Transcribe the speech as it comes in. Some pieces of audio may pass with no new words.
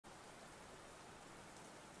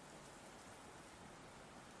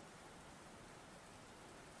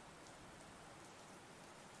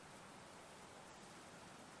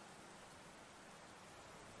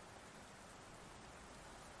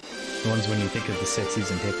The ones when you think of the sexies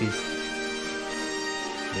and hippies.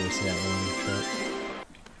 You ever see that one truck?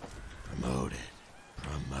 Promoted.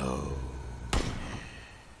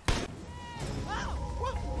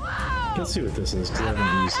 Let's see what this is, because I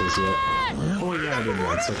haven't used this yet. Oh yeah, I did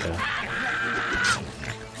once, okay.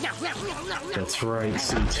 That's right,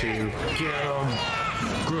 C2. Get him!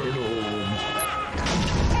 Get him!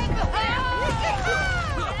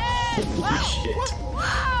 Holy shit.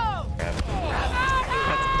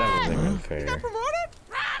 That wasn't unfair.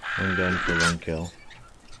 I'm done for one kill.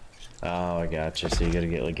 Oh, I gotcha, so you gotta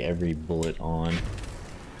get like every bullet on.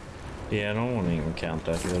 Yeah, I don't want to even count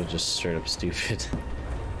that, because it's just straight up stupid.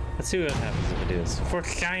 Let's see what happens if it is. For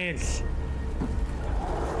science!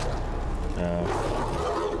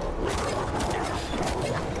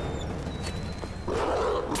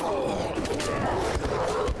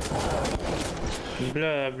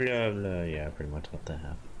 Blah, blah, blah. Yeah, pretty much what that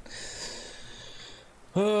happened.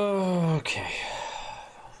 Okay.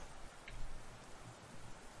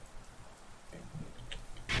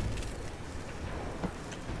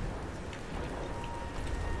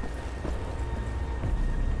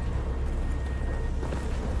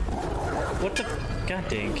 What the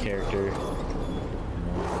goddamn character?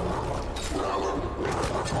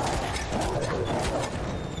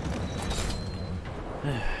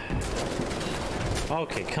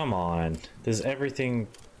 Okay, come on. Does everything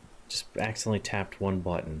just accidentally tapped one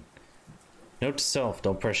button? Note to self,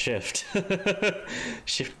 don't press shift.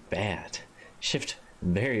 Shift bad. Shift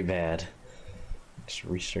very bad. Just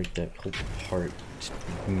restart that whole part.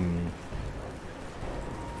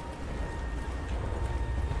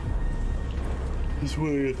 Just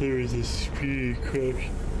wondering if there is a speedy crouch.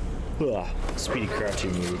 Ugh, speedy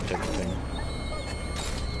crouching move type of thing.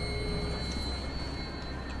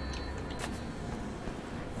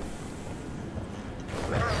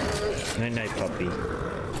 Night night, puppy.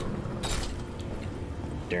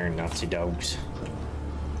 Darn Nazi dogs.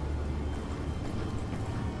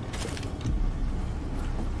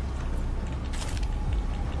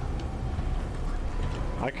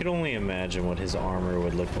 I could only imagine what his armor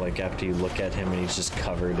would look like after you look at him and he's just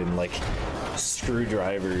covered in like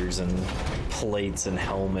screwdrivers and plates and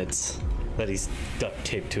helmets that he's duct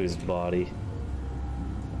taped to his body.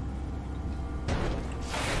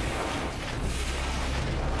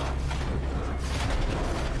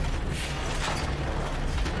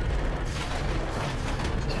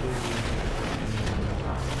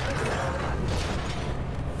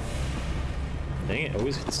 Dang it, I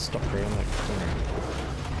always get stuck right on that corner.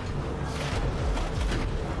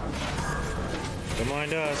 Don't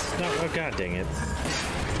mind us. No, oh god dang it.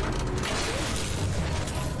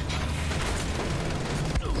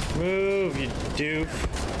 Move, you dupe.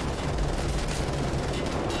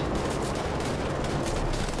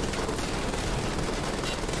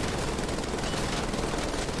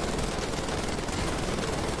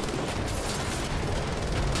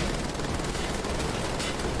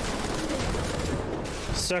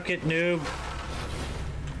 Suck it, noob.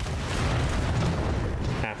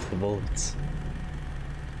 Half the bullets.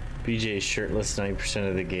 BJ is shirtless 90%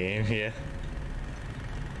 of the game, yeah.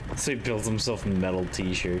 So he builds himself metal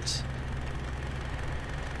t-shirts.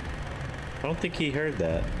 I don't think he heard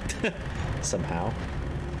that. Somehow.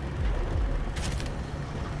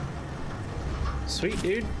 Sweet,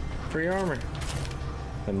 dude. Free armor.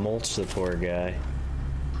 I mulched the poor guy.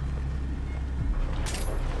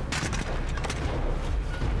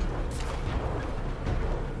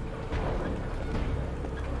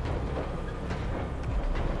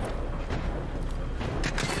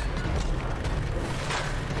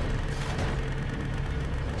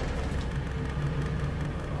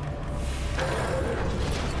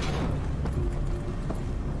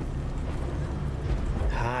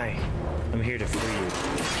 I'm here to free you.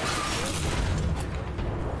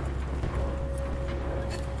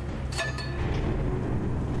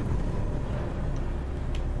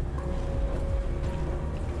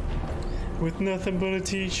 With nothing but a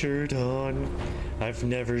t-shirt on, I've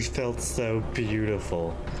never felt so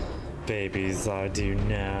beautiful. Babies, I do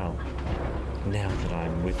now. Now that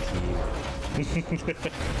I'm with you.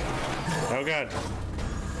 Oh god.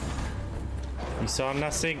 You saw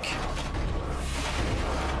nothing.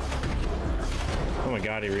 Oh my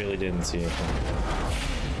god, he really didn't see it.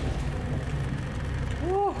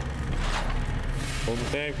 Woo. Pull the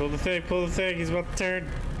thing, pull the thing, pull the thing. He's about to turn.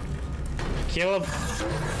 Kill him.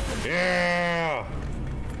 Yeah.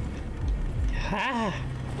 Ha.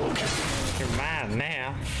 You're mine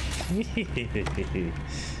now.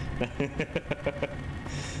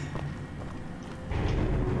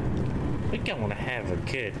 We're gonna have a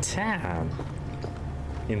good time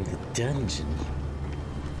in the dungeon.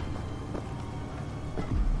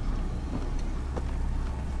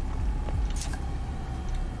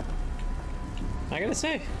 I gotta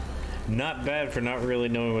say, not bad for not really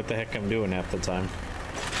knowing what the heck I'm doing half the time.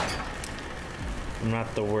 I'm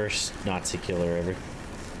not the worst Nazi killer ever.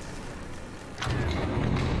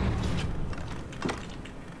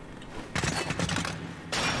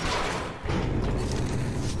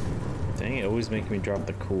 Dang it, always making me drop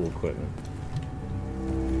the cool equipment.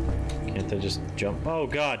 Can't I just jump? Oh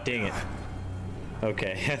god, dang it.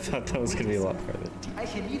 Okay, I thought that was gonna be a lot farther.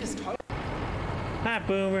 Hi,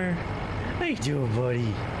 Boomer. How you doing,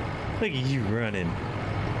 buddy? Look at you running.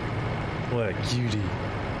 What a cutie.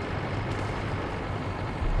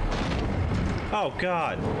 Oh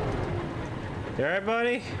god. You alright,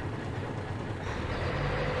 buddy?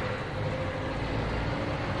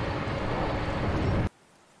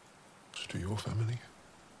 To your family?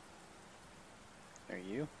 Are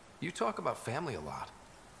you? You talk about family a lot.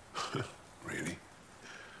 Really?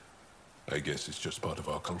 I guess it's just part of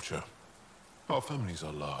our culture. Our families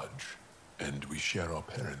are large, and we share our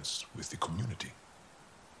parents with the community.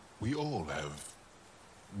 We all have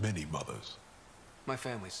many mothers. My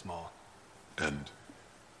family's small. And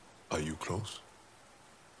are you close?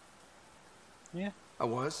 Yeah, I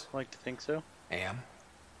was. I like to think so. Am.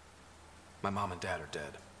 My mom and dad are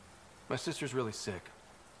dead. My sister's really sick.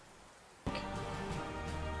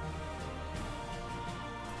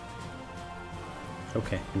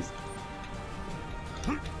 Okay, he's...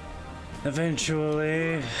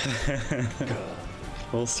 Eventually,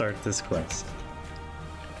 we'll start this quest.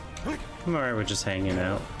 I'm alright with just hanging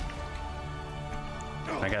out.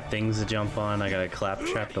 I got things to jump on, I got a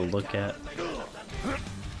claptrap to look at.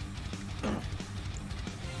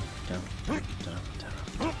 Down, down,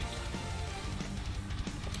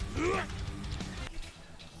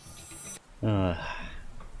 down.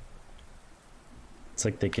 It's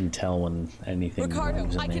like they can tell when anything Ricardo,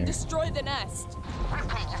 moves in I can there. destroy the nest.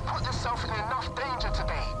 Ripley, you've put yourself in enough danger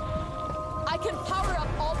today. I can power up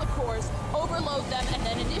all the cores, overload them, and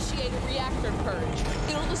then initiate a reactor purge.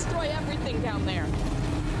 It'll destroy everything down there.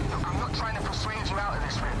 Look, I'm not trying to persuade you out of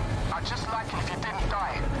this, Rip. I'd just like it if you didn't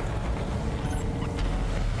die.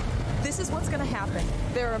 This is what's gonna happen.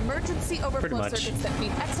 There are emergency overflow much. circuits that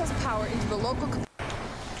feed excess power into the local...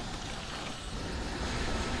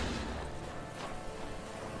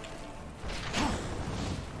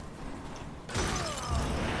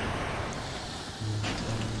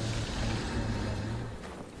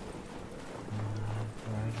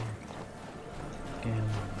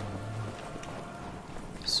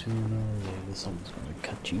 Sooner or later, someone's gonna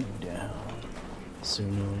cut you down.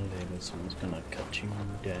 Sooner or later, someone's gonna cut you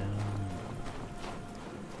down.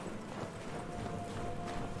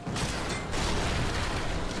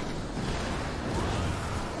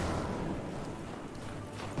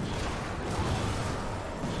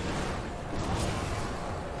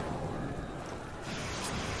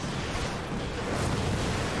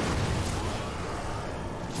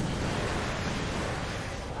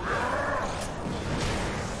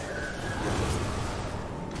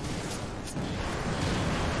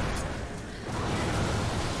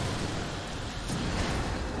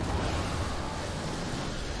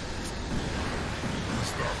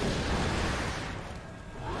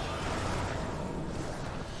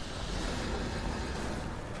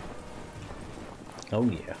 Oh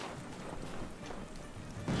yeah.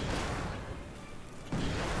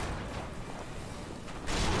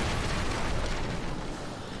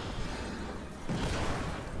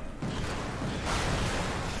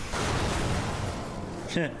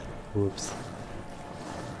 Whoops.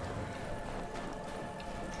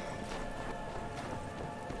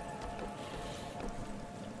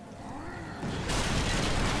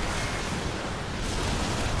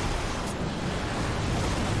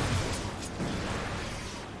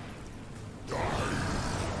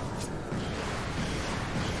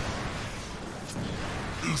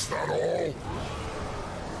 Is that all?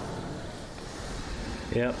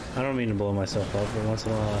 Yep, I don't mean to blow myself up, but once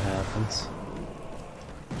in a while it happens.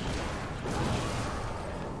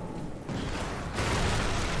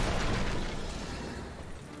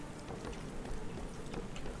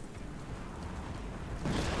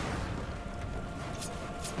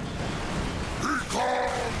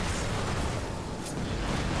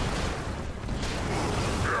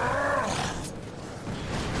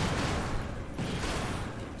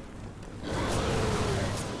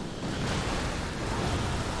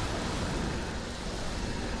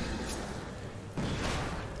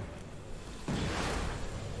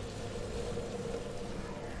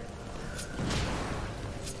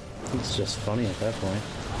 It's just funny at that point.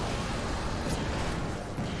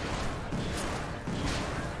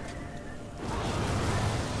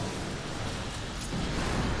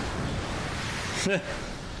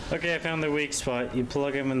 Okay, I found their weak spot. You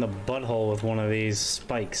plug them in the butthole with one of these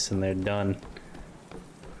spikes and they're done.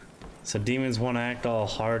 So demons want to act all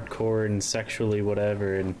hardcore and sexually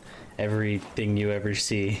whatever and everything you ever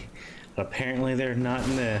see. But apparently they're not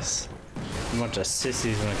in this. A bunch of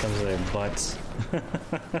sissies when it comes to their butts.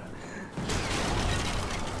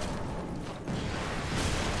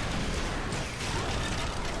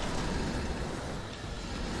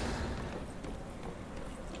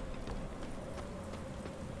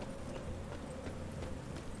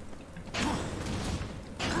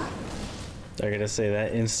 I gotta say,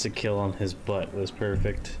 that insta-kill on his butt was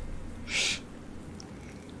perfect.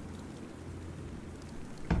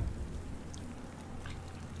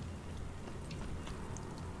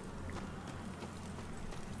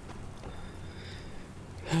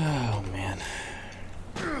 Oh, man.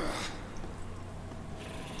 We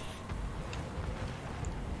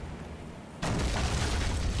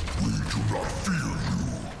do not fear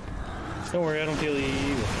you. Don't worry, I don't feel you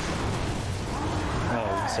either.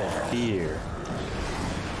 Oh, you said fear.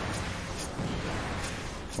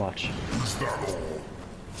 Watch. Is that all?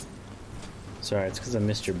 Sorry, it's because I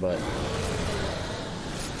missed your butt.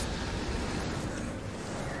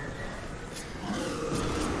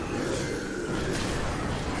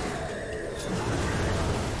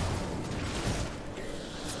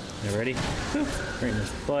 You ready? Boop. Right in his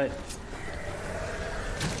butt.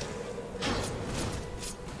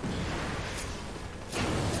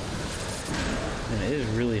 And it is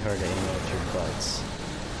really hard to aim at your butts.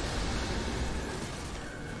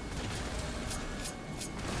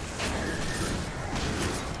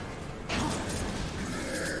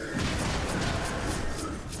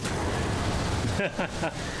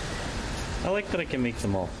 I like that I can make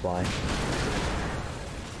them all fly.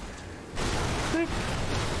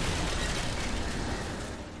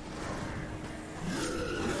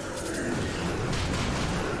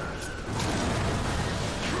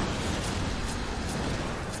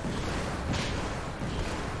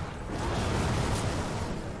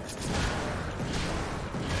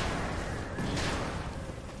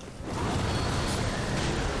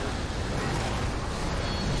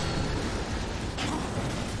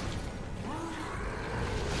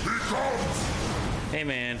 Hey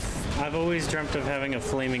man, I've always dreamt of having a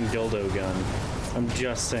flaming dildo gun. I'm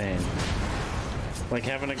just saying. Like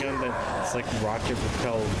having a gun that's like rocket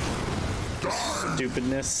propelled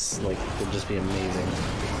stupidness, like would just be amazing.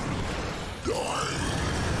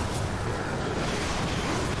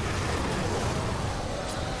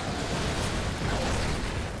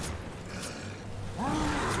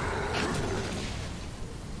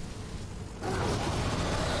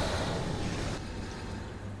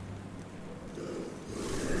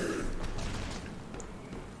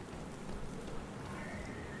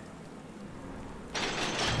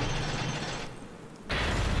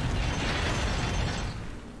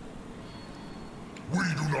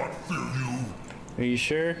 Are you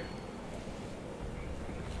sure?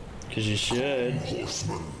 Because you should.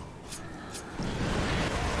 Horseman.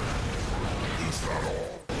 Is that all?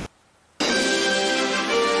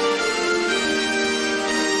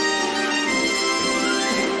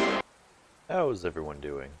 How's everyone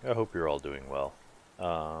doing? I hope you're all doing well.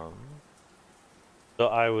 So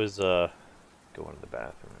I was going to the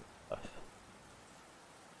bathroom and stuff.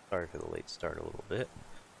 Sorry for the late start a little bit.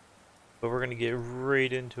 But we're going to get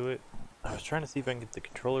right into it. I was trying to see if I can get the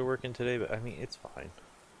controller working today, but I mean, it's fine.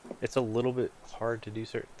 It's a little bit hard to do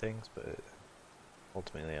certain things, but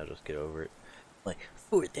ultimately I'll just get over it. Like,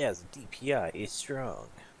 4,000 DPI is strong.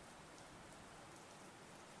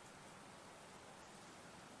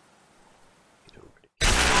 Get over it.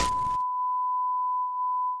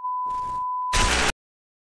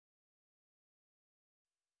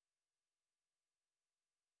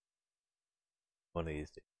 One of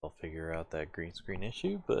these days I'll figure out that green screen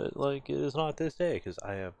issue, but like it is not this day because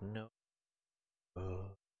I have no.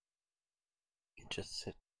 It just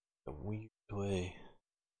sit a weird way.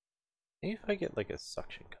 Maybe if I get like a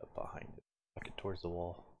suction cup behind it, tuck it towards the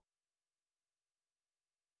wall.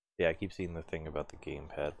 Yeah, I keep seeing the thing about the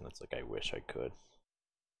gamepad, and it's like I wish I could.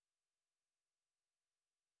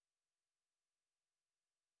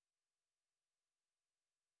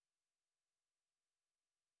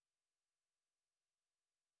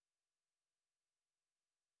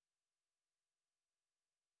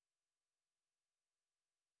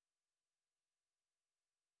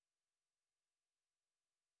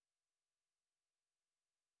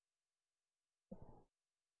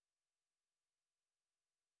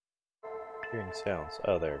 Hearing sounds.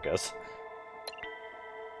 Oh, there it goes.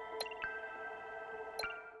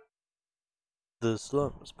 The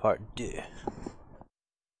Slums Part 2.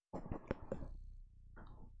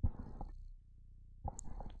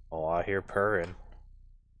 I hear purring.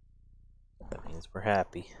 That means we're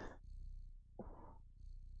happy.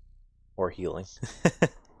 Or healing.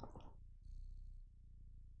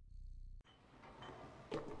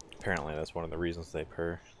 Apparently that's one of the reasons they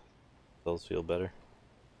purr. Those feel better.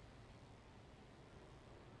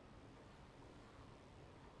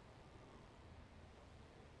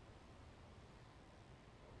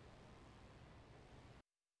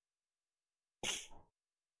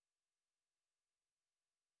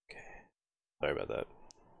 Okay. Sorry about that.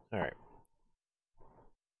 Alright.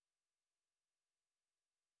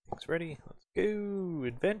 Things ready? Let's go!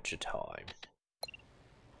 Adventure time!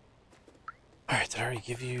 Alright, did I already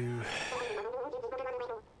give you...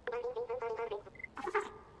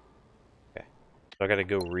 Okay. So I gotta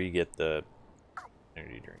go re-get the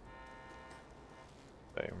energy drink.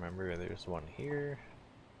 If I remember, there's one here.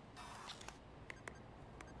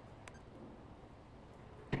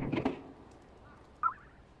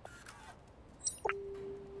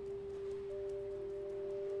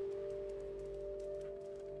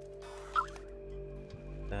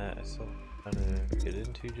 That I still don't know how to get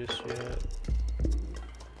into just yet.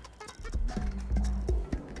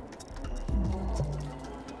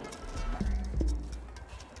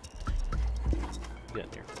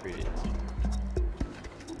 Getting your fridge.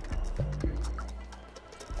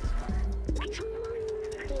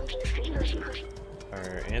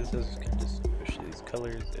 Our ancestors can distinguish these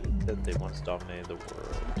colors. It is said they once dominated the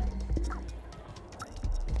world.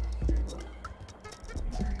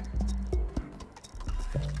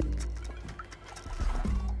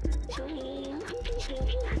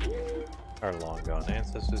 Our long-gone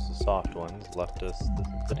ancestors, the soft ones, left us the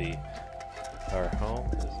city. Our home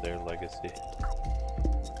is their legacy.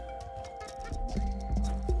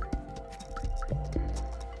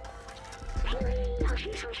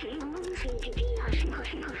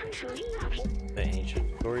 The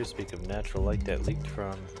ancient stories speak of natural light that leaked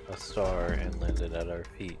from a star and landed at our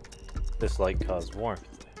feet. This light caused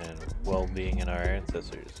warmth and well-being in our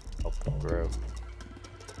ancestors, helped them grow.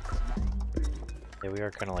 Yeah, we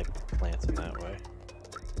are kind of like plants in that way.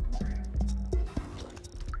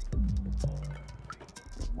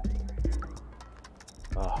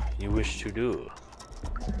 Ah, you wish to do?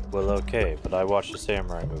 Well, okay, but I watched a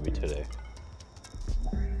samurai movie today.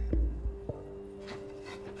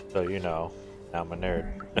 So, you know, I'm a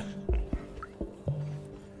nerd.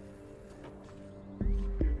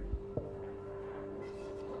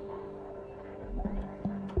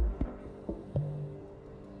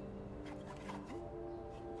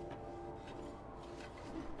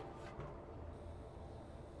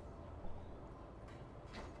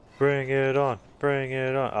 Bring it on, bring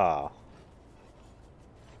it on. Ah.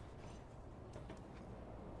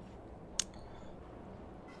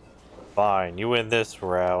 Fine, you win this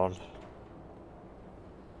round.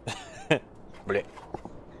 Blech.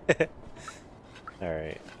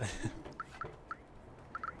 Alright.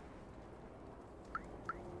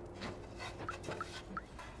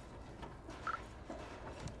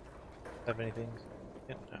 Have anything?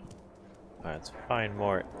 Yeah, no. Alright, let's find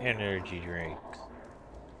more energy drinks.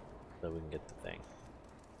 So we can get the thing.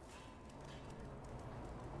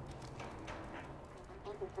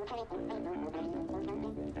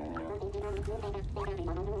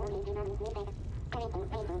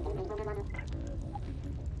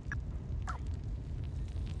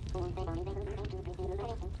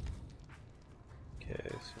 Okay,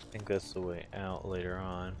 so I think that's the way out later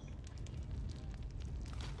on.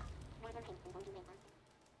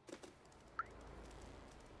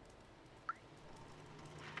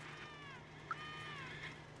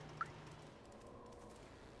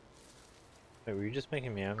 Wait, were you just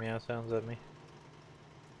making meow meow sounds at me?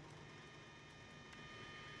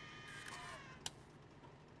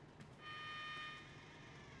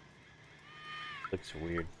 Looks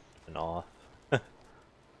weird and off. Come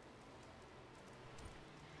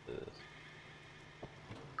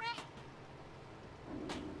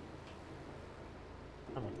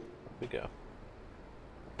on, up we go.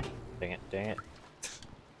 Dang it, dang it.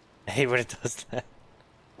 I hate when it does that.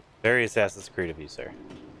 Very Assassin's Creed of you, sir.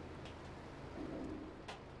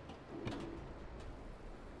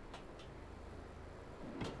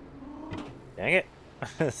 Dang it!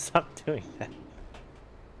 Stop doing that.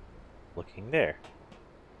 Looking there.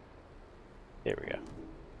 There we go.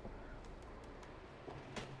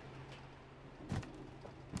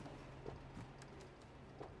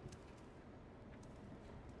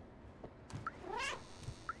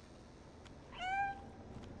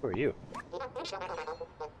 Who are you?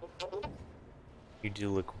 You do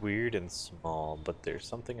look weird and small, but there's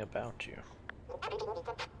something about you.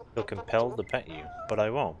 I feel compelled to pet you, but I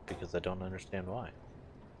won't because I don't understand why.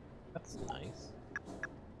 That's nice.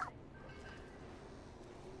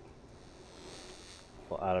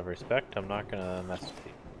 Well, out of respect, I'm not gonna mess with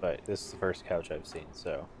you. But this is the first couch I've seen,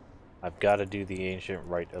 so I've got to do the ancient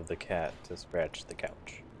rite of the cat to scratch the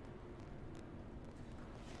couch.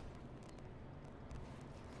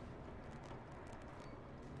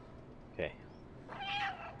 Okay.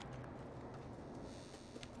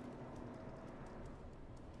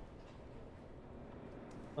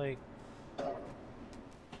 Like,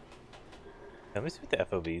 let me see what the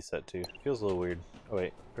FOB is set to. Feels a little weird. Oh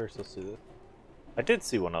wait, first let's do this. I did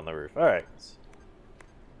see one on the roof. Alright.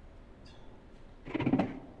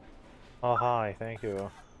 Oh hi, thank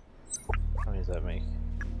you. How many does that make?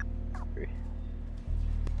 3.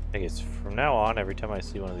 I guess from now on, every time I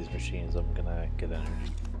see one of these machines, I'm gonna get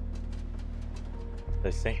energy.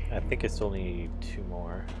 I think I still need 2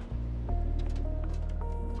 more.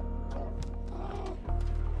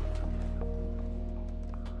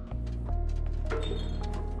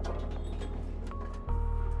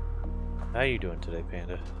 How you doing today,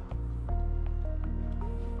 Panda?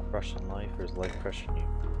 Crushing life, or is life crushing you?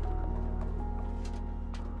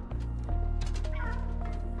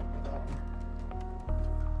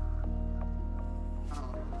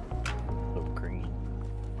 So green.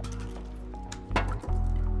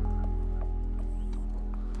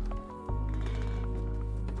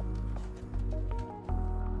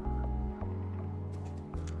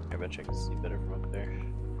 I bet you can see better from up there.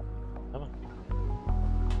 Come on.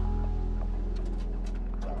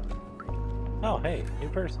 Oh, hey, new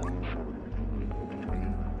person.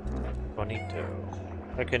 Bonito.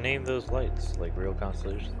 I could name those lights, like real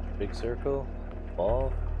constellations. Big circle,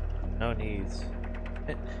 ball. No, needs.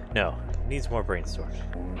 No, needs more brainstorm.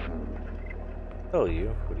 Oh, you.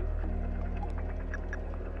 What do you?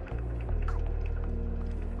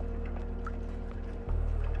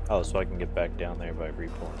 Oh, so I can get back down there by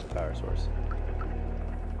repulling the power source.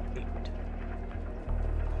 Neat.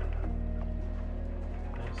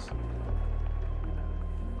 Nice.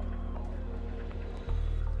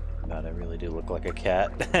 God, I really do look like a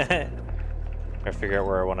cat. I figure out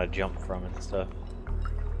where I want to jump from and stuff.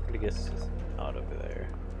 I guess it's not over there.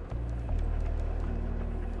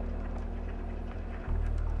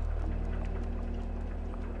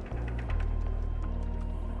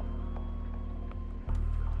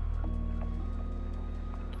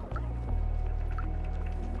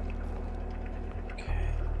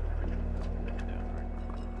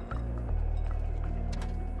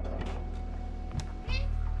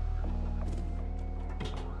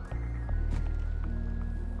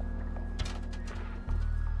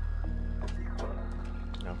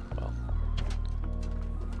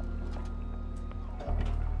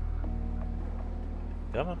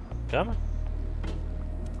 Come on, come on.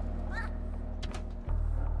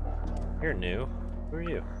 You're new. Who are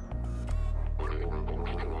you?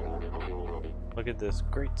 Look at this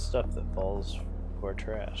great stuff that falls for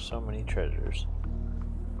trash. So many treasures.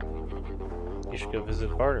 You should go visit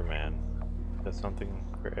Barterman. That's something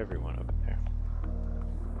for everyone over there.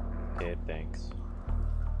 Okay, thanks.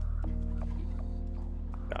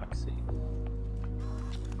 Doxy.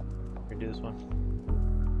 Can we do this one?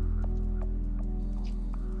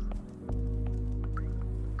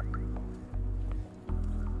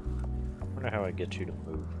 I wonder how I get you to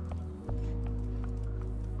move.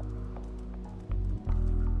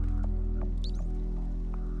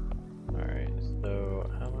 Alright, so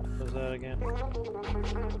how much was that again?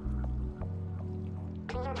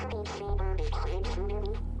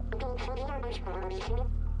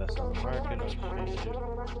 That's on the market. Exchange it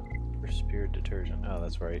for spirit detergent. Oh,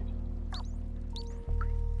 that's right.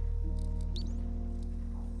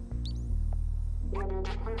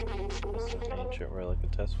 It's an ancient relic, a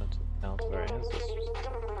testament to the talents of our ancestors.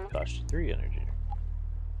 Cost you 3 energy.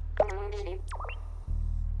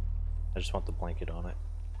 I just want the blanket on it.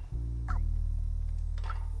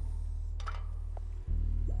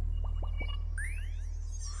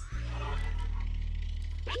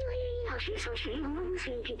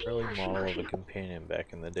 Early model of a companion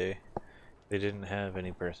back in the day. They didn't have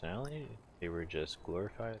any personality. They were just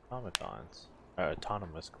glorified automatons.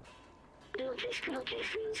 Autonomous.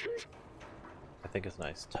 I think it's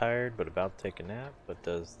nice. Tired, but about to take a nap. But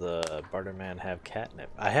does the Barterman have catnip?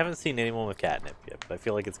 I haven't seen anyone with catnip yet, but I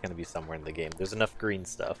feel like it's going to be somewhere in the game. There's enough green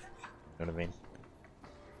stuff. You know what I mean?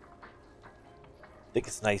 I think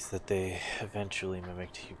it's nice that they eventually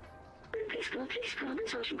mimicked humans.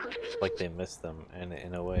 Like they missed them, and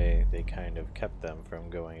in a way, they kind of kept them from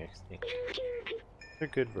going extinct. They're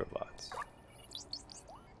good robots.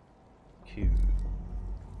 Cute.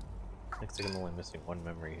 Looks like I'm only missing 1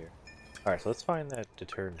 memory here. Alright, so let's find that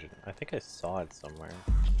detergent. I think I saw it somewhere.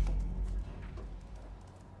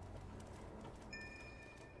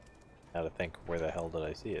 Now to think, where the hell did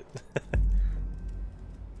I see it?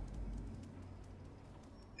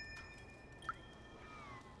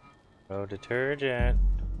 Oh, detergent.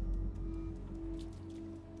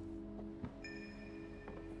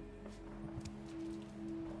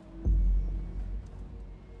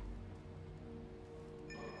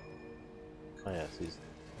 Oh yeah, he's the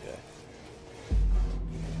guy.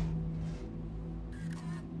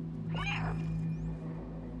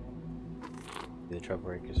 The truck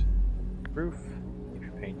brake is roof. Keep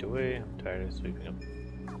your paint away. I'm tired of sweeping them.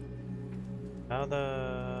 How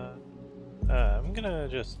the... I'm gonna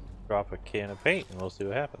just drop a can of paint and we'll see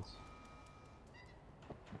what happens.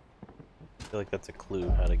 I feel like that's a clue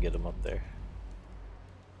how to get them up there.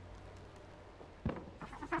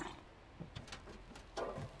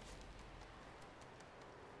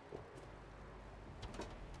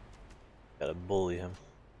 Gotta bully him.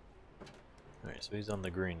 Alright, so he's on the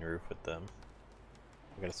green roof with them.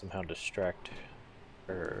 I gotta somehow distract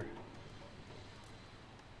her.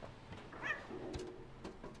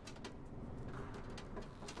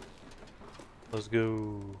 Let's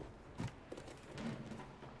go.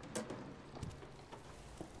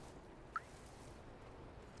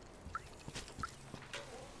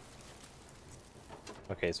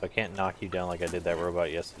 Okay, so I can't knock you down like I did that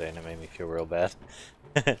robot yesterday and it made me feel real bad.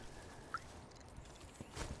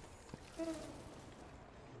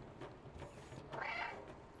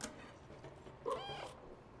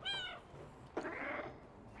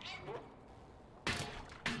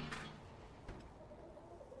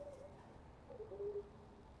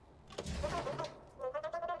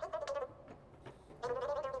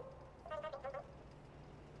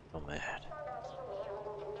 Oh man.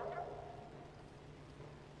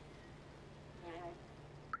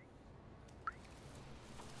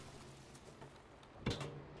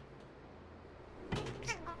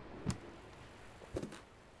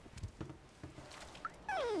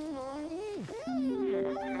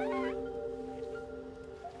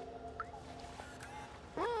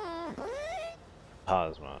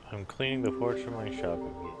 Ozma, I'm cleaning the porch of my shop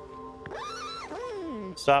again.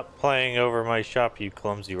 Stop playing over my shop, you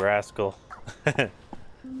clumsy rascal.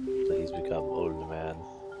 Please become old man.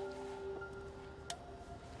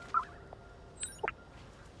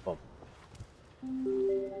 Oh.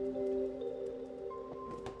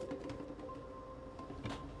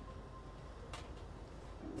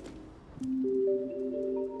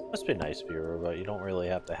 Must be nice to be a robot. You don't really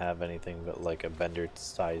have to have anything but like a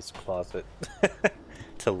Bender-sized closet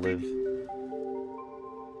to live.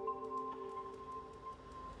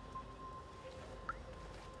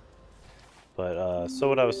 But, so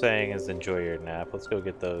what I was saying is enjoy your nap. Let's go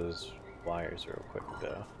get those wires real quick,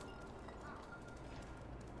 though.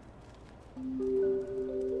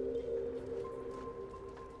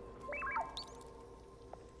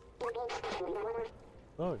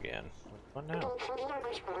 Oh, again. What now?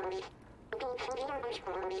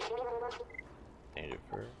 Need it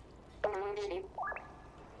for...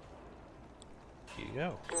 Here you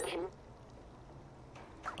go.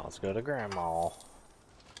 Let's go to Grandma.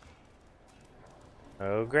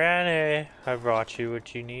 Oh, Granny, I brought you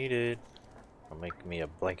what you needed. I'll make me a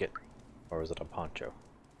blanket. Or was it a poncho?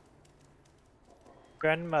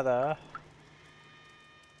 Grandmother.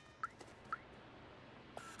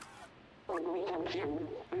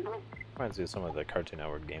 Reminds me of some of the Cartoon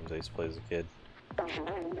Network games I used to play as a kid. Like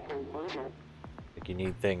you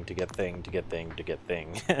need thing to get thing to get thing to get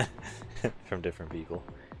thing. From different people.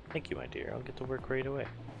 Thank you, my dear. I'll get to work right away.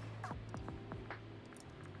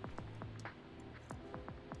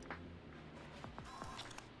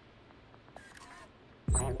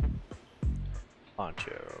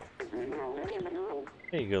 Poncho.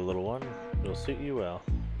 There you go, little one. It'll suit you well.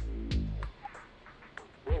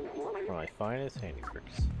 One of my finest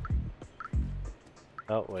handiworks.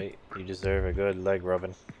 Oh, wait. You deserve a good leg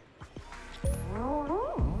rubbing.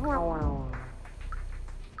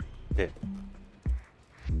 Yeah.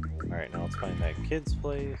 Alright, now let's find that kid's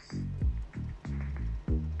place.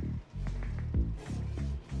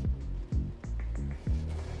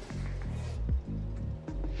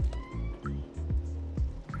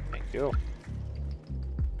 Thank you.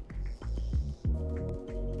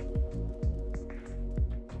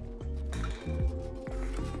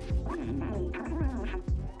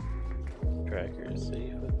 Tracker is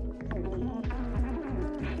safe.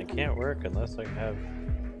 It can't work unless I have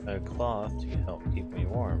a cloth to help keep me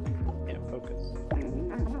warm. Can't focus.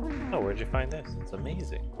 Oh, where'd you find this? It's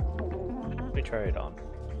amazing. Let me try it on.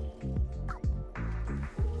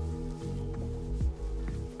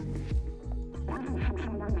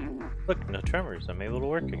 Look, no tremors. I'm able to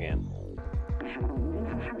work again.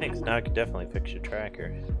 Thanks, now I can definitely fix your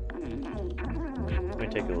tracker. Let me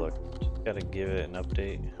take a look. Just gotta give it an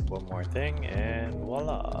update. One more thing, and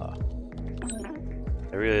voila!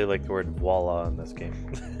 I really like the word voila in this game.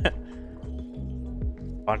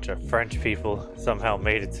 Bunch of French people somehow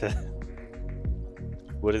made it to...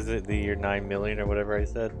 What is it, the year 9 million or whatever I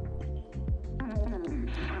said?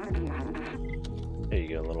 There you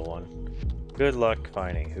go, little one. Good luck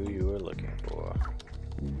finding who you were looking for.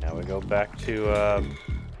 Now we go back to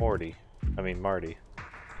Marty.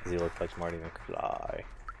 Because he looked like Marty McFly.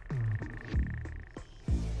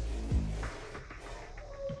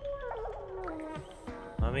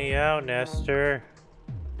 Let me out, Nestor.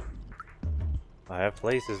 I have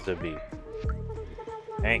places to be.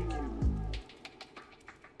 Thank you.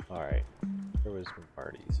 Alright. Where was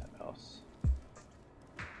Marty's house?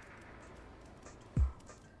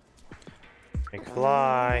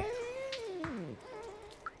 McFly! I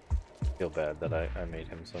feel bad that I made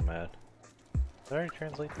him so mad. Did I already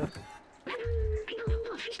translate this?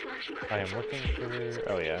 I am looking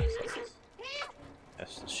for... Oh yeah,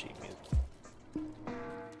 that's the sheet music.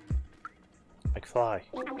 McFly!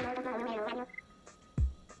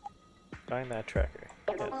 Find that tracker.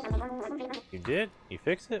 Yes. You did? You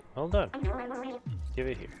fixed it? Well done. Give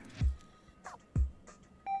it here.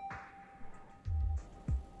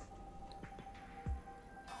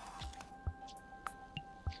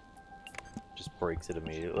 Just breaks it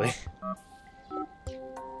immediately.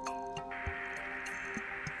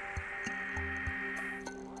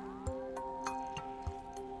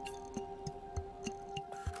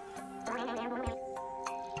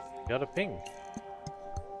 Got a ping.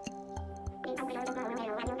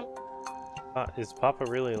 Is Papa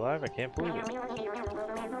really alive? I can't believe it.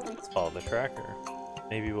 Let's follow the tracker.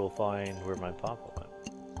 Maybe we'll find where my Papa went.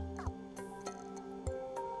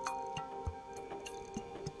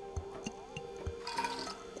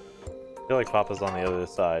 I feel like Papa's on the other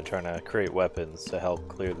side trying to create weapons to help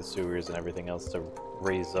clear the sewers and everything else to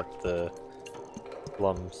raise up the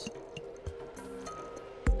slums.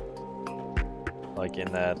 Like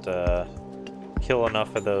in that, kill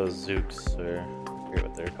enough of those Zurks, or I forget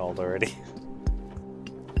what they're called already.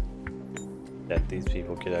 That these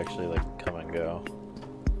people could actually like come and go.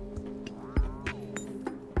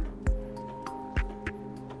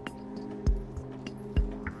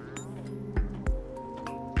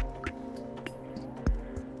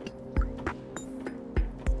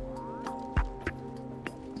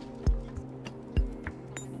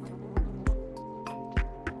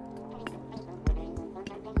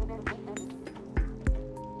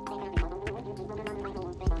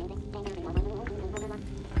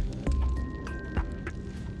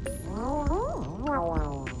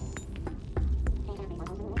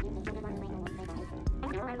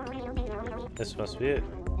 This must be it.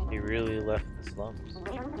 He really left the slums.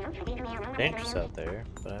 Dangerous out there,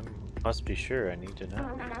 but I must be sure I need to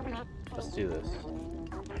know. Let's do this.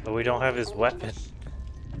 But we don't have his weapon. It's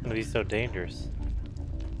gonna be so dangerous.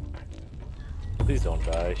 Please don't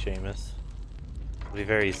die, Seamus. I'll be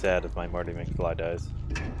very sad if my Marty McFly dies.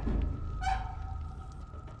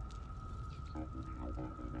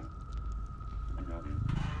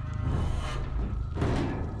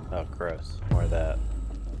 Oh, gross. More of that.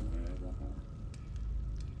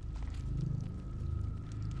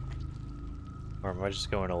 Or am I just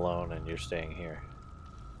going alone and you're staying here?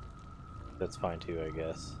 That's fine too, I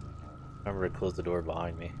guess. Remember to close the door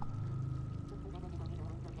behind me.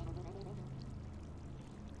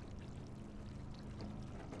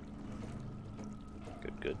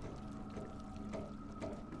 Good, good.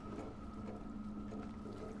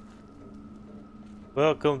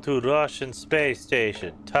 Welcome to Russian space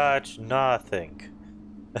station. Touch nothing.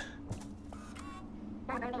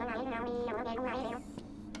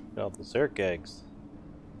 All the Zurk eggs.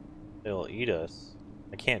 They'll eat us.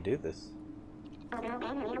 I can't do this.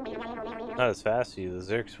 Not as fast as you. The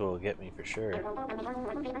Zurks will get me for sure.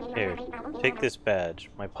 Here, take this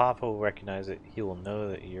badge. My papa will recognize it. He will know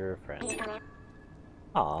that you're a friend.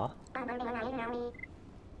 Aw.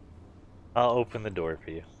 I'll open the door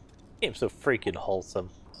for you. Game's so freaking wholesome,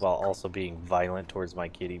 while also being violent towards my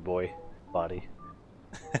kitty boy body.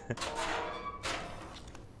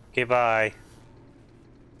 Okay, bye.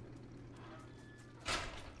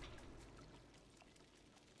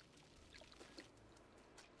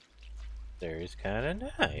 There is kind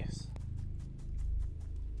of nice.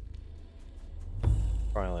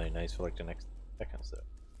 Probably nice for like the next second, so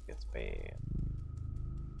gets bad.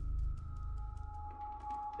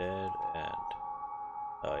 Dead end.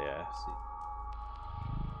 Oh yeah, I see.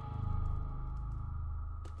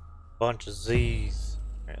 Bunch of Z's.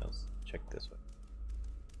 Alright, let's check this way.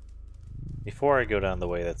 Before I go down the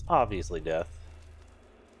way that's obviously death,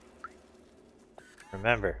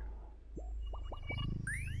 remember.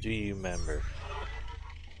 Do you remember?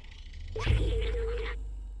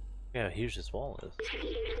 Yeah, how huge this wall is.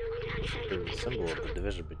 It's a symbol of the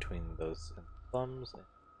division between those slums and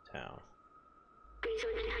town.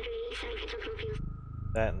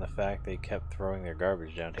 That and the fact they kept throwing their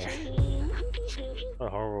garbage down here. What a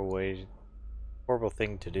horrible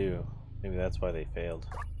thing to do. Maybe that's why they failed.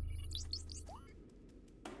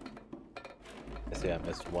 I see I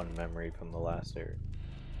missed one memory from the last area.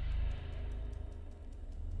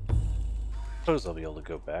 Suppose I'll be able to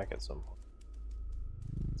go back at some point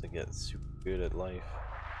to get super good at life.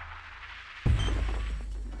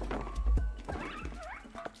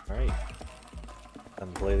 Alright.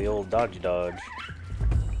 Time to play the old dodgy dodge.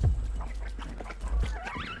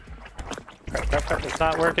 Crap, it's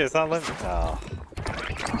not working, it's not living. Oh.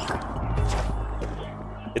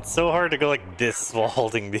 It's so hard to go like this while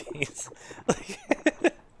holding these. Like,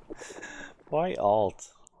 why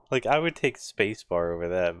alt? Like, I would take spacebar over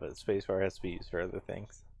that, but spacebar has to be used for other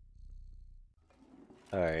things.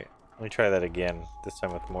 Alright, let me try that again, this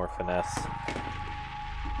time with more finesse.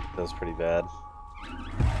 That was pretty bad.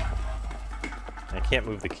 I can't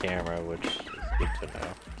move the camera, which is good to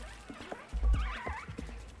know.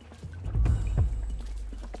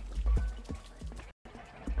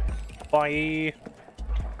 Bye!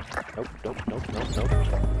 Nope.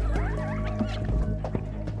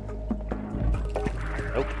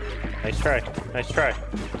 Nope. Nice try.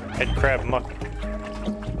 Head crab muck.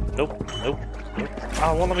 Nope.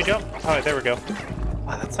 Oh, won't let me jump? Alright, there we go.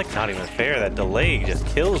 Wow, that's like not even fair. That delay just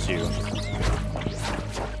kills you.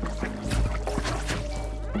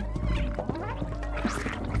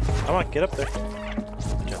 Come on, get up there.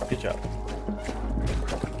 Good job.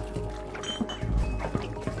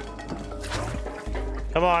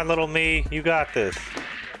 Come on, little me. You got this.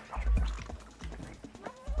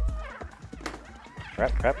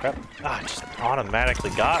 Crap. Ah, it just automatically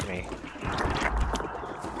got me.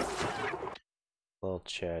 Little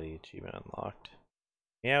chatty achievement unlocked.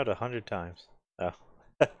 Meowed 100 times. Oh.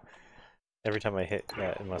 Every time I hit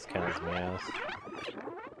that, it must count as meows.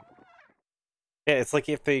 Yeah, it's like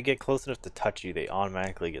if they get close enough to touch you, they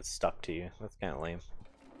automatically get stuck to you. That's kind of lame.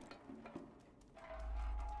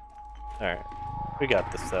 Alright. We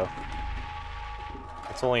got this, though.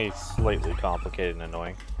 It's only slightly complicated and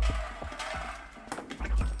annoying.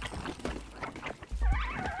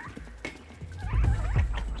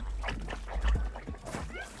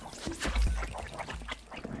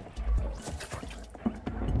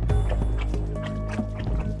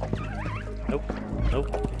 Nope.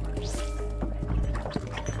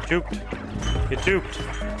 Juked. Get juked.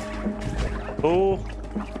 Oh.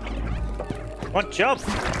 What jump?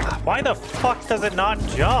 Why the fuck does it not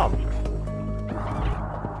jump?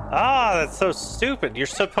 Ah, that's so stupid. You're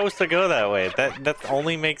supposed to go that way. That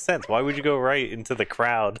only makes sense. Why would you go right into the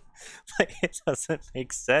crowd? Like, it doesn't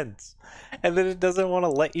make sense. And then it doesn't want to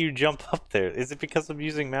let you jump up there. Is it because I'm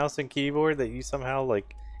using mouse and keyboard that you somehow,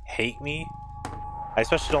 like, hate me? I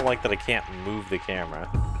especially don't like that I can't move the camera.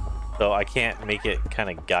 So I can't make it kind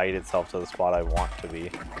of guide itself to the spot I want to be.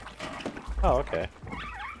 Oh, okay.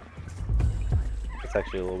 That's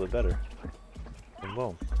actually a little bit better. And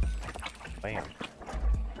boom. Bam.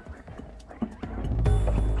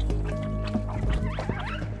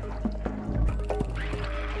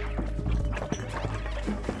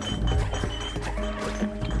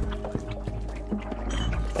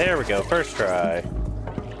 There we go, first try.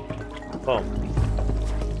 Boom.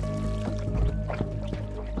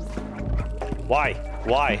 Why?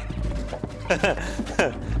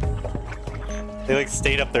 They like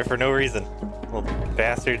stayed up there for no reason. Little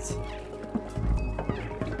bastards.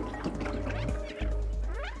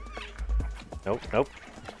 Nope.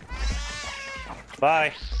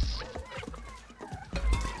 Bye.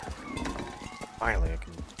 Finally, I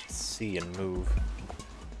can see and move.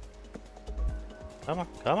 Come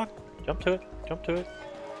on. Jump to it.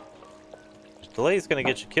 This delay is gonna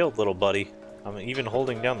get you killed, little buddy. I'm even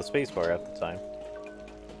holding down the spacebar at the time.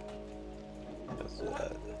 Let's do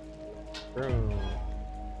that. Boom.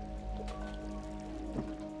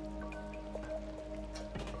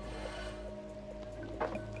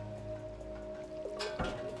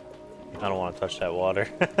 I don't want to touch that water.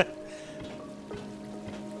 I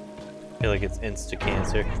feel like it's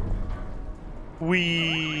insta-cancer.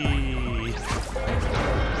 Whee!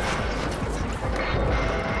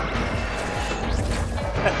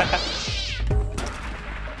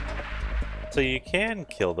 So you can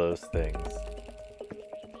kill those things.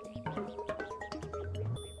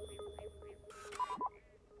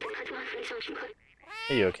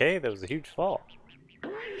 Are you okay? That was a huge fall.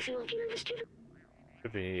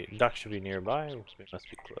 Doc should be nearby. We must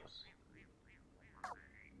be close.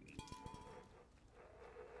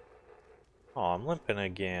 Oh, I'm limping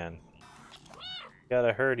again. Got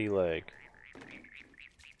a hurty leg.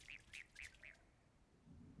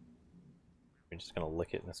 We're just gonna lick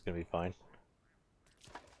it and it's gonna be fine.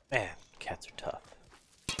 Man, cats are tough.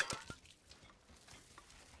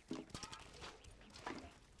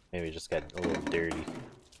 Maybe it just got a little dirty.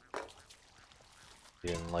 He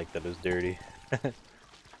didn't like that it was dirty.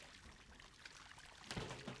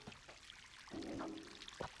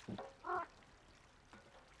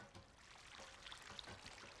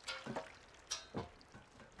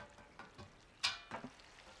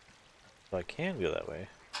 So I can go that way.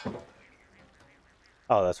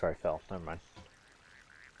 Oh, that's where I fell. Never mind.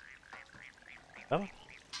 Oh,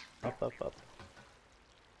 up, up, up.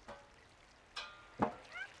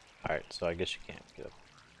 Alright, so I guess you can't get up.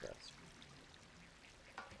 That's...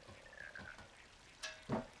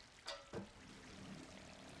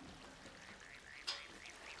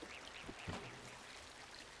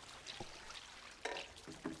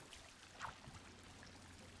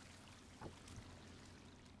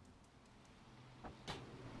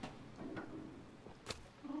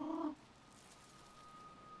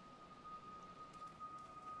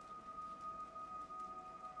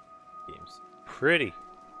 Game's pretty.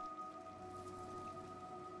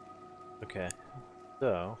 Okay,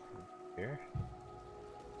 so here,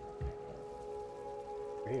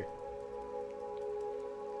 here.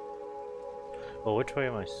 Well, which way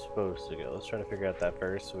am I supposed to go? Let's try to figure out that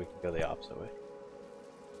first, so we can go the opposite way.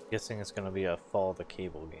 Guessing it's gonna be a follow the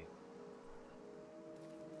cable game.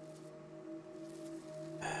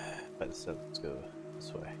 But instead, let's go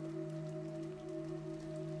this way.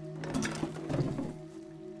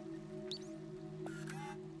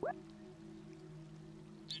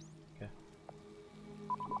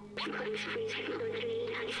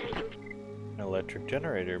 An electric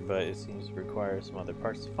generator, but it seems to require some other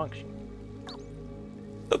parts to function.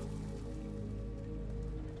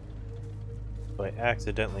 So I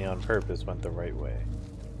accidentally on purpose went the right way.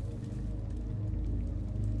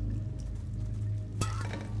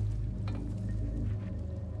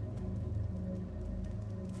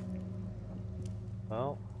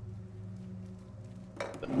 Well,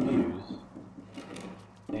 the fuse.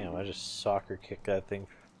 Damn, I just soccer kicked that thing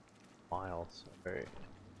for miles. Alright.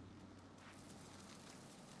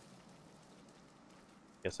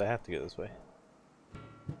 Guess I have to go this way.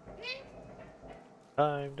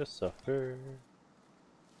 Time to suffer.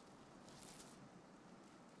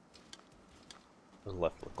 What does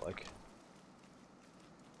left look like?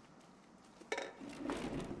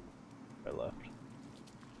 Right, left.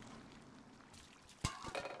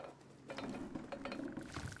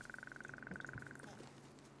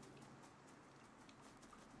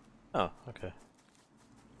 Oh, okay.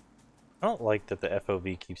 I don't like that the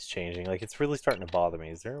FOV keeps changing. Like, it's really starting to bother me.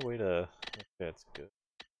 Is there a way to... Okay, that's good.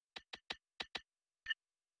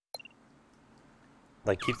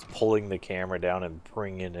 Like, keeps pulling the camera down and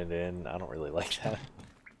bringing it in. I don't really like that.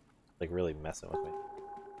 Like, really messing with me.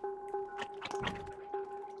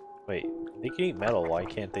 Wait, they can eat metal. Why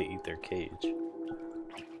can't they eat their cage?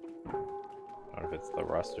 I don't know if it's the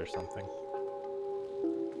rust or something.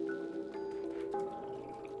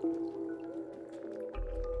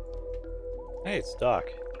 Hey, it's Doc.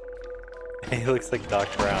 He looks like Doc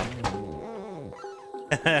Brown.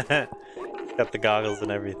 Got the goggles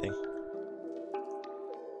and everything.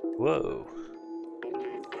 Whoa.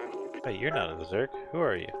 Wait, you're not a Zurk. Who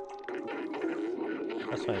are you?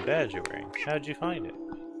 That's my badge you're wearing. How'd you find it?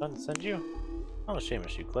 Son sent you? Oh,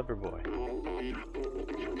 Seamus, you clever boy.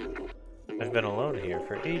 I've been alone here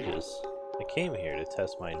for ages. I came here to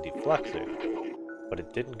test my defluxer, but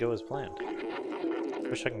it didn't go as planned.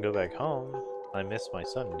 Wish I can go back home. I miss my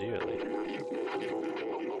son dearly. You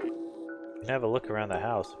can have a look around the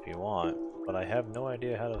house if you want, but I have no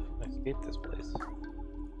idea how to escape this place.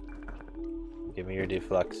 Give me your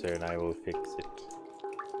defluxer and I will fix it.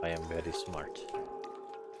 I am very smart.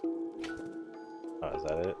 Oh, is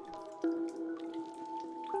that it?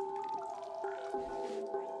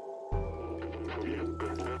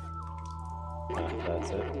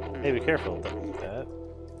 That's it. Hey, be careful with that.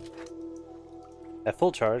 At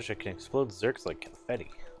full charge, it can explode Zurks like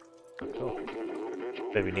confetti. Cool.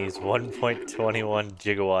 Baby needs 1.21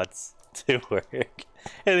 gigawatts to work.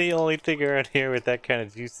 And the only thing around here with that kind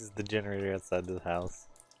of juice is the generator outside the house.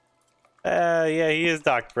 Yeah, he is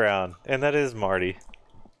Doc Brown. And that is Marty.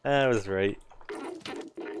 I was right.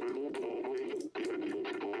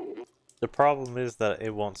 The problem is that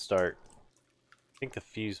it won't start. I think the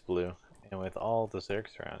fuse blew. and with all the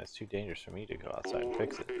Zurks around, it's too dangerous for me to go outside and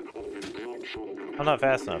fix it. I'm not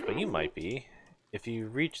fast enough, but you might be. If you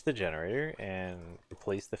reach the generator and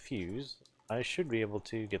replace the fuse, I should be able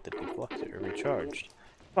to get the deflector recharged.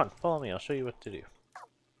 Come on, follow me, I'll show you what to do.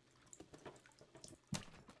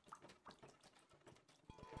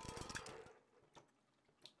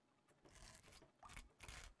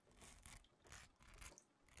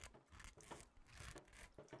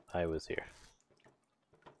 I was here.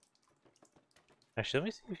 Actually, let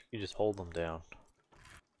me see if you can just hold them down.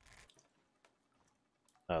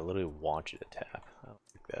 I literally want you to tap. I don't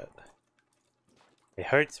like that. It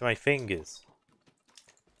hurts my fingers.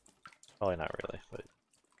 Probably not really, but...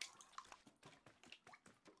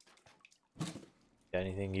 Got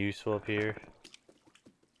anything useful up here?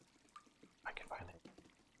 I can find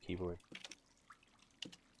a keyboard.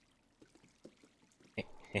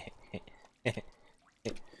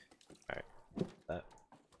 Alright, that.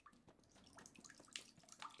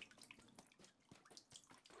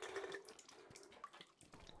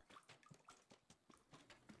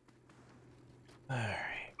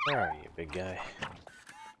 Alright, where are you, big guy?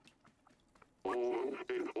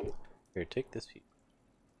 Here, take this fuse.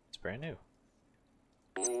 It's brand new.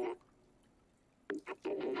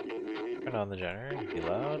 Turn on the generator, be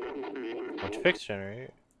loud. Once you fix the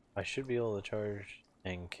generator, I should be able to charge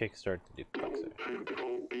and kickstart the duplexer.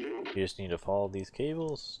 You just need to follow these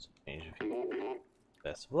cables to change the fuse.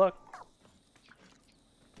 Best of luck.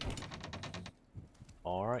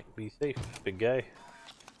 Alright, be safe, big guy.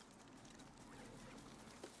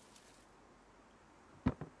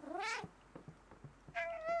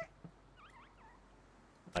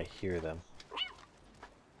 I hear them.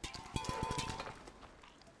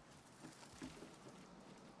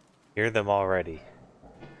 Hear them already.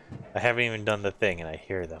 I haven't even done the thing and I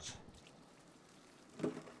hear them.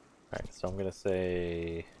 Alright, so I'm gonna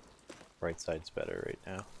say right side's better right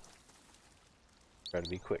now. Try to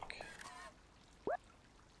be quick.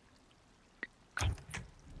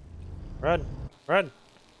 Run! Run!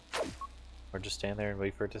 Or just stand there and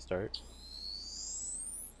wait for it to start.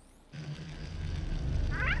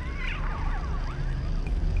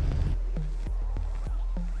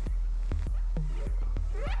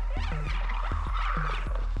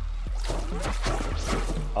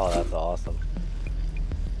 Oh, that's awesome.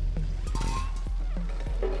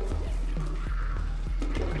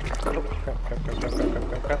 Oh,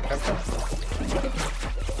 crap.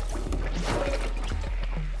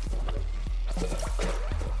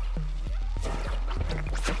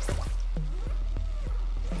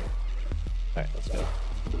 Alright, let's go.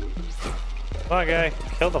 Come on, guy.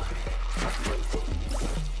 Kill them.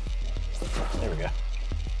 There we go.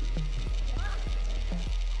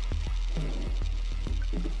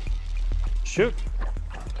 Shoot!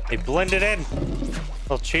 They blended in!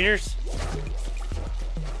 Little cheaters!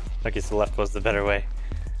 I guess the left was the better way.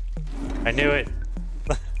 I knew it!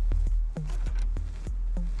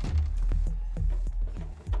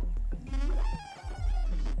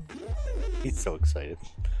 He's so excited.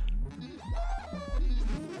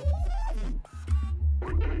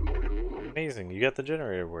 Amazing, you got the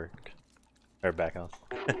generator work. Or back on.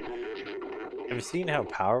 Have you seen how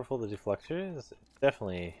powerful the deflector is? It's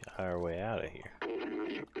definitely our way out of here.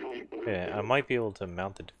 Okay, I might be able to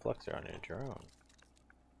mount the deflector on a drone.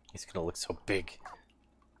 He's gonna look so big.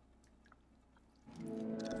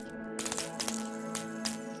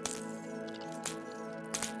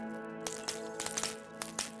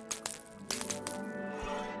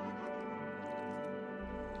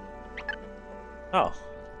 Oh,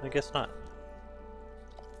 I guess not.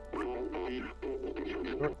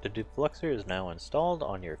 The deflector is now installed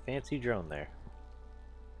on your fancy drone there.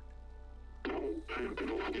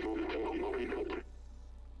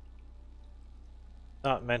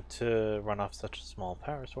 Not meant to run off such a small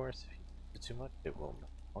power source. If you use it too much, it will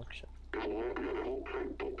malfunction.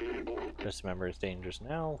 Just remember it's dangerous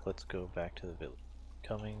now. Let's go back to the village.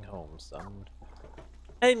 Coming home, son.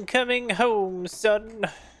 I'm coming home, son!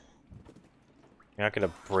 You're not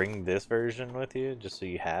gonna bring this version with you just so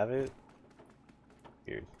you have it?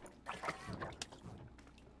 Weird.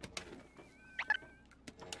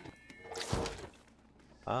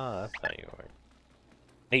 Ah, that's how you work.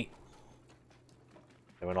 Neat.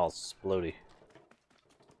 They went all splody.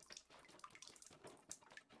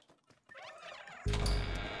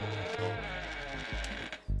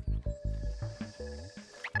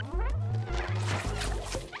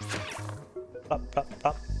 Pop, pop,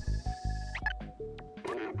 pop.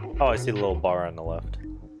 Oh, I see the little bar on the left.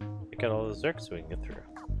 Check out all the Zurks we can get through.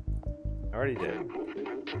 I already did.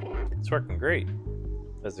 It's working great.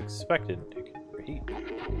 As expected, you can overheat.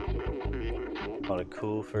 Let it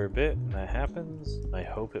cool for a bit, and that happens. I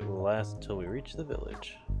hope it will last until we reach the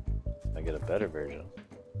village. I get a better version.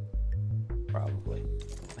 Probably.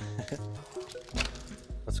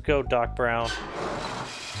 Let's go, Doc Brown.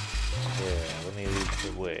 Yeah, let me lead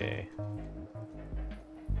the way.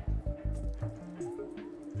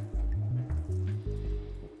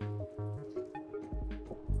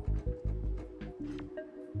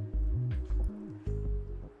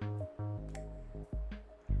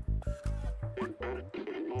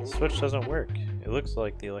 The switch doesn't work. It looks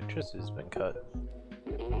like the electricity's been cut.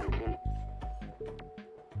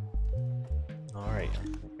 Alright,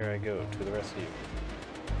 here I go to the rescue.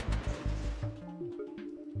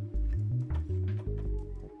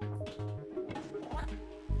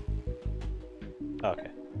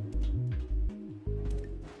 Okay.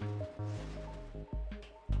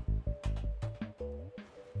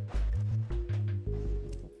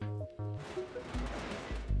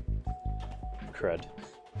 Crud.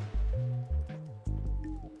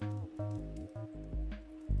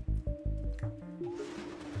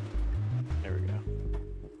 There we go.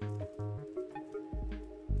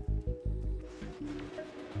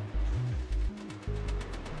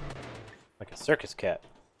 Like a circus cat.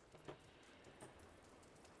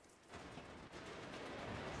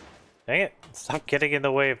 Dang it! Stop getting in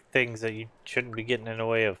the way of things that you shouldn't be getting in the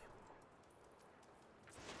way of.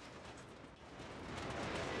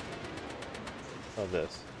 Oh,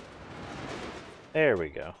 this. There we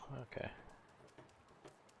go. Okay.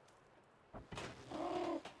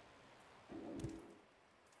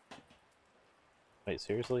 Wait,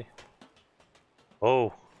 seriously?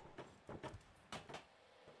 Oh.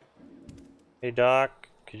 Hey, Doc.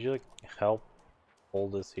 Could you, like, help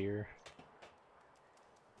hold this here?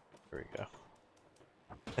 There we go.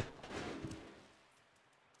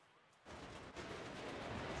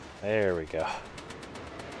 There we go.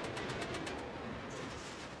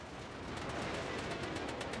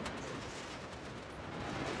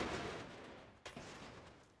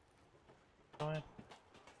 Fine.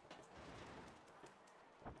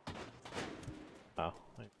 Oh,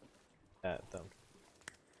 that them.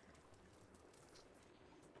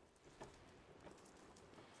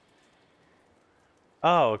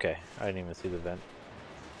 Oh, okay. I didn't even see the vent.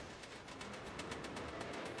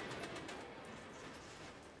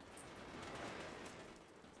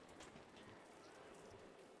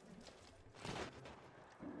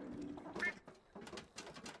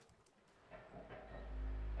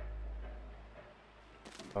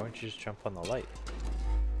 Why don't you just jump on the light?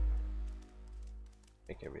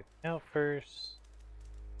 Take everything out first.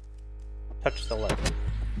 Touch the light.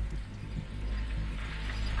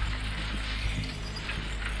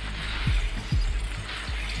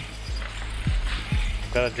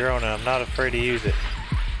 Got a drone and I'm not afraid to use it.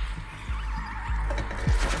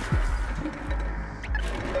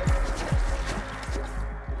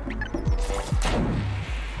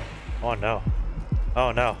 Oh no.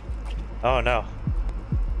 Oh no. Oh no.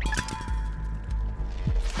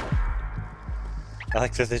 I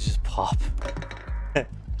like that they just pop.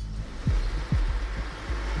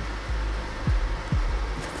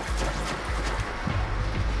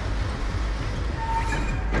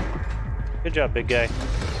 Good job, big guy.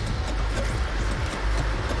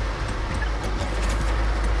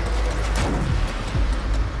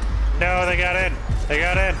 No, they got in. They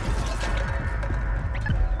got in.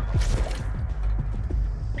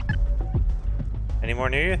 Any more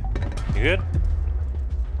near you? You good?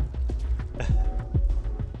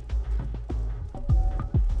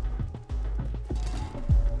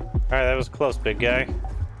 Alright, that was close, big guy.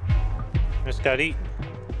 Just got eaten.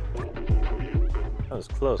 That was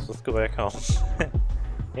close. Let's go back home.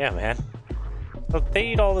 Yeah, man. Look,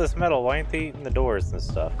 they eat all this metal. Why aren't they eating the doors and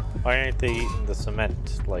stuff? Why aren't they eating the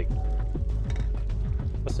cement? Like,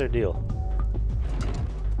 what's their deal?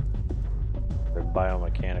 They're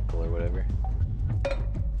biomechanical or whatever.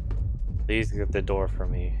 Please get the door for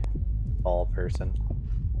me, tall person.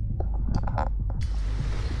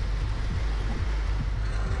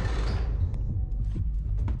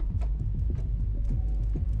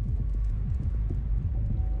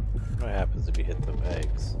 What happens if you hit the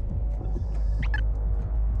eggs?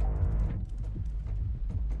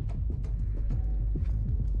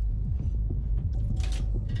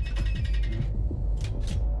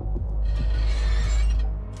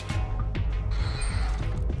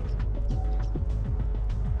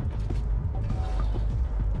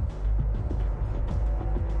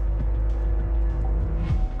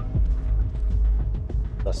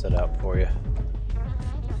 Bust it out for you.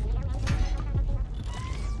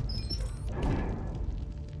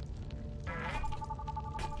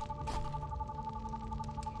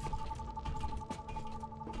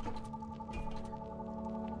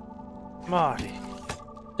 Marty.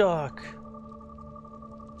 Duck.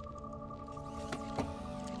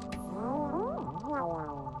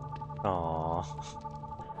 Aww.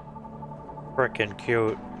 Frickin'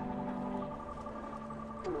 cute.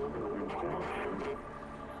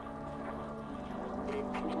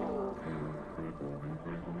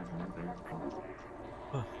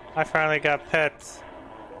 I finally got pets.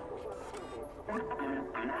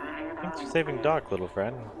 Thanks for saving Doc, little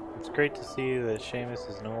friend. It's great to see that Seamus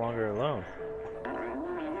is no longer alone.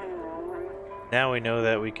 Now we know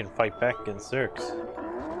that we can fight back against Zurks.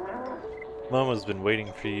 Momo's been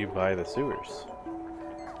waiting for you by the sewers.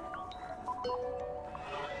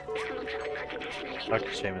 Doc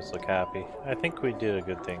and Seamus look happy. I think we did a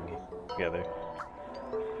good thing together.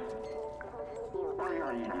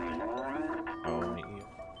 Oh, meet you.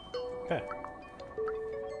 Okay.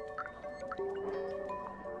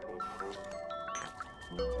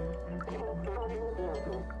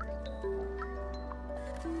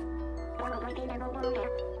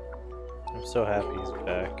 I'm so happy he's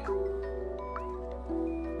back.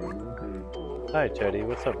 Hi Teddy,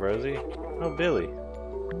 what's up Rosie? Oh Billy.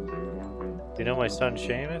 Do you know my son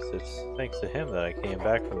Seamus? It's thanks to him that I came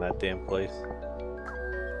back from that damn place.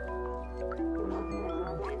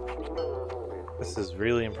 This is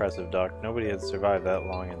really impressive, Doc. Nobody had survived that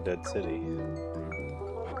long in Dead City.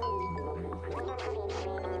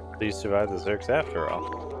 So you survived the Zurks after all.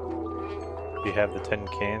 Do you have the 10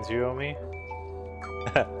 cans you owe me?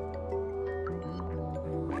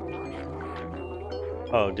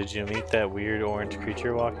 Oh, did you meet that weird orange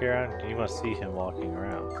creature walking around? You must see him walking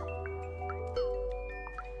around.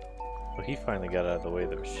 Oh, he finally got out of the way of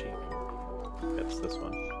the machine. That's this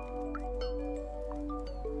one.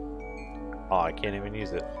 Oh, I can't even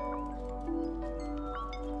use it.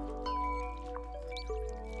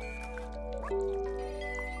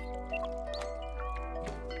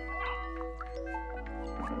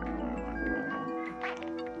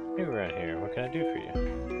 Hey, around here. What can I do for you?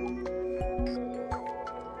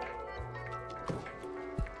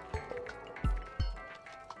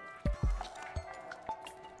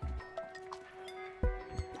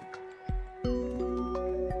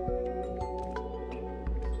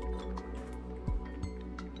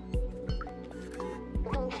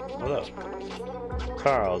 Hello.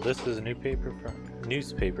 Carl, this is a newspaper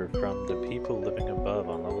from the people living above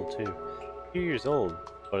on level 2. A few years old,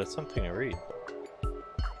 but it's something to read.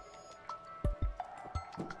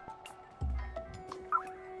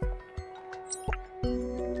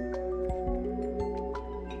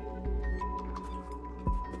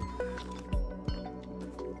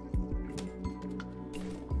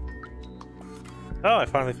 Oh, I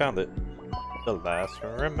finally found it. The last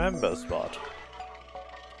remember spot.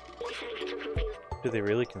 Do they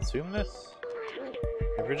really consume this?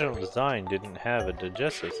 The original design didn't have a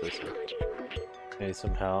digestive system. They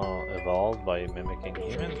somehow evolved by mimicking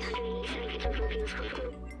humans?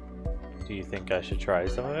 Do you think I should try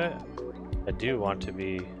some of it? I do want to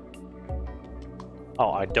be...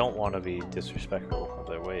 Oh, I don't want to be disrespectful of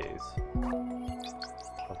their ways.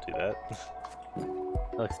 Don't do that.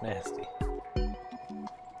 That looks nasty.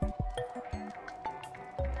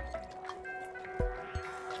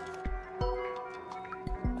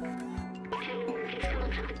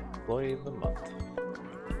 Employee of the month.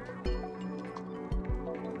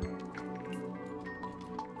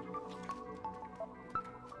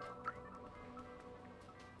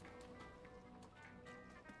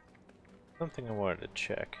 Something I wanted to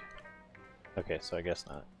check. Okay, so I guess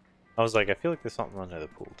not. I was like, I feel like there's something under the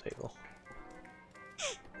pool table.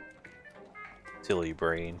 Silly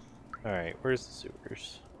brain. Alright, where's the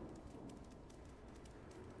sewers?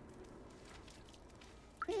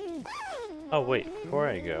 Oh wait, before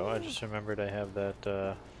I go, I just remembered I have that,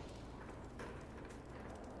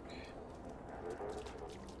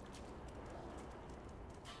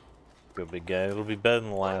 Go big guy, it'll be better than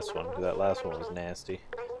the last one, because that last one was nasty.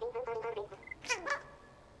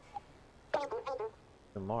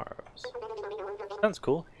 Tomorrow's. Sounds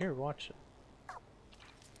cool, here, watch it.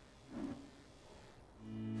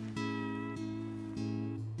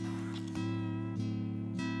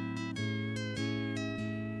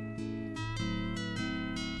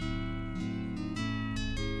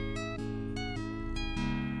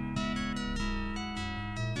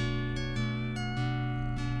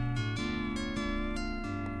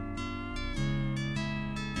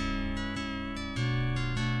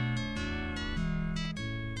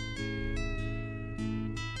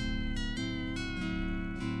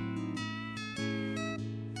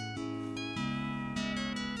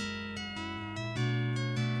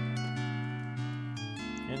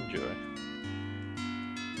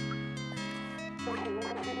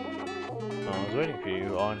 was waiting for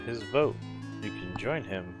you on his boat. You can join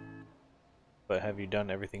him, but have you done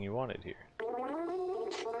everything you wanted here?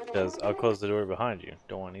 Because I'll close the door behind you.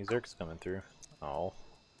 Don't want any Zurks coming through. Oh.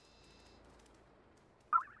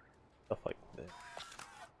 Stuff like that.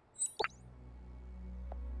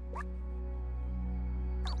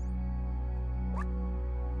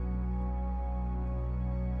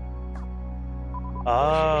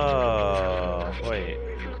 Oh, wait.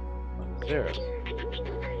 What is zero?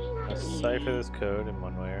 Decipher this code in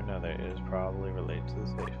one way or another. It is probably related to the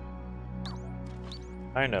safe.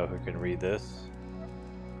 I know who can read this.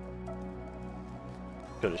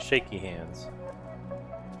 Go to shaky hands.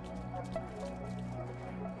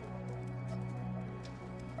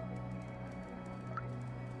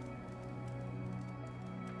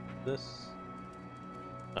 This?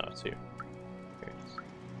 No, it's here. Here it is.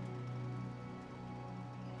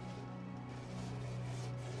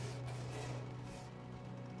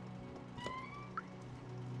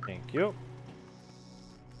 Thank you.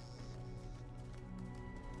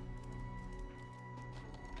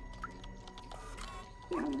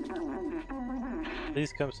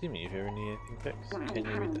 Please come see me if you ever need anything fixed. Can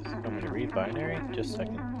you read this? Want me to read binary? Just a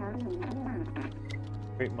second.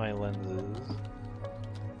 Rate my lenses.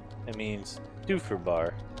 It means do for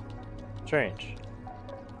bar. Strange.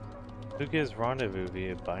 Who gives rendezvous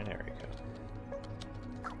via binary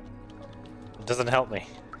code? It doesn't help me.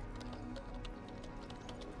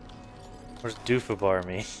 What does doofabar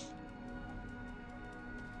mean?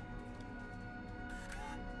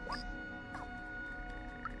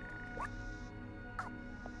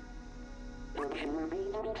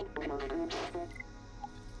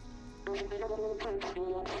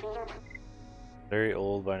 Very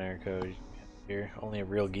old binary code here. Only a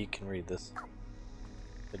real geek can read this.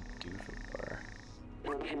 The doofabar.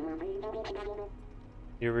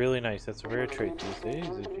 You're really nice. That's a rare trait these days.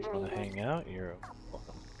 If you want to hang out, you're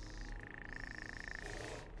welcome.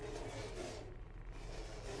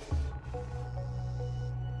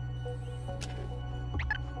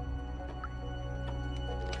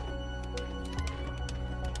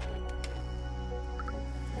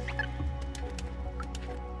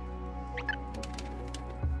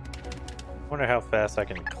 Wonder how fast I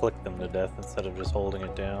can click them to death instead of just holding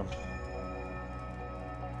it down.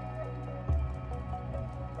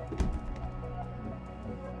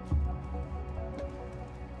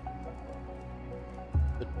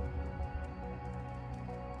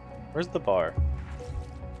 Where's the bar?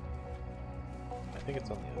 I think it's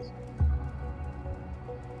on the other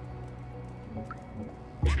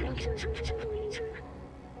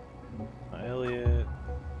side. Elliot.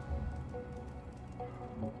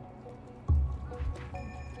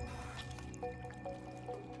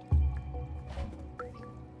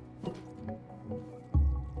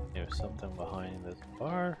 There's something behind this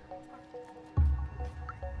bar.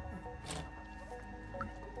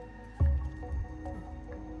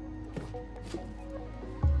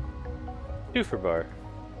 Two for bar.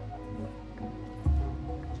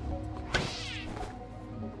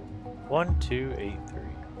 One, 2, 8, 3.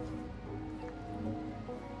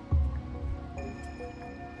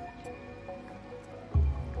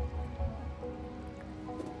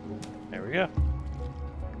 There we go.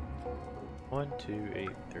 1, 2, 8,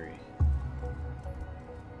 3.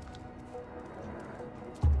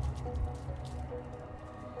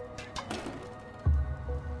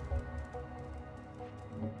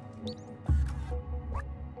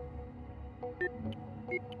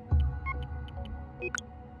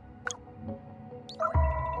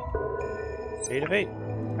 Eight of 8.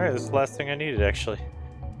 Alright, this is the last thing I needed actually.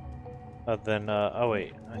 Oh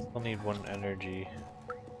wait, I still need 1 energy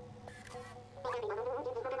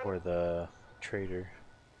for the trader.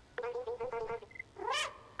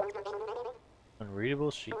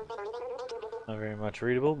 Unreadable sheet. Not very much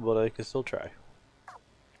readable, but I can still try.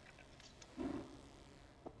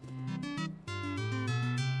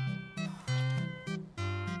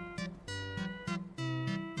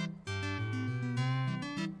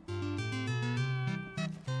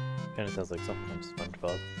 Kinda sounds like something from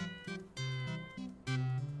SpongeBob.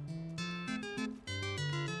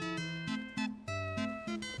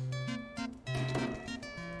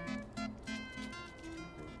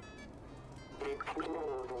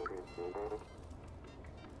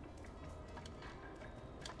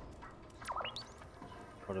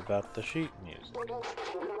 What about the sheet music?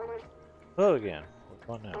 Hello again. Which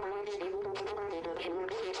one now?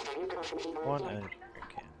 1 energy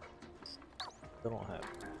can. Still don't have it.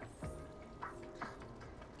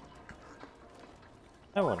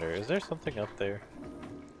 I wonder, is there something up there?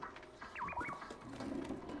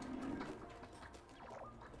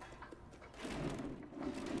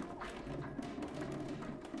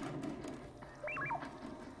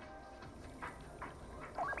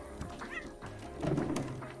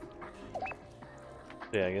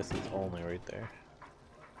 Yeah, I guess it's only right there.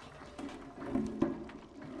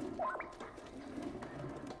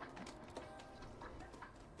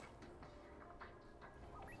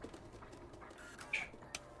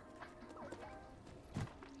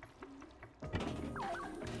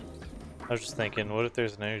 I was just thinking, what if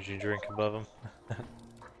there's an energy drink above him?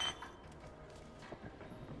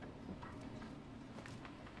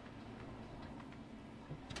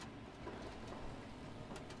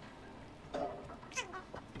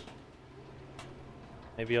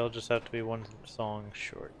 Maybe I'll just have to be one song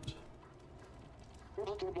short. I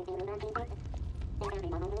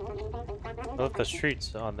left the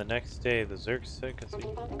streets on the next day. The Zurks said,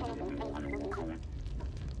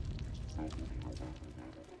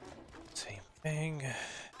 same thing.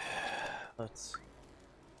 Let's.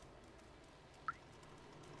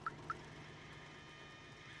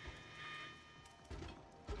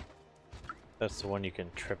 That's the one you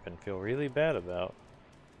can trip and feel really bad about.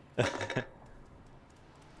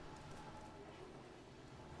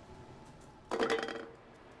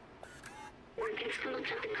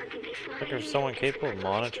 Looking for someone capable of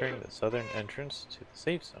monitoring the southern entrance to the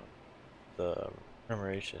safe zone. The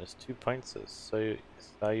remuneration is 2 pints of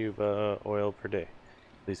Sayuba oil per day.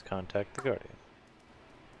 Please contact the Guardian.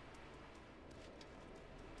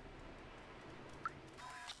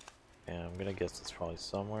 Yeah, I'm gonna guess it's probably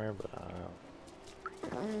somewhere, but I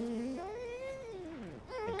don't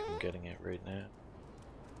think I'm getting it right now.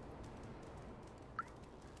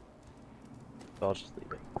 So I'll just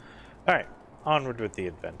leave it. Alright, onward with the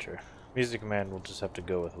adventure. Music Man will just have to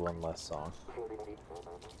go with one less song.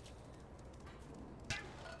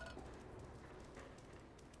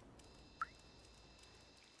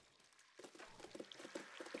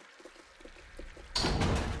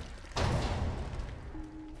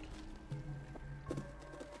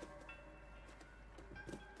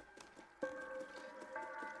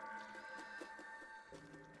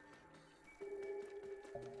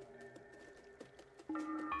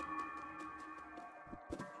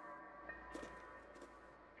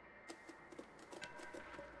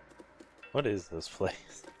 What is this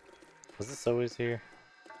place? Was this always here?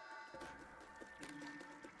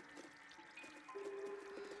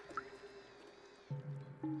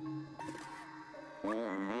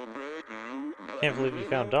 Can't believe you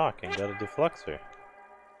found Doc and got a defluxer.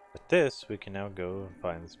 With this, we can now go and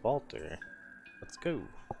find this Balter. Let's go.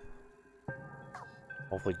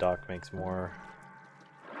 Hopefully Doc makes more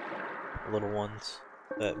little ones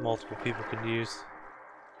that multiple people can use.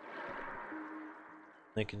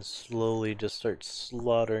 They can slowly just start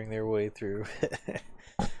slaughtering their way through.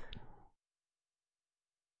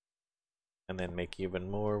 And then make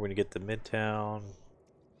even more when you get to Midtown.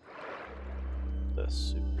 The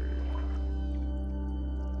super.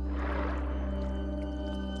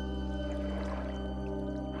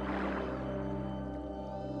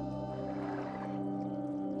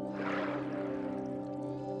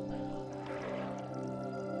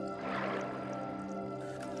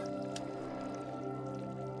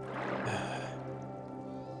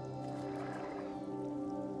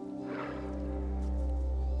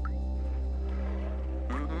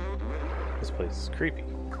 This place is creepy.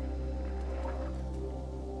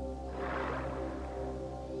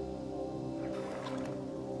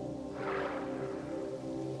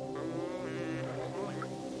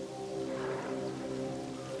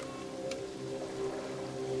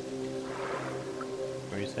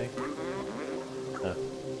 What are you saying? Oh.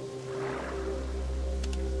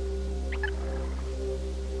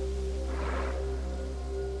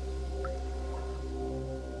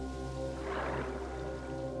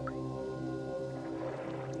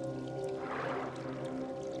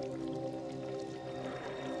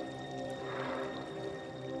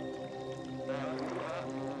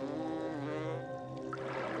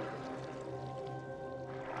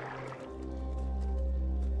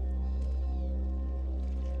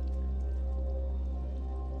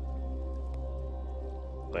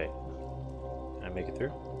 Wait, can I make it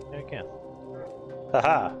through? Yeah, I can.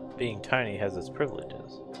 Haha! Being tiny has its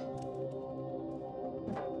privileges.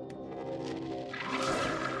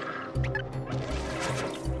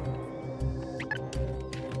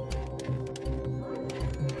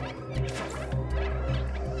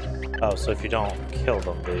 Oh, so if you don't kill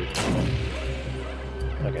them, they...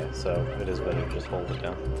 Okay, so it is better to just hold it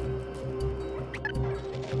down.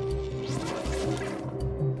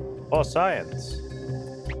 Oh, science!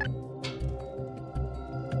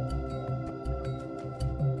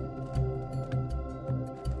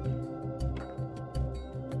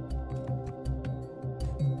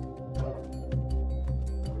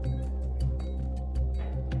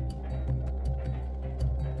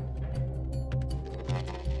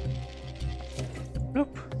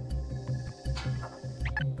 Nope.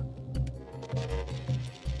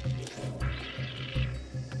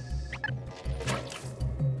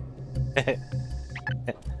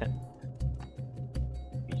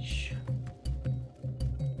 Yeesh.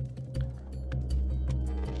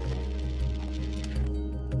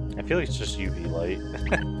 I feel like it's just UV light.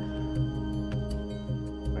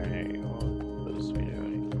 Alright, what else we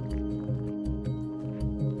doing?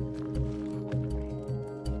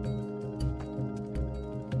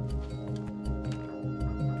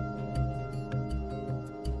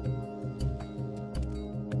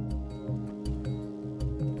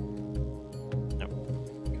 Nope.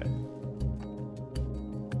 Okay.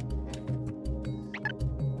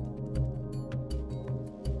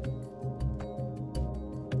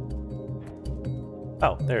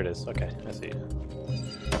 Oh, there it is. Okay, I see.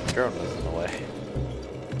 Drone was in the way.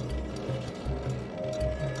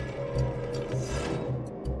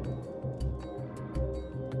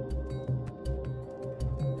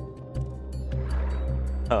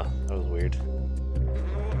 Oh, that was weird.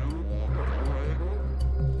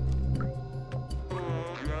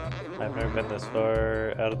 I've never been this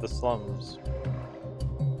far out of the slums.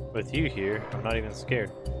 With you here, I'm not even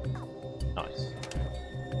scared. Nice.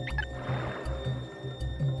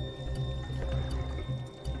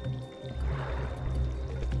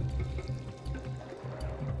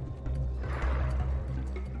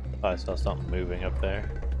 Oh, I saw something moving up there.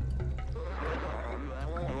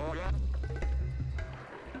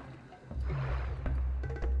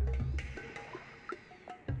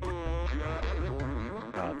 Oh,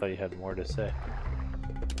 I thought you had more to say.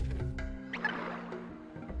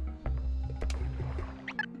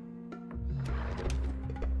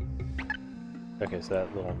 Okay, so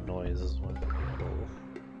that little noise is when it cooled.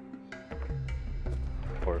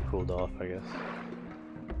 Or it cooled off, I guess.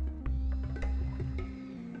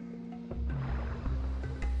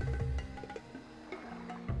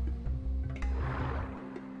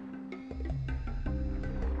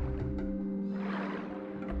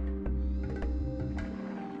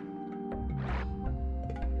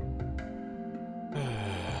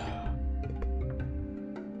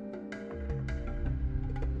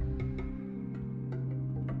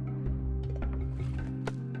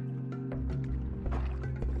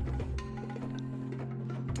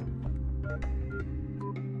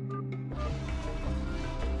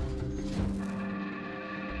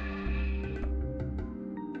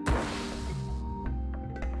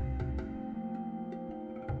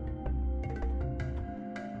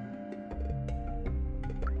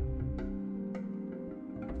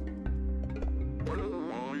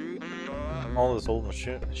 All this old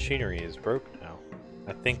machinery is broken now.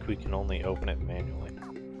 I think we can only open it manually.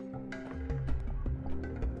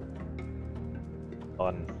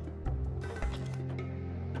 Fun.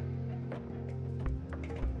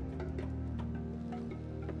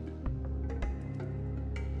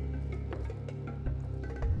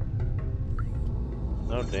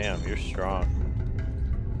 Oh damn, you're strong.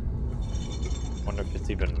 Wonder if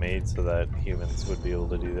it's even made so that humans would be able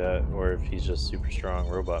to do that, or if he's just super strong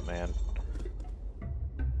robot man.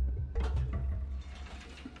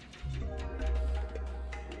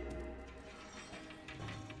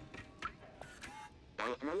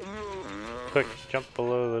 Quick, jump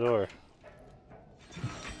below the door.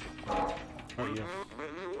 Where are you?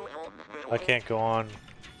 I can't go on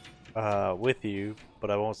with you,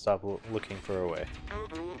 but I won't stop looking for a way.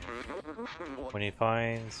 When he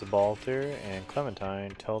finds Subalter and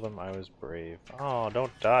Clementine, tell them I was brave. Oh,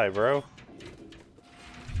 don't die, bro.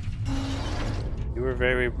 You were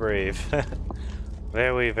very brave.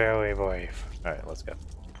 Very, very brave. Alright, let's go.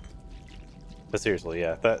 But seriously,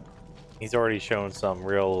 yeah, he's already shown some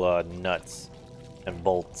real nuts and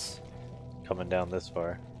bolts coming down this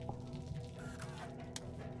far.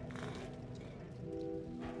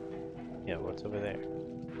 Yeah, what's over there?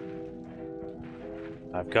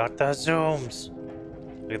 I've got the zooms!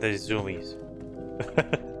 Look at these zoomies.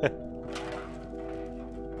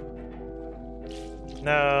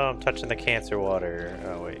 No, I'm touching the cancer water.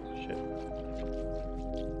 Oh wait, shit.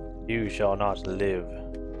 You shall not live.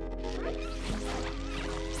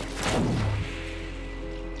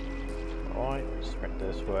 Alright, sprint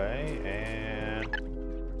this way, and...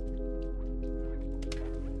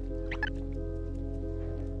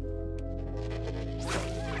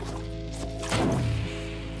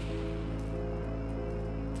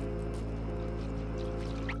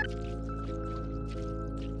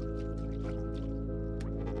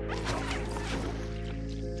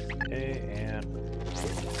 Okay, and...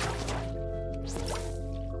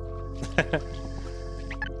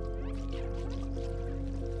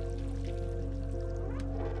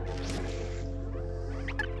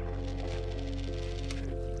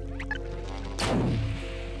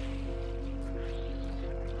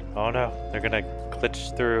 Oh no, they're gonna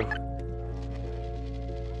glitch through.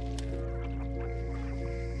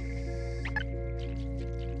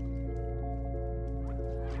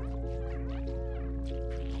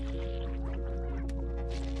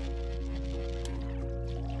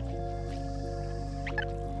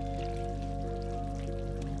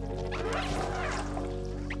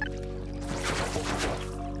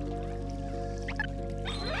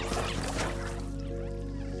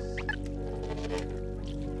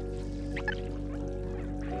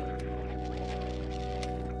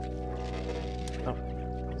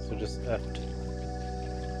 So just effed.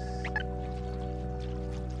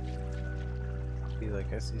 Feel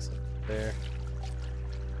like I see something there.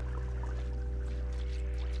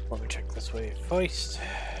 Let me check this way first.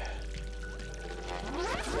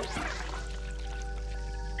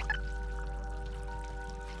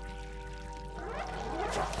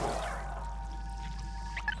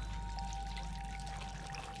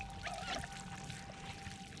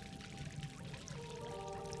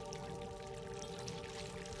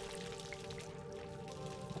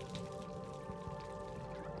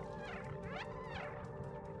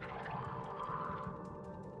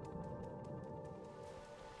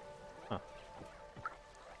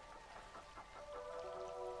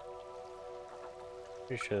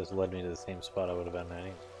 Pretty sure this led me to the same spot I would have been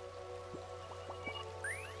at.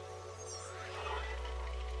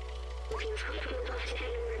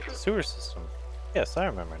 Sewer system. Yes, I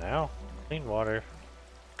remember now. Clean water.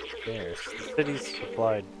 Yes, the city's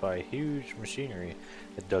supplied by huge machinery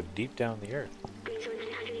that dug deep down the earth.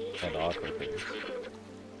 And awkward things.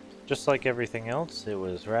 Just like everything else, it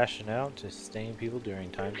was rationed out to sustain people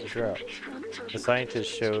during times of drought. The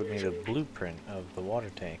scientists showed me the blueprint of the water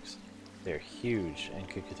tanks. They're huge and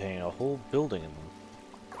could contain a whole building in them.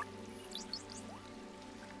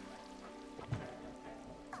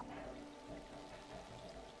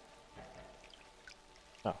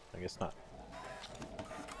 Oh, I guess not.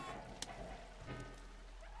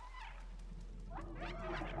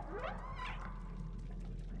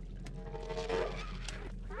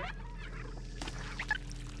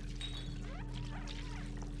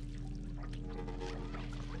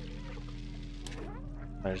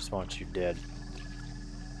 I just want you dead.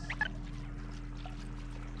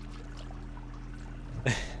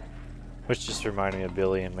 Which just reminded me of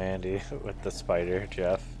Billy and Mandy with the spider,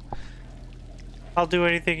 Jeff. I'll do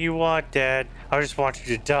anything you want, Dad. I just want you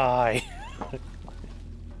to die.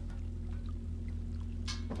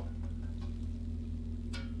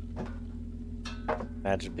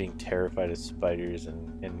 Imagine being terrified of spiders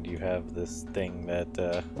and you have this thing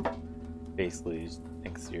that basically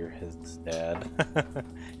thinks you're his dad.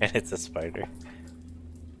 And it's a spider.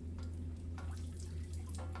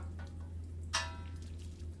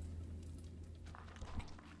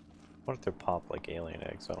 What if they're pop like alien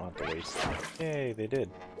eggs so I don't have to waste them? Yay, they did.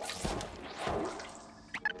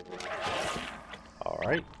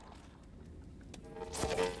 Alright.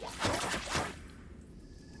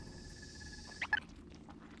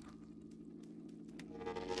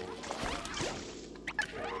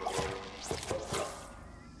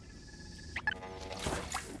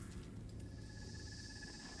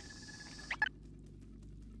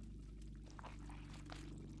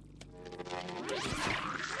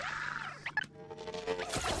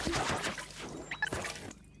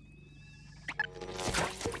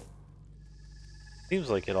 Seems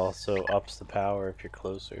like it also ups the power if you're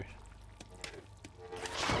closer.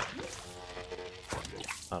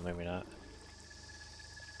 Oh, maybe not.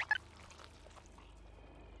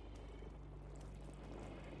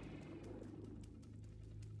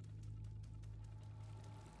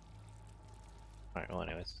 Alright, well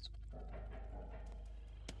anyways.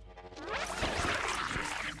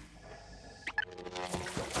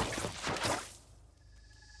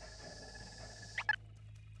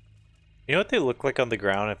 You know what they look like on the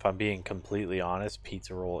ground, if I'm being completely honest?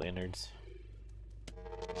 Pizza roll innards.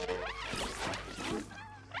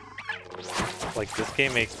 Like, this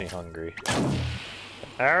game makes me hungry.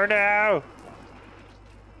 Oh no!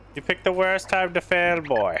 You picked the worst time to fail,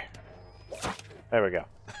 boy. There we go.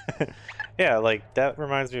 Yeah, like, that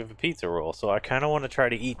reminds me of a pizza roll, so I kind of want to try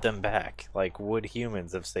to eat them back. Like, would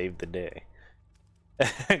humans have saved the day?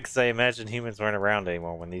 Because I imagine humans weren't around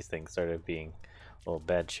anymore when these things started being little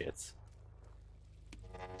bad shits.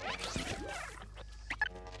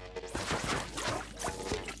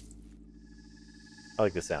 I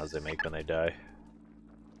like the sounds they make when they die.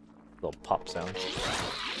 Little pop sound.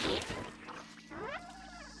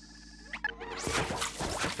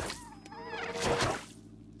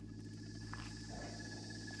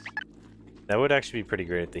 That would actually be pretty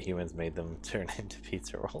great if the humans made them turn into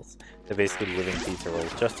pizza rolls. They're basically living pizza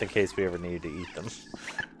rolls, just in case we ever needed to eat them.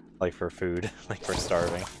 Like for food, like we're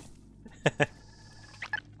starving. That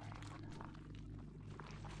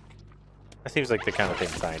seems like the kind of thing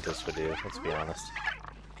scientists would do, let's be honest.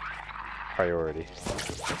 Priority.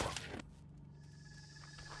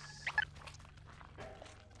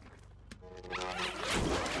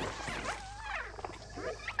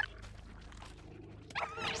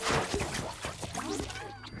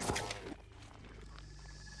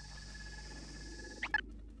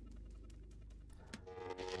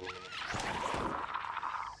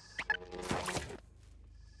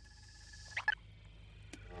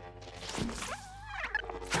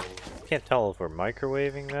 Can't tell if we're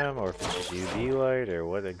microwaving them or if it's just UV light or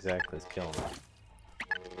what exactly is killing them.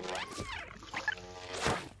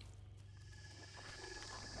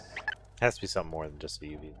 Has to be something more than just a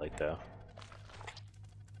UV light though.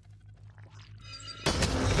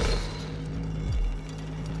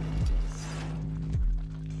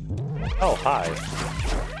 Oh, hi.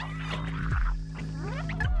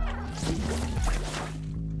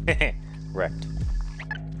 Wrecked.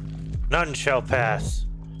 None shall pass.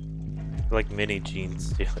 Like mini gene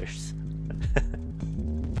stealers.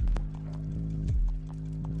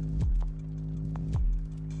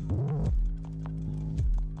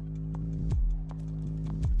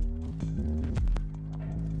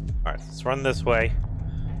 Alright, let's run this way.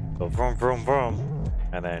 Go vroom vroom vroom.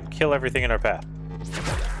 And then kill everything in our path.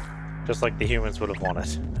 Just like the humans would have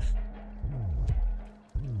wanted.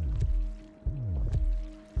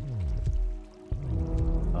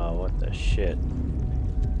 Oh, what the shit.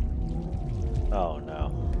 Oh no.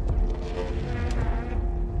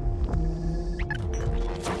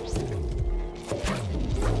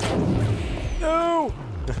 No!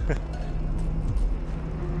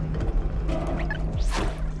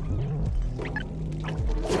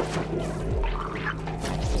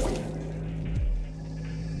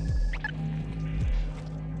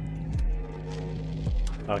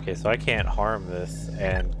 Okay, so I can't harm this,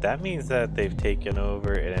 and that means that they've taken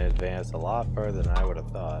over and advanced a lot further than I would have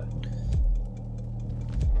thought.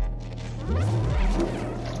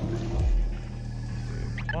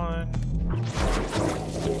 One.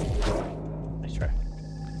 Nice try.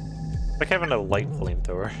 It's like having a light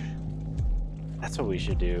flamethrower. That's what we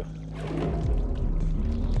should do.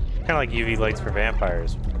 Kind of like UV lights for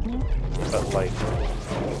vampires, but like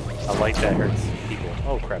a light that hurts people.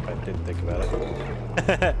 Oh crap, I didn't think about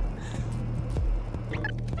it.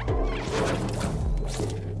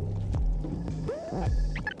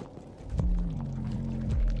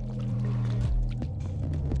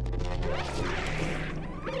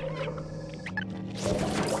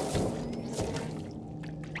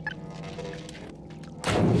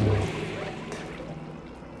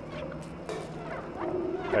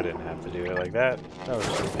 I didn't have to do it like that. That was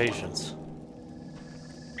just patience.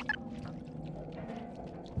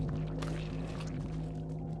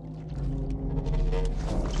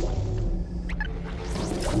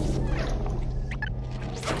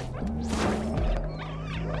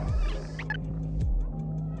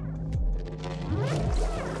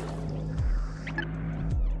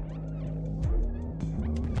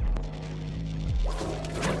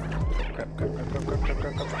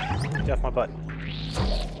 Get off my butt.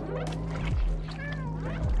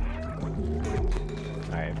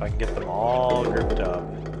 Alright, if I can get them all grouped up.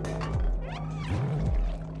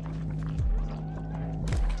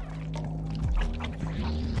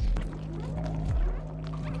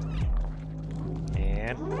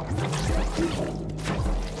 And...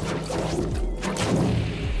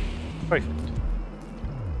 perfect.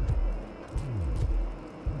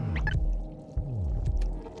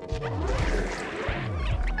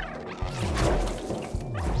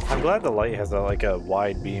 I'm glad the light has like a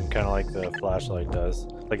wide beam, kind of like the flashlight does.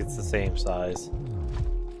 Like it's the same size.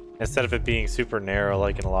 Instead of it being super narrow,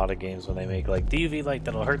 like in a lot of games when they make like the UV light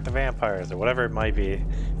that'll hurt the vampires or whatever it might be.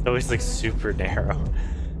 It's always like super narrow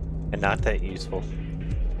and not that useful.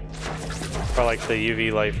 Or like the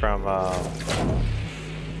UV light from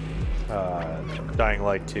Dying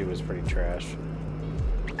Light 2 was pretty trash.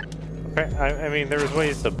 I mean, there was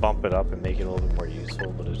ways to bump it up and make it a little bit more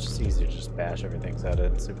useful, but it's just easier to just bash everything's at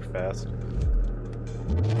it super fast.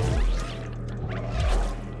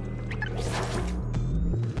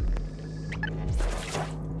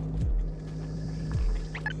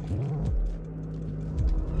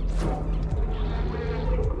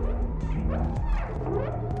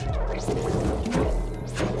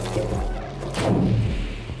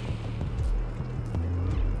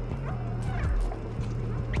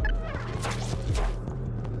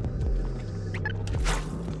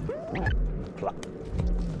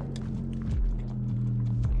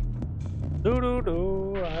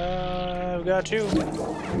 got you.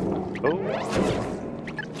 Oh.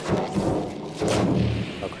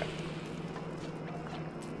 Okay.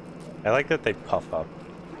 I like that they puff up.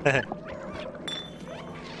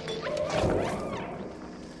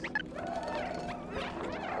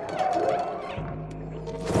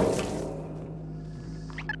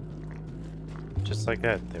 Just like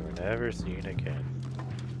that, they were never seen again.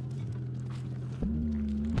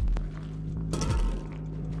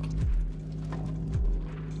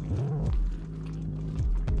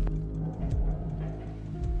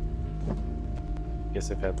 Guess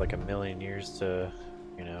they've had like a million years to,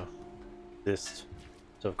 you know, exist.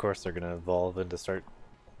 So of course they're gonna evolve and to start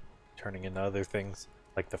turning into other things,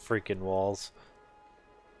 like the freaking walls.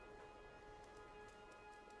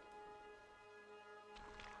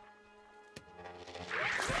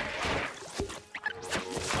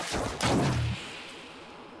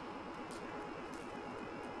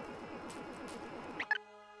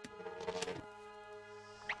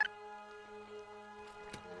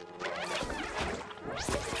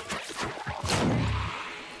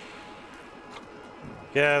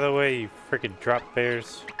 Get out of the way, you freaking drop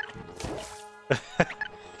bears.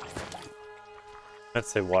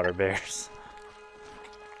 Let's say water bears.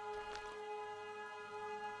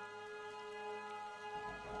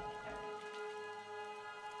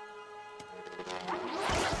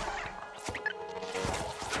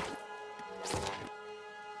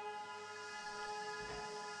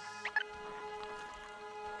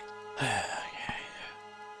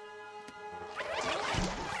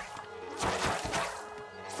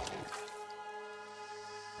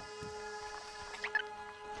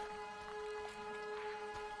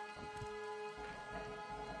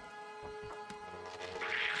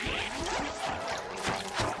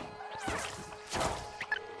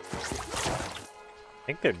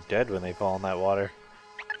 I think they're dead when they fall in that water.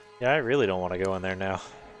 Yeah, I really don't want to go in there now.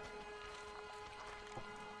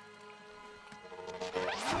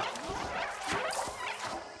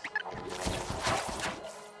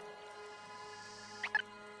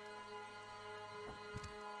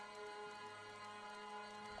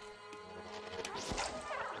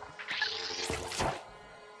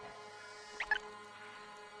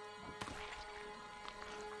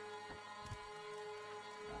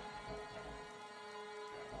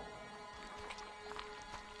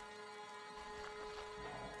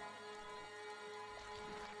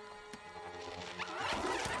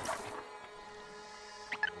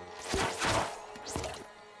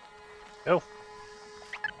 Oh.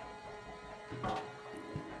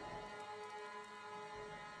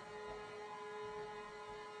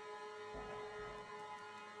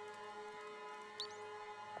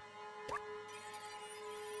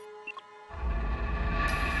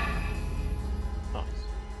 Nice.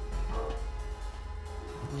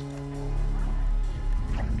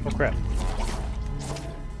 Oh crap.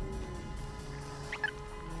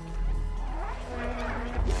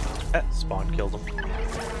 That spawn killed him.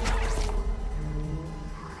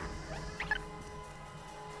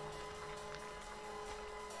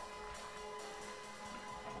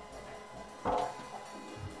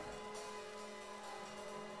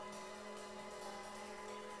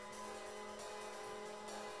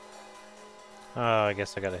 I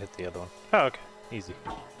guess I gotta hit the other one. Oh, okay. Easy.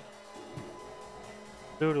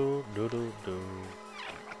 Doo doo doo doo doo.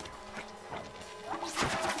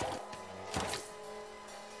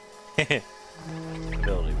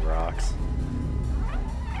 Ability rocks.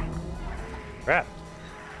 Crap.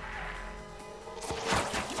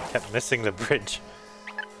 Kept missing the bridge.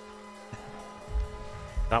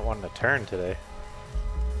 Not wanting to turn today.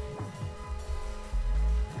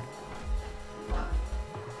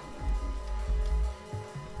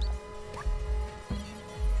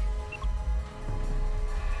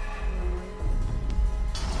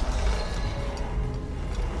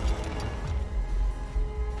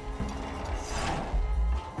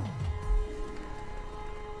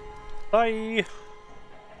 Bye.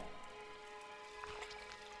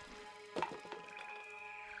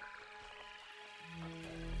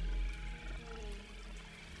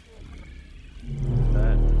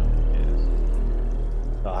 That is.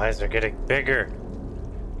 The eyes are getting bigger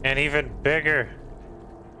and even bigger.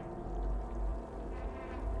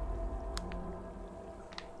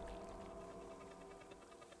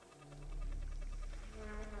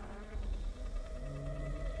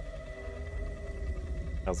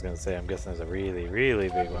 I was gonna say, I'm guessing there's a really, really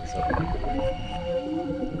big one somewhere.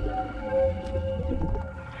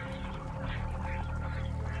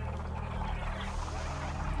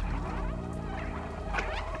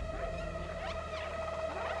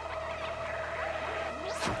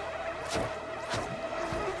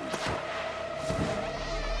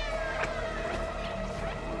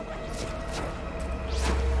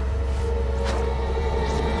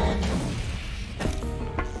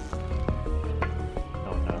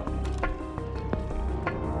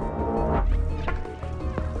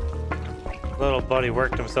 Thought he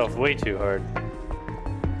worked himself way too hard.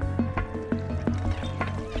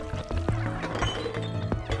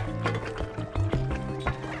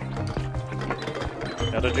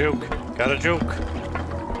 Got a juke. Got a juke.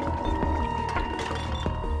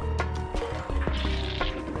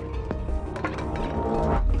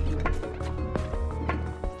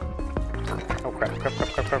 Oh crap! Crap! Crap!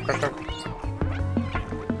 Crap! Crap! Crap! Crap!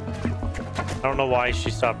 I don't know why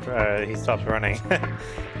she stopped. He stopped running.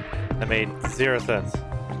 That made 0 sense.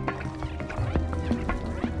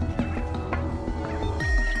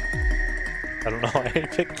 I don't know why I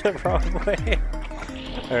picked the wrong way.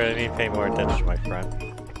 Alright, I need to pay more attention to my front.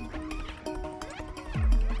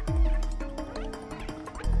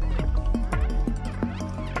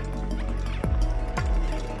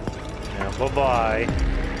 Yeah, bye-bye.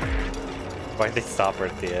 Why'd they stop her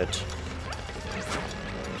at the edge?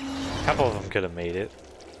 A couple of them could have made it.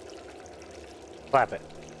 Clap it.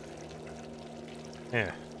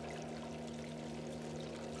 Yeah.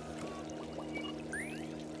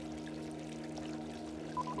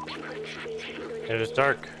 It was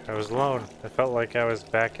dark. I was alone. I felt like I was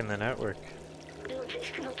back in the network.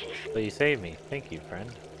 But you saved me. Thank you, friend.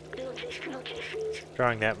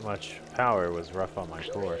 Drawing that much power was rough on my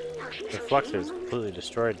core. The fluxer is completely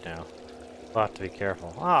destroyed now. I'll have to be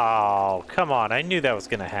careful. Oh, come on. I knew that was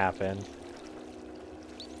going to happen.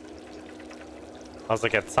 I was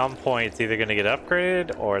like, at some point, it's either going to get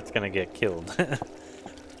upgraded or it's going to get killed.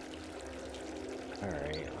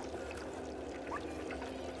 Alright.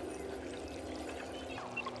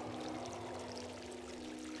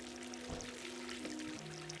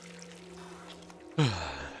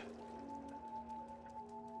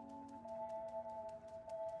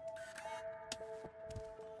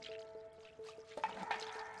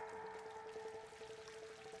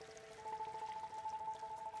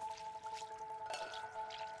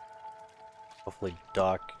 Hopefully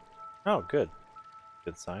Doc... Oh, good.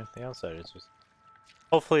 Good sign. The Outsiders just...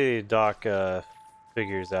 Hopefully Doc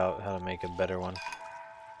figures out how to make a better one.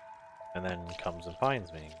 And then comes and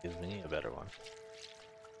finds me and gives me a better one.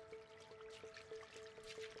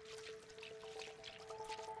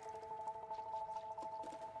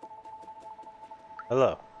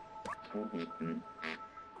 Hello.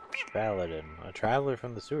 Paladin, a traveler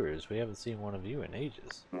from the sewers. We haven't seen one of you in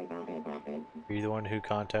ages. Are you the one who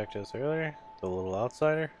contacted us earlier? The little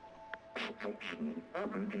outsider?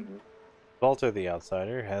 Walter the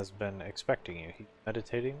outsider has been expecting you. He's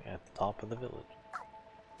meditating at the top of the village.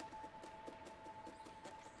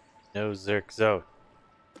 No Zurks out.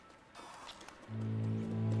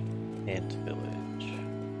 Ant village.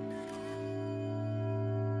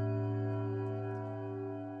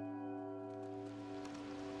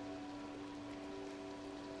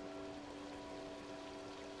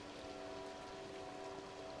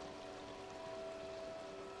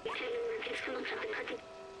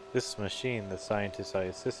 This machine, the scientist I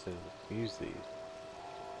assisted use these.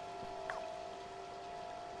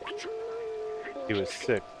 He was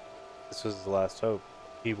sick. This was his last hope.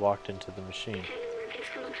 He walked into the machine.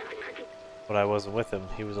 When I wasn't with him,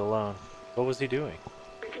 he was alone. What was he doing?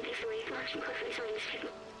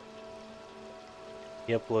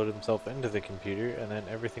 He uploaded himself into the computer, and then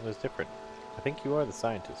everything was different. I think you are the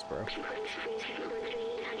scientist, bro.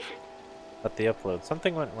 But the upload,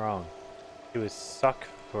 something went wrong. He was stuck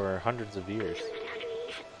for hundreds of years.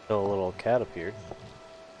 Till a little cat appeared.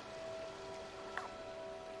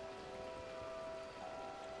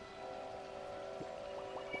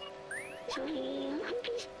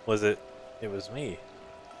 Was it? It was me.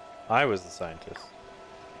 I was the scientist.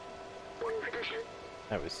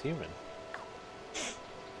 I was human.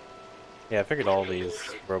 Yeah, I figured all these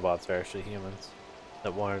robots are actually humans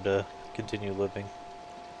that wanted to continue living.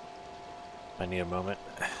 I need a moment.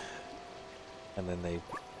 And then they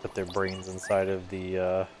put their brains inside of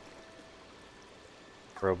the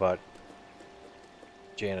robot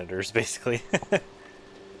janitors, basically.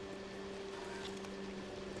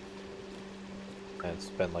 And it's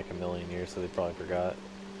been like a million years, so they probably forgot.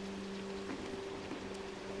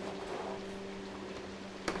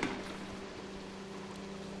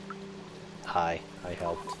 Hi, I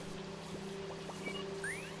helped.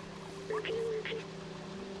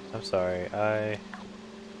 I'm sorry,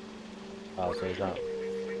 Oh, so he's not...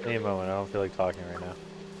 Give me a moment, I don't feel like talking right now.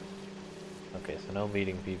 Okay, so no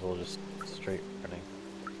meeting people, just straight running.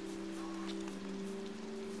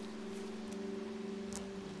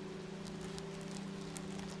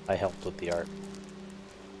 I helped with the art.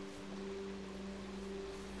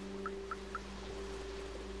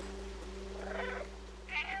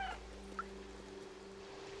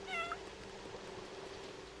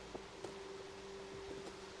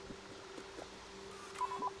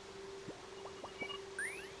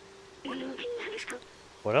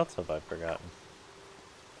 What else have I forgotten?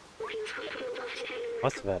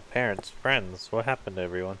 Must have had parents, friends. What happened to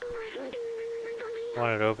everyone?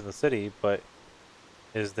 Wanted to open the city, but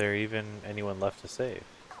is there even anyone left to save?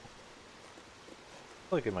 I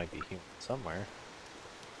feel like it might be human somewhere.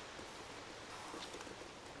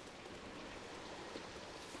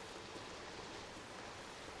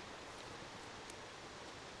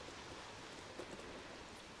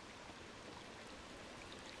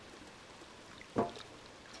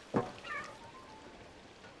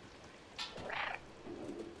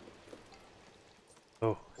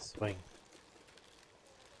 Oh, swing.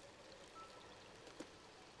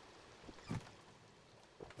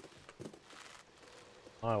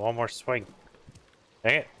 Oh, one more swing.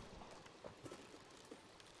 Dang it.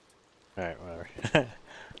 Alright, whatever.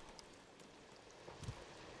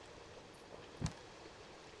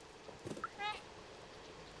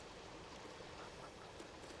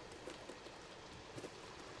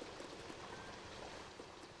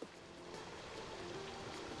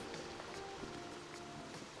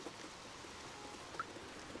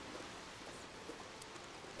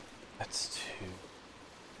 That's too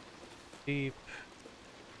deep.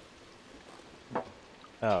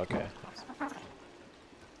 Oh, okay.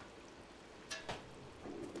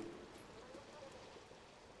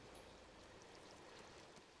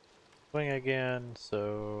 Swing again,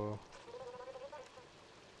 so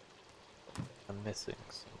I'm missing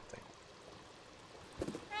something.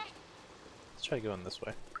 Let's try going this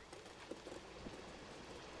way.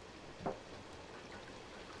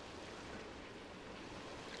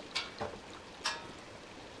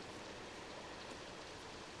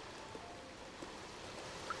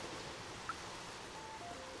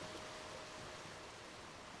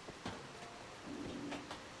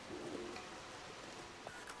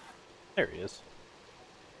 There he is.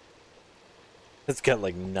 It's got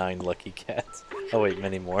like 9 lucky cats. Oh wait,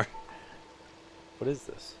 many more. What is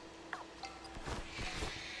this?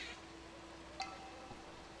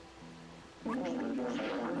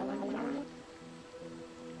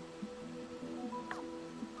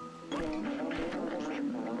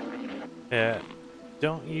 Yeah,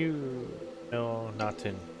 don't you know not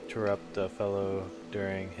to interrupt a fellow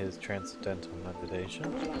during his transcendental meditation?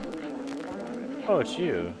 Oh, it's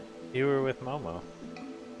you. You were with Momo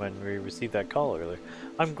when we received that call earlier.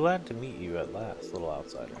 I'm glad to meet you at last, little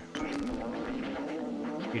outsider.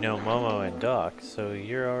 You know Momo and Doc, so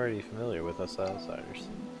you're already familiar with us outsiders.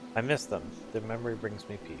 I miss them. Their memory brings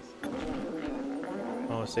me peace.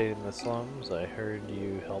 Momo stayed in the slums. I heard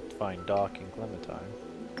you helped find Doc and Clementine.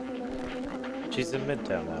 She's in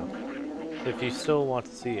Midtown now. If you still want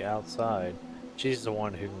to see outside, she's the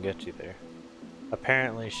one who can get you there.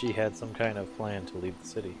 Apparently she had some kind of plan to leave the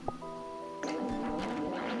city.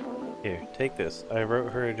 Here, take this. I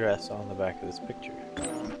wrote her address on the back of this picture.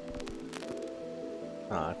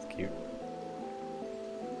 Aw, that's cute.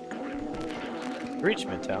 To reach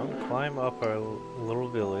Midtown, climb up our little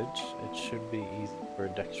village. It should be easy for a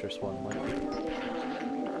dexterous one like you.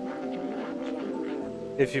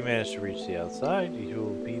 If you manage to reach the outside, you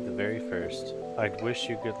will be the very first. I'd wish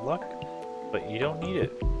you good luck, but you don't need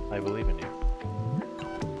it. I believe in you.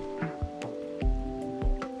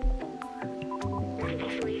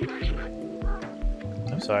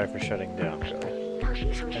 I'm sorry for shutting down, Joe.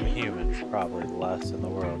 I'm human, probably the last in the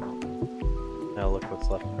world. Now look what's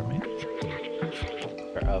left for me.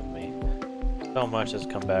 Or of me. So much has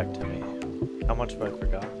come back to me. How much have I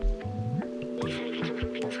forgotten?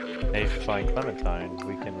 Maybe if you find Clementine,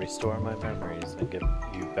 we can restore my memories and get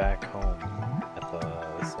you back home at the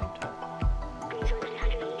same time.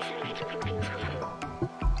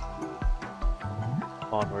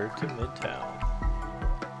 Onward to Midtown.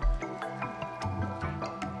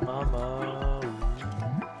 Mama.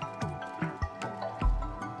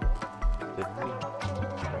 Didn't we?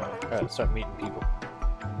 Alright, start meeting people.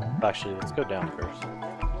 Actually, let's go down first.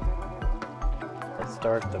 Let's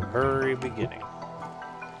start at the very beginning.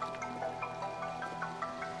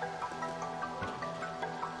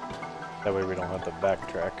 That way we don't have to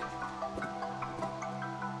backtrack.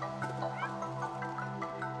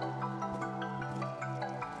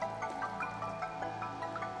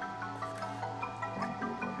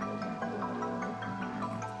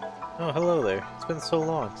 Oh, hello there. It's been so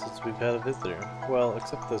long since we've had a visitor. Well,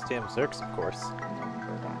 except those damn Zurks, of course.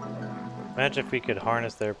 Imagine if we could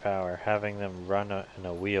harness their power, having them run in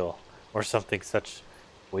a wheel, or something such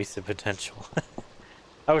wasted potential.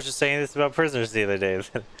 I was just saying this about prisoners the other day,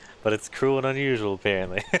 but it's cruel and unusual,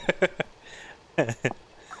 apparently.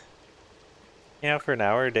 Yeah, for an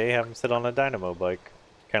hour a day, have them sit on a dynamo bike.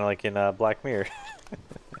 Kind of like in Black Mirror.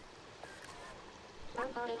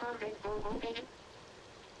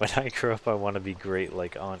 When I grow up, I want to be great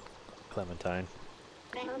like Aunt Clementine.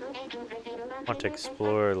 I want to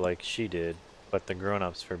explore like she did, but the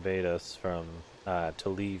grown-ups forbade us from to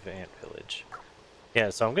leave Ant Village. Yeah,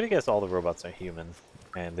 so I'm gonna guess all the robots are human,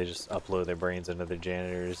 and they just upload their brains into their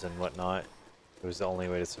janitors and whatnot. It was the only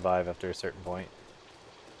way to survive after a certain point.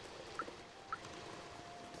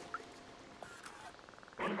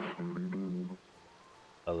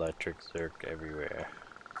 Electric Zurk everywhere.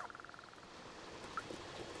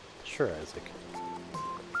 Sure, Isaac.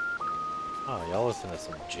 Oh, y'all listen to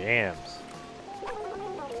some jams.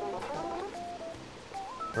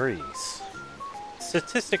 Breeze.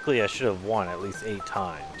 Statistically, I should have won at least 8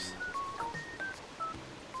 times.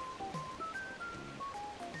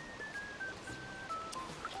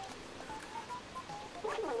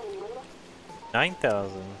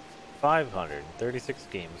 $9,536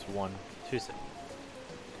 games, won 2 cents.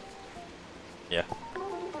 Yeah.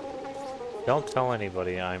 Don't tell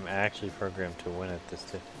anybody I'm actually programmed to win at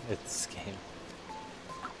this game.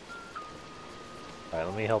 Alright,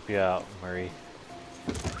 let me help you out, Murray.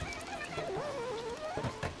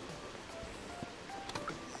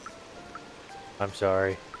 I'm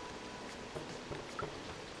sorry.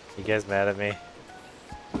 You guys mad at me?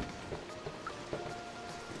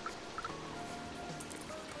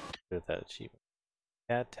 With that achievement.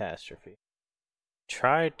 Catastrophe.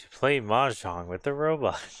 Tried to play Mahjong with the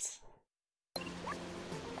robots.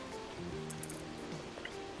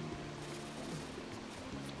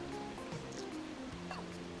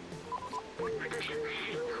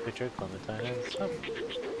 Picture Clementine and stuff.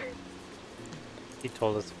 He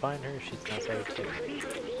told us to find her, she's outside too.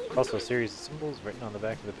 Also a series of symbols written on the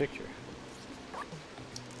back of the picture.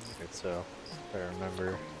 Right, so, if I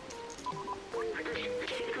remember.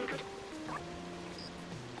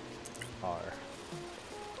 R.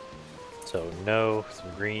 So, no, some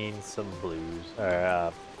green, some blues.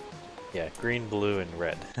 Yeah, green, blue, and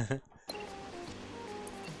red.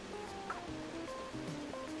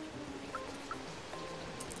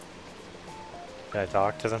 Can I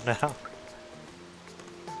talk to them now?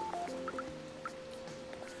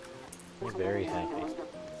 I'm very happy.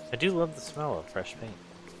 I do love the smell of fresh paint.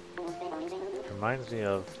 It reminds me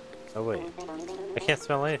of... Oh wait. I can't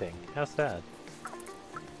smell anything. How sad.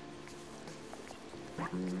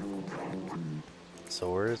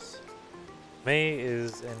 Sores. May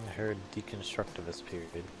is in her deconstructivist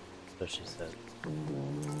period, so she said.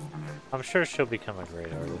 I'm sure she'll become a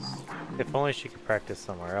great artist. If only she could practice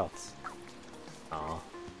somewhere else. Aw.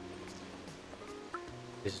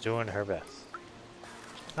 She's doing her best.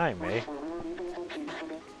 Hi, May.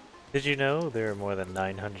 Did you know there are more than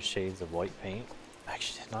 900 shades of white paint? I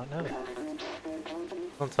actually did not know that.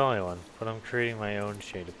 Don't tell anyone, but I'm creating my own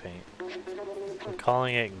shade of paint. I'm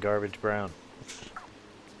calling it garbage brown.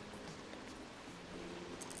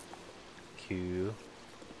 Q.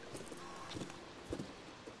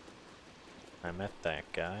 I met that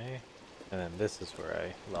guy. And then this is where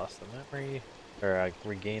I lost the memory. Or I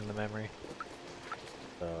regained the memory.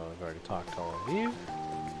 So I've already talked to all of you.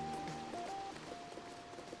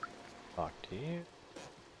 Talk to you.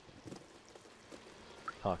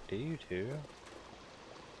 Talk to you too.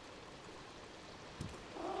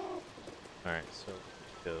 Alright, so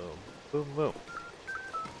go boom boom.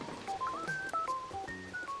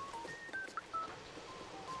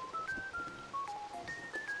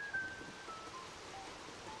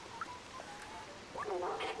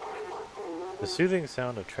 The soothing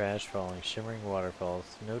sound of trash falling, shimmering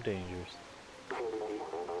waterfalls, no dangers.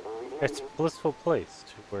 It's a blissful place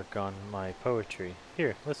to work on my poetry.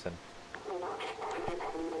 Here, listen.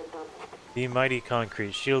 The mighty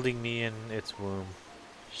concrete shielding me in its womb.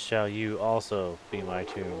 Shall you also be my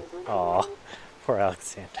tomb? Aw, poor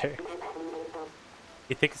Alexander.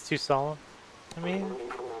 You think it's too solemn? I mean,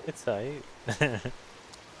 it's tight.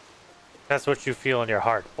 That's what you feel in your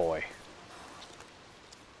heart, boy.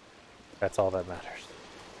 That's all that matters.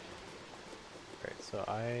 Right, so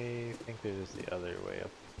I think it is the other way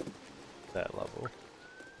up that level.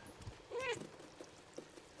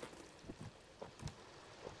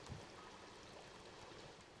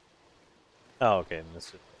 Oh, okay, and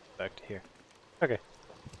this is back to here. Okay.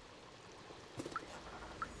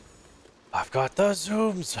 I've got the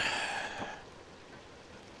zooms!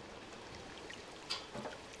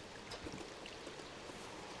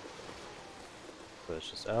 So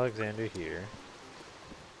it's just Alexander here.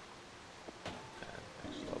 And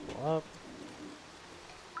next level up.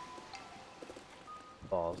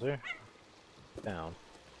 Balzer. Down.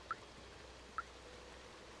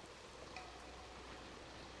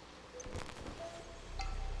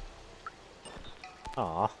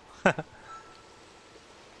 Aw.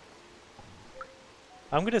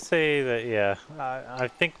 I'm gonna say that, yeah, I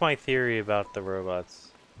think my theory about the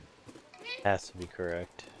robots has to be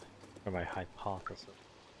correct. Or my hypothesis.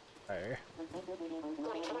 Right.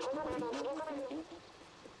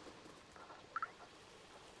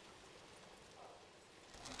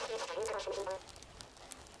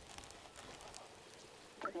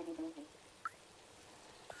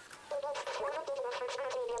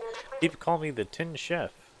 People call me the Tin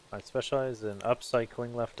Chef. I specialize in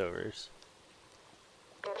upcycling leftovers.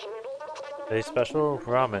 A special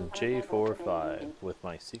ramen J45 with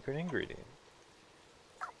my secret ingredient.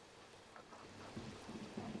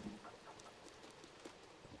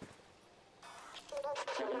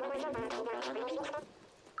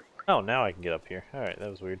 Oh, now I can get up here. Alright, that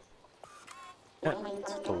was weird.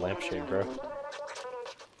 It's the lampshade, bro.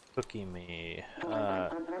 Cookie me.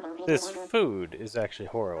 This food is actually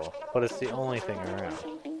horrible, but it's the only thing around.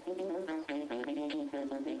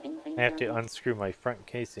 I have to unscrew my front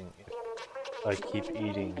casing if I keep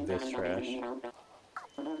eating this trash.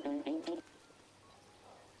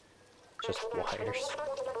 Just wires.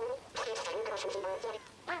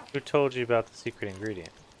 Who told you about the secret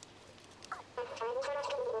ingredient?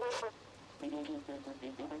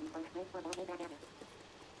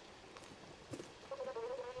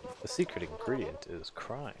 The secret ingredient is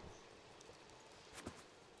crying.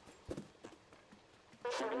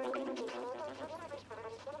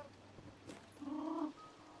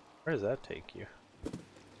 Where does that take you?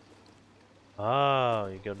 Oh,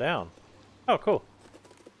 you go down. Oh, cool.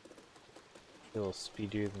 A little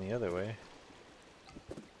speedier than the other way.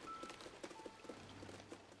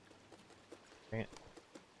 Dang it.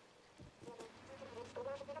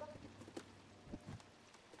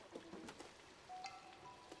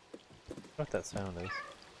 What that sound is.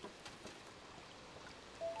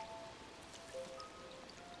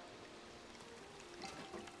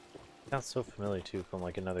 Sounds so familiar too from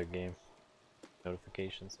like another game.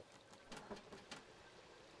 Notifications.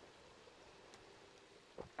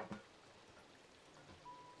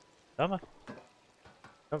 Come on.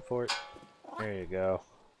 Come for it. There you go.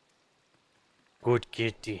 Good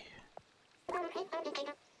kitty.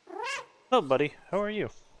 Hello, buddy. How are you?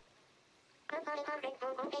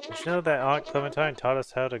 Did you know that Aunt Clementine taught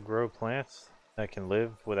us how to grow plants that can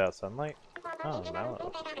live without sunlight? Oh,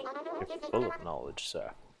 no. You're full of knowledge,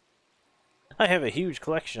 sir. I have a huge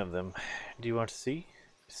collection of them. Do you want to see?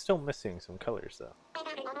 Still missing some colors, though.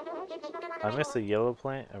 I missed a yellow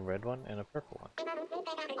plant, a red one, and a purple one.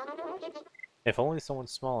 If only someone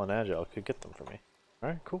small and agile could get them for me.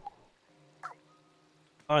 Alright, cool.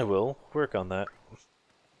 I will work on that.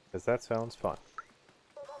 Because that sounds fun.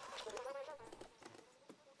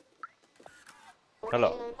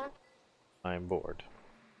 Hello. I'm bored.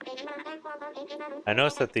 I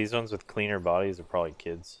noticed that these ones with cleaner bodies are probably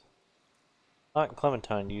kids. Aunt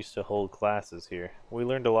Clementine used to hold classes here. We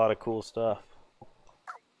learned a lot of cool stuff.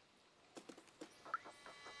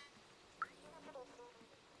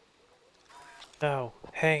 No,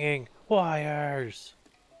 hanging wires.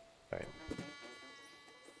 Alright.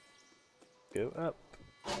 Go up.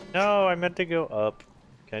 No, I meant to go up.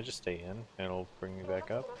 Can I just stay in and it'll bring me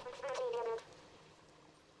back up?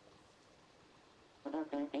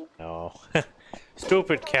 No.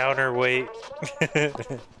 Stupid counterweight.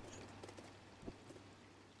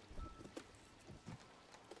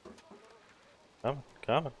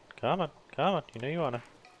 Come on. You know you wanna.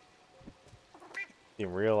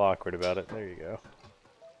 Being real awkward about it. There you go.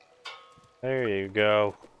 There you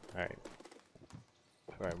go. Alright.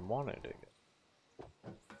 Where I wanted to go.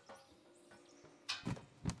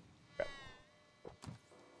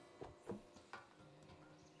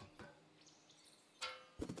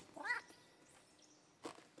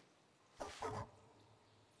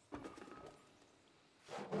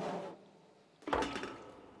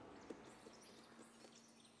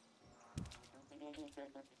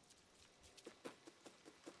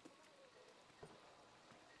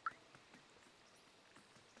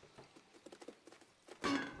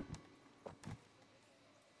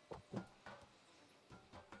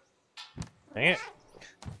 Dang it.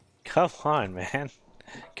 Come on, man.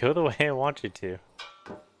 Go the way I want you to.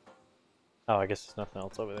 Oh, I guess there's nothing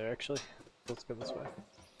else over there, actually. Let's go this way.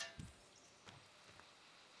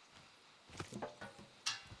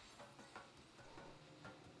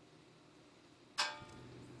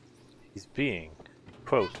 He's being,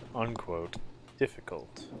 quote, unquote,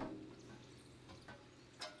 difficult.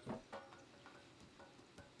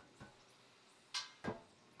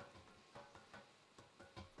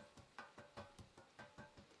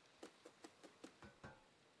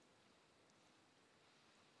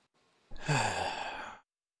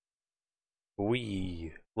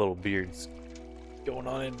 Wee little beards Going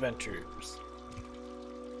on adventures.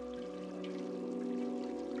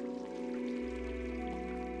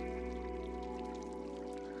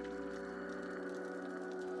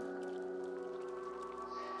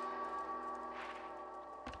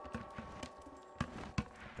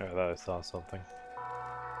 I thought I saw something.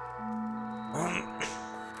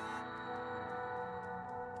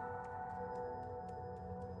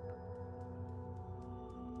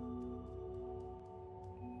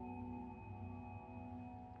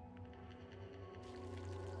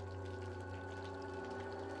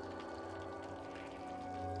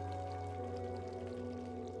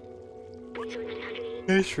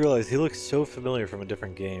 I just realized he looks so familiar from a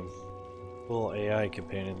different game. The little AI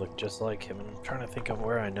companion looked just like him, and I'm trying to think of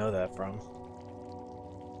where I know that from.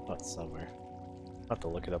 Not somewhere. I'll have to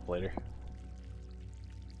look it up later.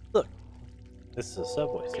 Look! This is a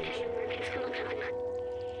subway station.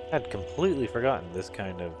 I had completely forgotten this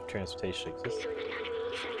kind of transportation existed.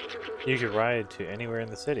 You could ride to anywhere in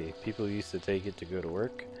the city. People used to take it to go to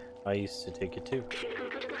work. I used to take it too.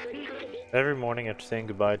 Every morning after saying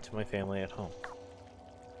goodbye to my family at home.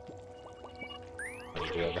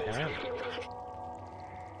 Did you ever have?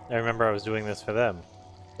 I remember I was doing this for them,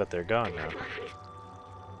 but they're gone now.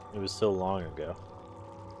 It was so long ago.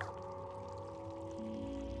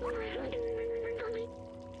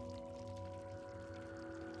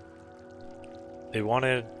 They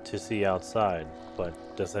wanted to see outside,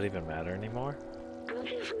 but does that even matter anymore?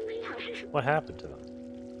 What happened to them?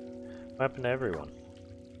 What happened to everyone?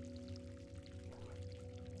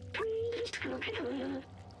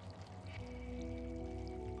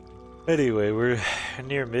 Anyway, we're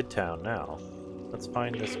near Midtown now. Let's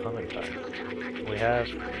find this Clementine. We have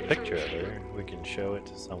a picture of her. We can show it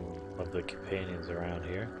to some of the companions around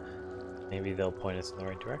here. Maybe they'll point us in the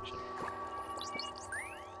right direction.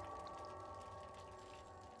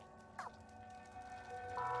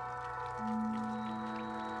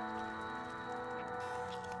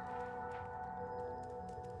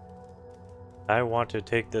 I want to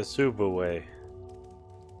take the soup away.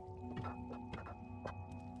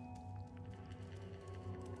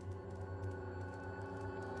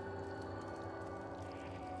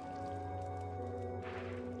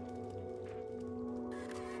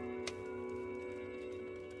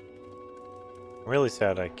 I'm really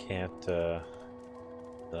sad I can't, the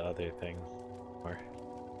other thing. Or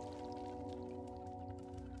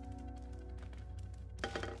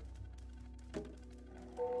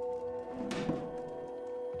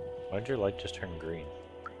why'd your light just turn green?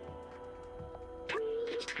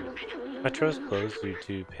 Metro is closed due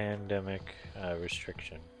to pandemic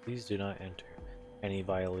restriction. Please do not enter. Any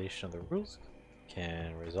violation of the rules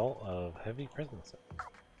can result of heavy prison sentence.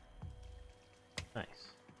 Nice.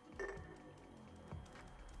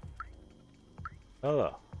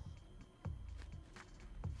 Hello.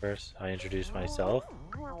 First, I introduce myself.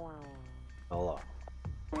 Hello.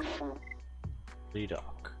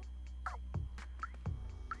 Ledoc.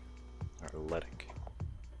 Or Letic.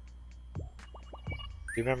 Do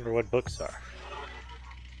you remember what books are?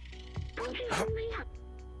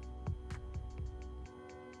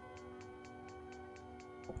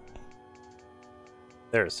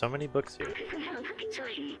 There are so many books here.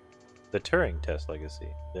 The Turing Test Legacy.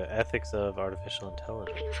 The Ethics of Artificial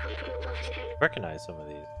Intelligence. I recognize some of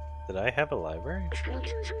these. Did I have a library?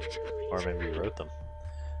 Or maybe you wrote them.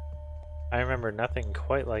 I remember nothing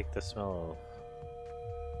quite like the smell of...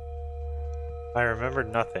 I remember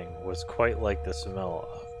nothing was quite like the smell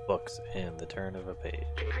of books and the turn of a page.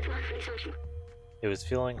 It was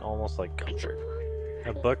feeling almost like comfort.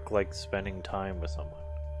 A book like spending time with someone.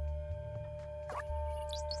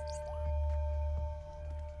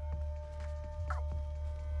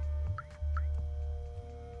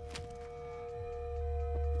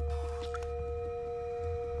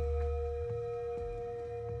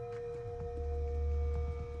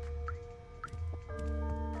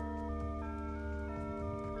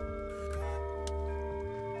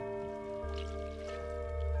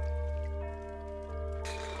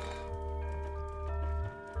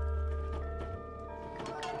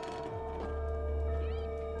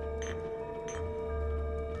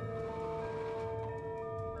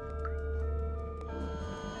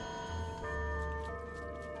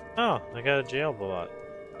 Oh, I got a jail bot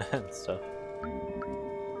and stuff.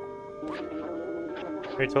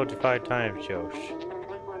 I told you 5 times, Josh.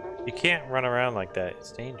 You can't run around like that,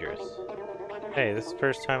 it's dangerous. Hey, this is the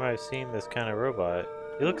first time I've seen this kind of robot.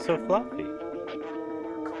 You look so floppy.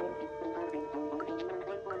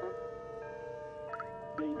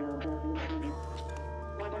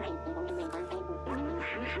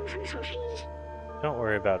 Don't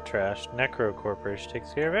worry about trash. Necro Corporation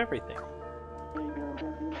takes care of everything.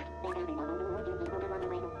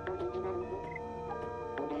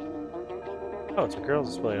 Oh, it's a girl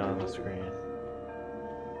displayed on the screen.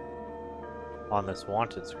 On this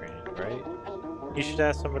wanted screen, right? You should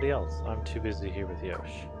ask somebody else. I'm too busy here with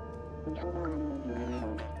Yosh.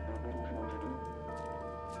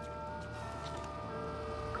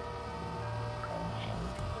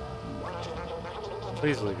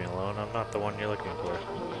 Please leave me alone. I'm not the one you're looking for.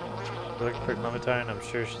 You're looking for Clementine? I'm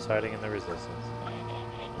sure she's hiding in the Resistance.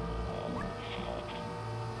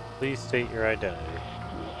 Please state your identity.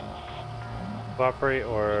 Cooperate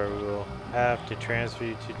or we'll have to transfer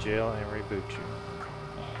you to jail and reboot you.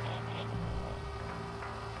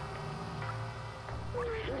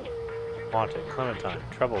 Wanted, Clementine,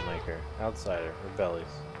 troublemaker, outsider, rebellious.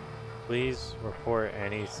 Please report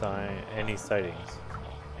any sightings. Any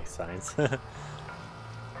signs?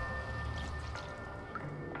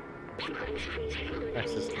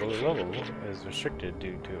 Access to the level is restricted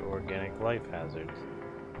due to organic life hazards.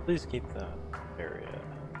 Please keep the area.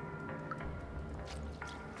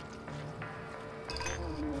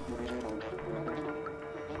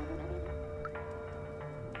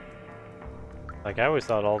 Like, I always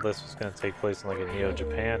thought all this was going to take place in like a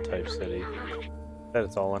Neo-Japan type city. That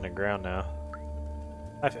it's all underground now.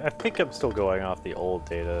 I think I'm still going off the old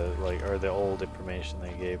data, like, or the old information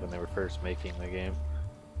they gave when they were first making the game.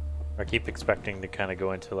 I keep expecting to kind of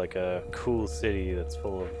go into like a cool city that's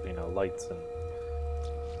full of, you know, lights and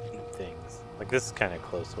neat things. Like, this is kind of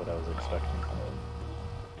close to what I was expecting.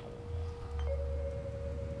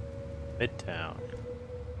 Midtown.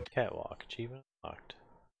 Catwalk. Achievement unlocked.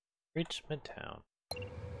 Reach Midtown.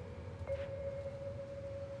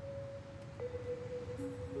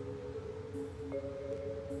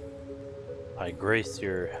 I grace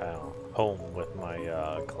your home with my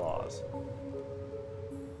claws.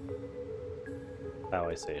 How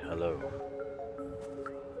I say hello.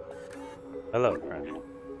 Hello, friend.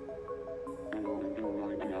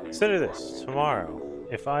 Consider this. Tomorrow,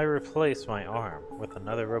 if I replace my arm with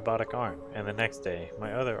another robotic arm, and the next day,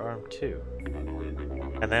 my other arm too,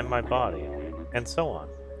 and then my body, and so on,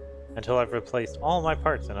 until I've replaced all my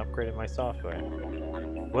parts and upgraded my software,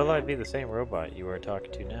 will I be the same robot you are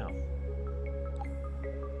talking to now?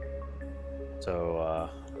 So,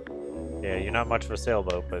 yeah, you're not much of a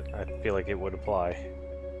sailboat, but I feel like it would apply.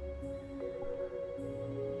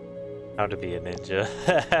 How to be a ninja.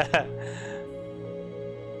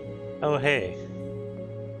 Oh, hey.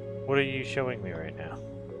 What are you showing me right now?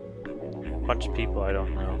 A bunch of people I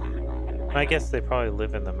don't know. I guess they probably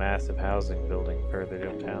live in the massive housing building further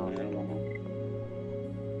downtown.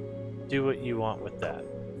 Do what you want with that.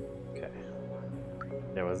 Okay.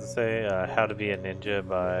 Yeah, what does it say? How to be a ninja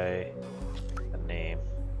by a name.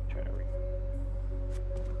 I'm trying to read.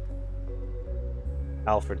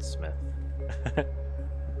 Alfred Smith.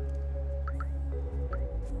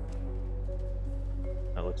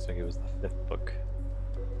 That looks like it was the 5th book.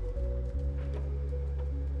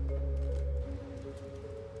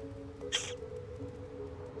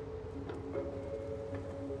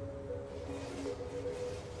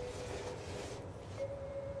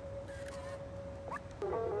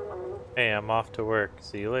 Hey, I'm off to work.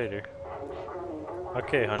 See you later.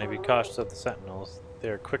 Okay, honey, be cautious of the sentinels. They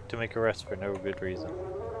are quick to make arrests for no good reason.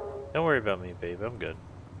 Don't worry about me, babe. I'm good.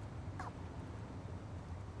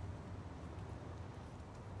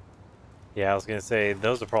 Yeah, I was gonna say,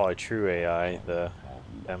 those are probably true AI,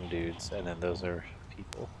 them dudes, and then those are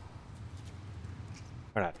people.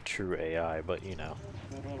 Or not true AI, but you know.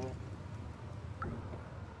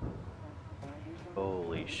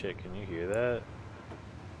 Holy shit, can you hear that?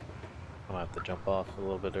 I'm gonna have to jump off a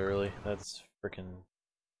little bit early. That's freaking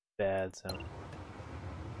bad sound.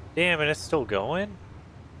 Damn, and it's still going?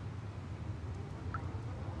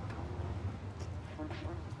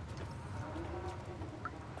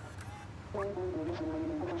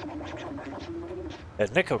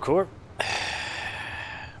 At NicoCorp,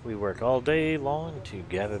 we work all day long to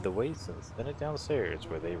gather the waste and send it downstairs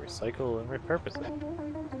where they recycle and repurpose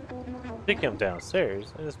it. Speaking of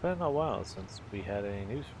downstairs, it has been a while since we had any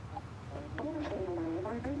news.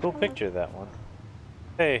 Cool picture, that one.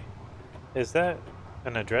 Hey, is that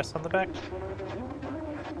an address on the back?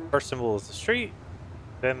 First symbol is the street,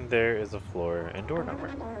 then there is a floor and door number.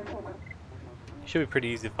 Should be pretty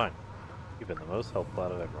easy to find. You've been the most helpful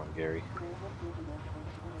out of everyone, Gary.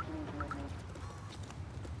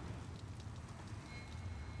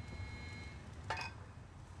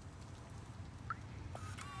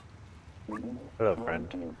 Hello,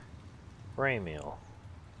 friend. Meow.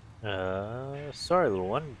 Sorry, little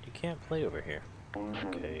one. You can't play over here.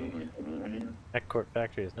 Okay. Court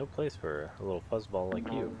Factory is no place for a little fuzzball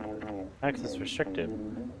like you. Access restricted,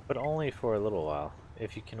 but only for a little while.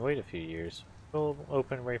 If you can wait a few years, we'll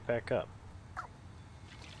open right back up.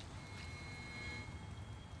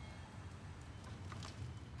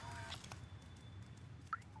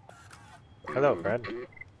 Hello, friend.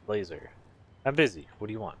 Laser. I'm busy. What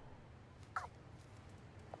do you want?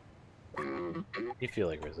 You feel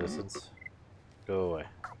like resistance. Go away.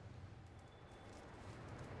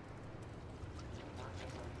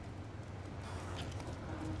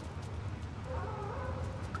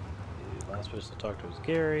 The last person to talk to was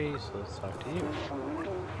Gary, so let's talk to you.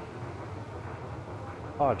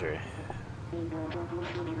 Audrey.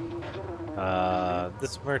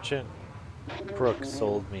 This merchant, Brooks,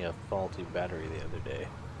 sold me a faulty battery the other day.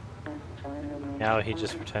 Now he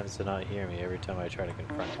just pretends to not hear me every time I try to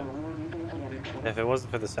confront him. If it wasn't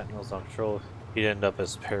for the sentinels on patrol, he'd end up as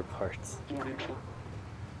spare parts.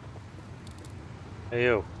 Hey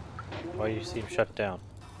you, why you seem shut down?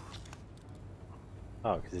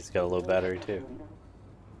 Oh, because he's got a low battery too.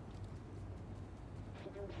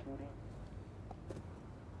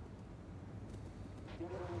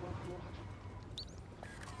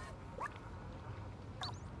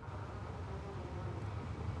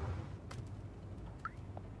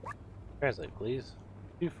 Translate, please.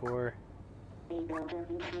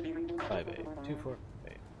 2458.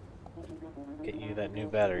 2458. Get you that new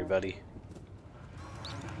battery, buddy.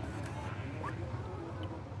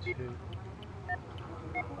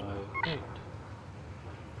 258.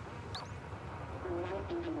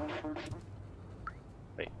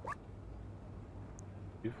 Wait.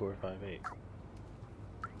 2458.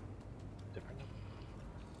 Different.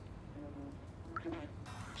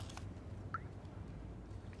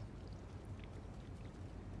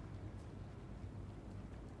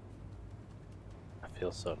 I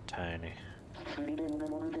feel so tiny.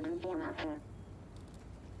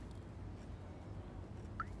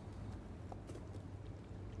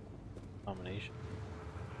 Combination.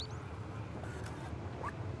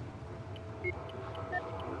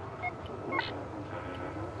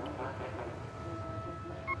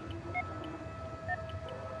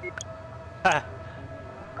 Ha!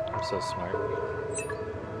 I'm so smart.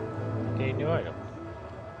 Gain new item.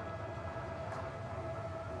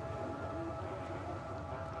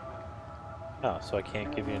 Oh, so I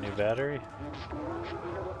can't give you a new battery?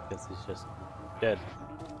 Guess he's just dead.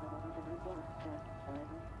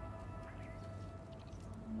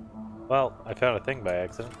 Well, I found a thing by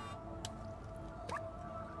accident.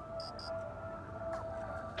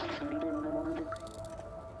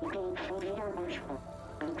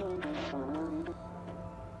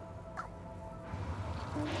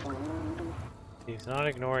 He's not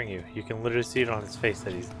ignoring you. You can literally see it on his face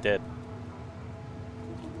that he's dead.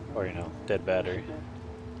 Or, you know, dead battery.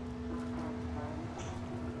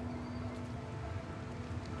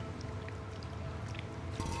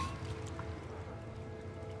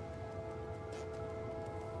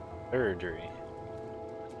 Surgery.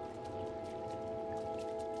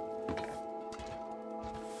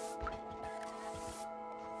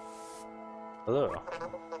 Hello.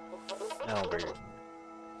 Albert.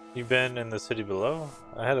 You been in the city below?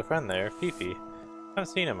 I had a friend there, Fifi. Haven't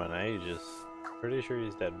seen him in ages. Pretty sure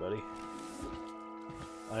he's dead, buddy.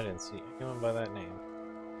 I didn't see anyone by that name.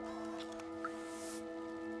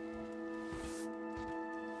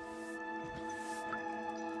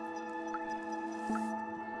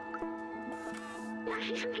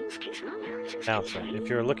 Announcement. If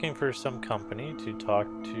you're looking for some company to talk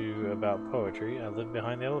to about poetry, I live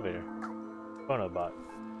behind the elevator. Phonobot.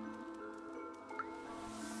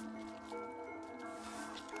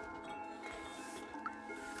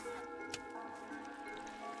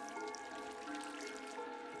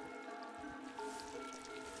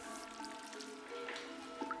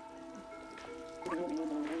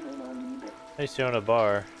 I used to own a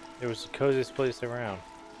bar. It was the coziest place around.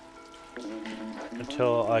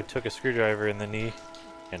 Until I took a screwdriver in the knee,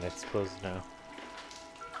 and it's closed now.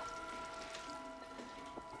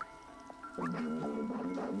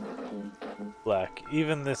 Black.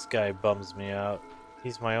 Even this guy bums me out.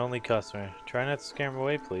 He's my only customer. Try not to scare him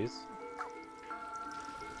away, please.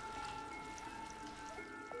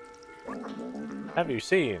 Have you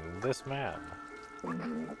seen this map?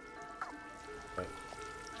 Wait.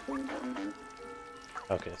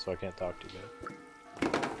 Okay, so I can't talk to you guys.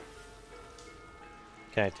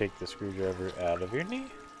 Can I take the screwdriver out of your knee?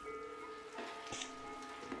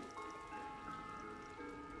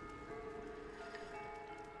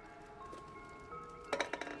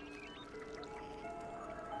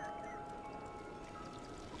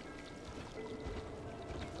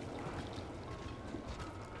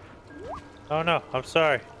 Oh no, I'm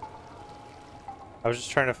sorry. I was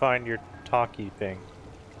just trying to find your talkie thing.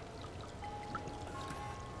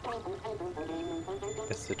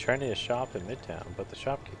 It's the trendiest shop in Midtown, but the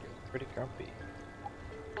shopkeeper is pretty grumpy.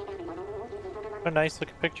 A nice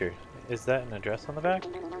looking picture. Is that an address on the back?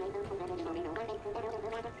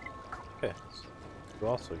 Okay, so you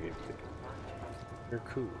also gave it. You're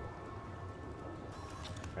cool.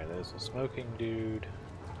 Alright, there's a smoking dude.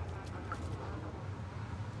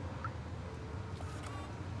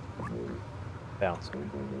 Bouncer.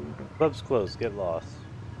 Club's closed, get lost.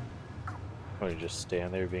 Or you just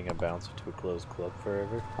stand there being a bouncer to a closed club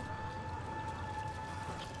forever?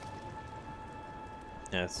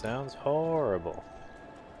 That sounds horrible.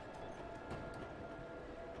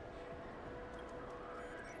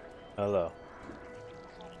 Hello.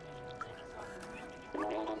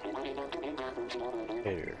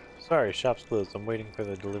 Cater. Sorry, shop's closed. I'm waiting for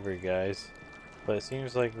the delivery guys. But it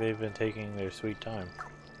seems like they've been taking their sweet time.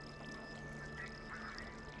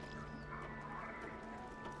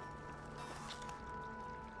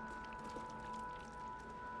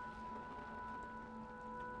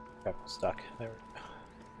 Crap, I'm stuck. There we go.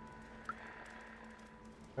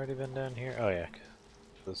 Already been down here? Oh yeah,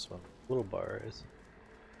 this one. Little bar is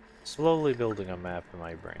slowly building a map in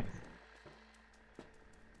my brain.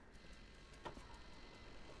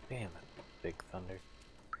 Damn it, big thunder.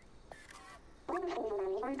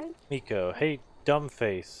 Miko, hey dumb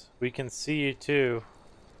face, we can see you too.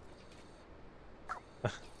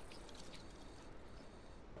 What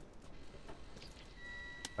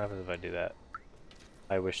happens if I do that?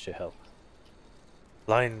 I wish to help.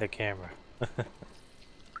 Blind the camera.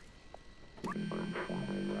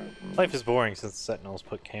 Life is boring since the Sentinels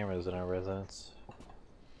put cameras in our residence.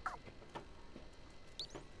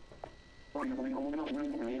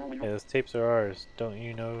 Hey, those tapes are ours. Don't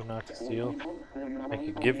you know not to steal? I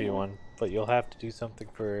could give you one, but you'll have to do something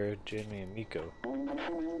for Jimmy and Miko.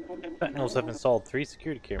 Sentinels have installed 3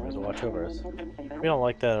 security cameras to watch over us. We don't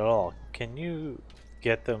like that at all. Can you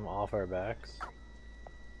get them off our backs?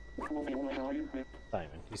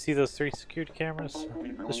 Simon, you see those 3 security cameras?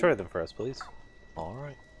 Destroy them for us, please.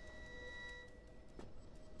 Alright.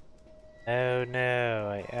 Oh no,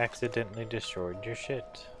 I accidentally destroyed your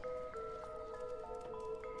shit.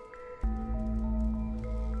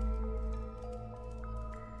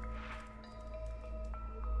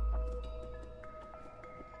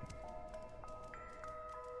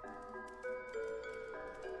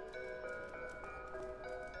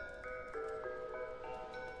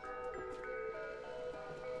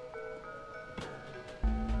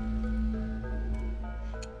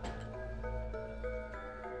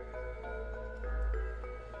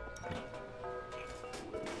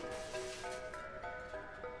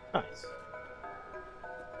 Nice.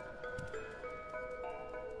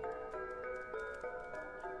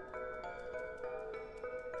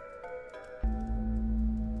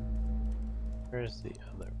 Where's the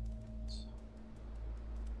other ones?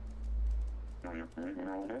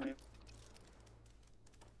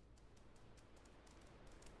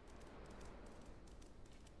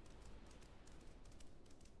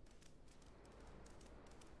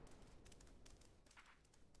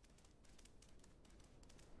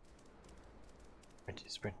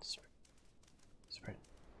 Sprint, sprint, sprint.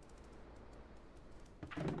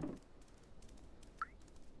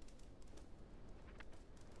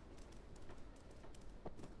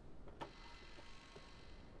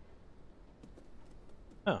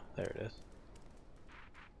 Oh, there it is.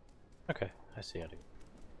 Okay, I see how to.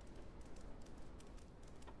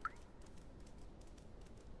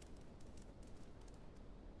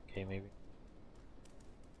 Okay, maybe.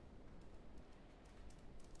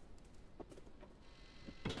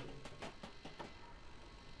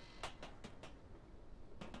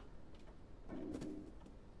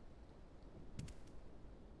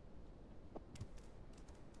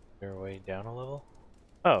 Your way down a level?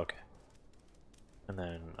 Oh, okay. And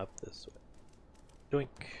then up this way. Doink.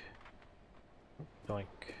 Doink.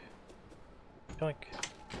 Doink.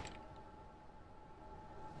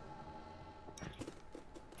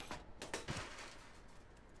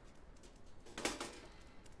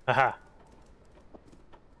 Haha!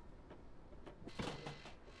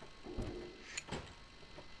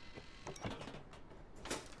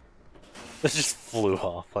 This just flew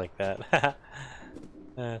off like that.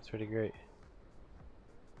 That's pretty great.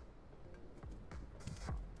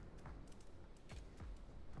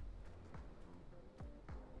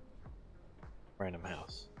 Random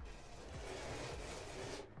house.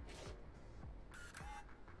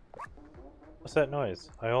 What's that noise?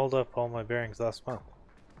 I hauled up all my bearings last month.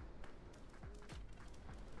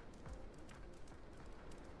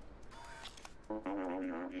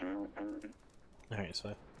 Alright, so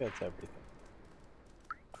I think that's everything.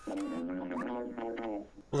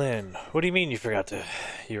 Lynn, what do you mean you forgot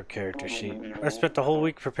your character sheet? I spent the whole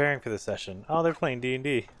week preparing for the session. Oh, they're playing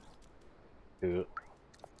D&D.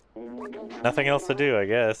 Nothing else to do, I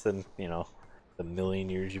guess, and, you know, The million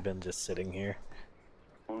years you've been just sitting here.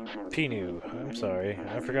 Pinu, I'm sorry.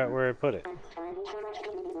 I forgot where I put it.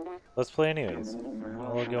 Let's play anyways.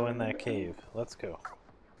 I'll go in that cave. Let's go.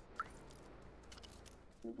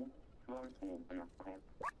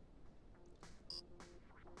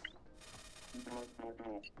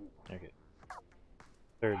 Okay.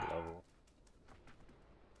 3rd level.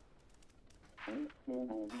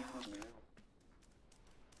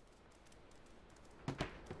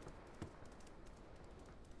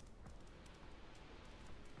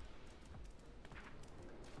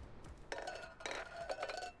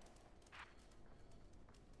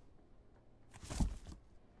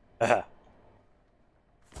 Aha!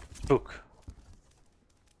 Spook.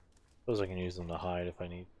 Suppose I can use them to hide if I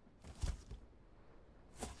need.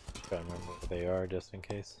 Gotta remember what they are just in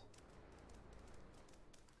case.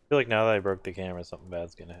 I feel like now that I broke the camera, something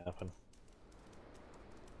bad's gonna happen.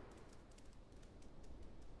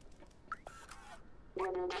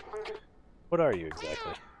 What are you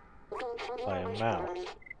exactly? I am Meow.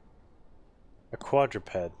 A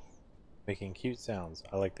quadruped, making cute sounds.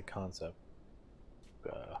 I like the concept.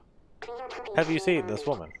 Have you seen this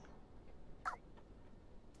woman?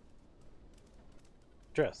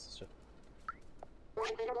 Dress.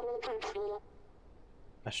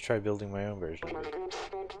 I should try building my own version of it.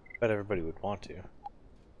 Bet everybody would want to.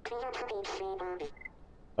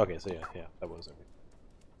 Okay, so yeah, that was everything.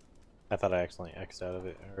 I thought I accidentally X'd out of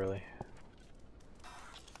it early.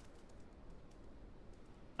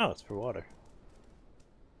 Oh, it's for water.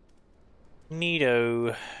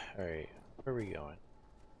 Neato. Alright, where are we going?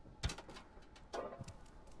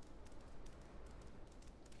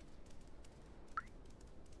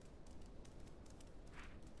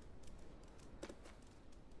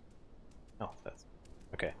 Oh, that's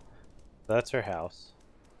okay. So that's her house.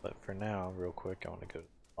 But for now, real quick, I want to go to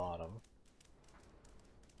the bottom.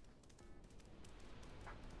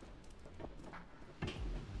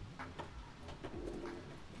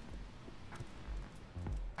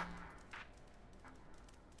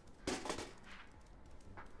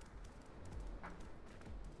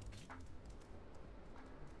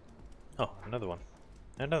 Oh, another one.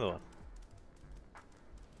 Another one.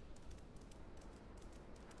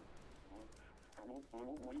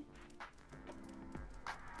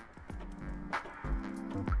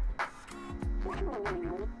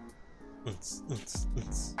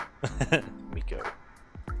 Miko.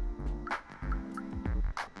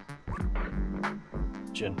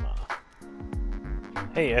 Jinma.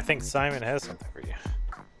 Hey, I think Simon has something for you.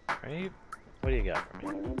 Right? What do you got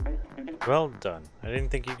for me? Well done. I didn't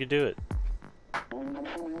think you could do it.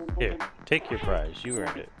 Here, take your prize. You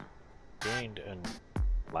earned it. Gained a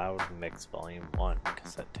Loud Mix Volume 1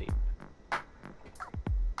 cassette tape.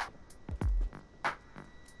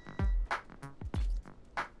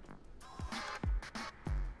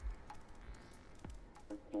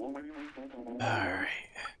 Alright.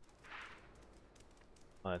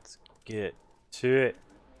 Let's get to it.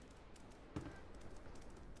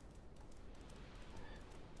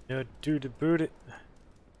 No, do to boot it.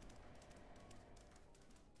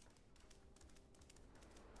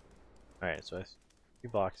 Alright, so I see 3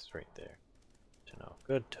 boxes right there. Good to know.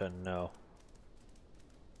 Good to know.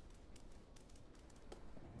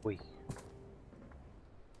 Wee.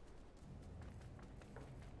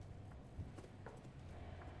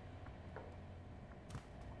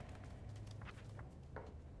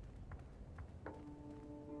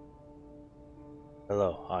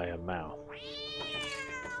 Hello, I am Meow.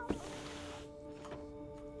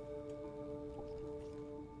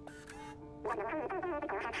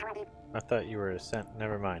 I thought you were a scent.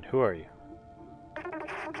 Never mind. Who are you?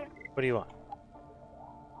 What do you want?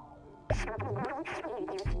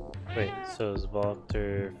 Wait, so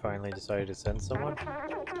Zvalter finally decided to send someone?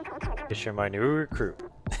 Guess you're my new recruit.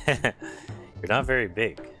 You're not very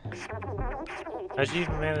big. How'd you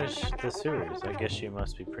even manage the sewers? I guess you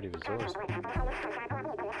must be pretty resourceful.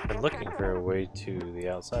 Been looking for a way to the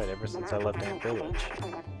outside ever since I left Ant Village.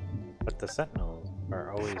 But the Sentinels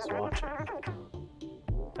are always watching.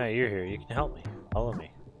 Hey, you're here. You can help me. Follow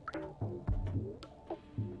me.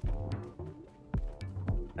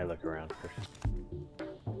 I look around for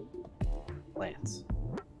plants.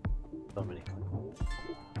 So many.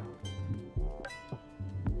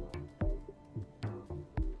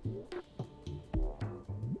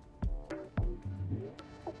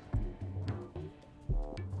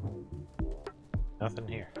 Nothing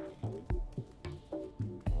here.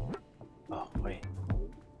 Oh, wait.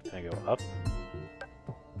 Can I go up?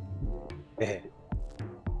 Yeah.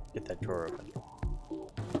 Get that drawer open.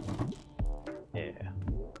 Yeah.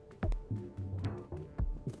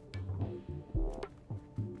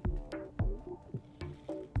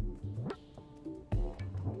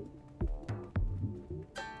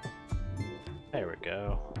 There we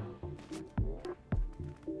go.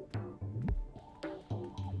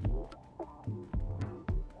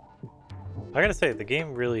 I gotta say, the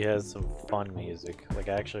game really has some fun music. Like,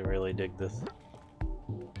 I actually really dig this.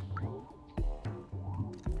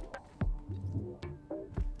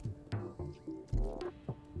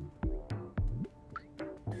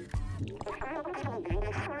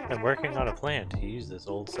 I'm working on a plan to use this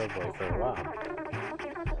old subway for a while.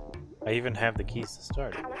 I even have the keys to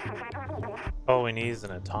start it. All we need is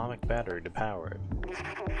an atomic battery to power it.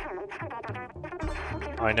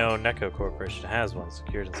 I know Neko Corporation has one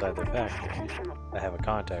secured inside their factory. I have a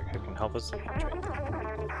contact who can help us infiltrate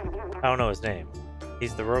them. I don't know his name.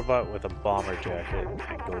 He's the robot with a bomber jacket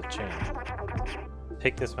and gold chain.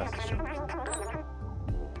 Take this message to him.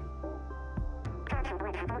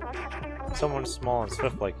 Someone small and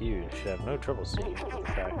swift like you should have no trouble sneaking into the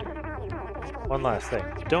factory. One last thing.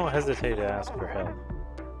 Don't hesitate to ask for help.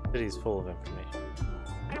 The city's full of information.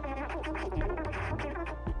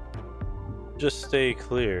 Just stay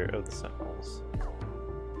clear of the sentinels.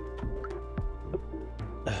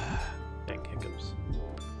 Dang hiccups.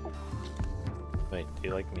 Wait, do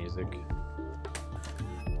you like music?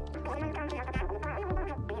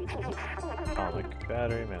 Atomic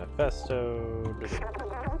Battery, Manifesto.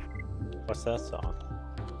 What's that song?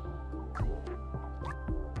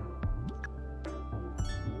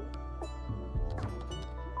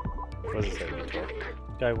 What is that, Vitor?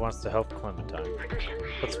 Guy wants to help Clementine.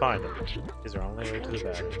 Let's find him. He's our only way to the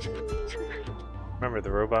back. Remember,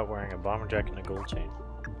 the robot wearing a bomber jacket and a gold chain.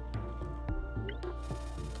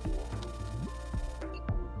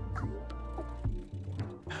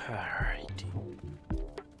 Alrighty.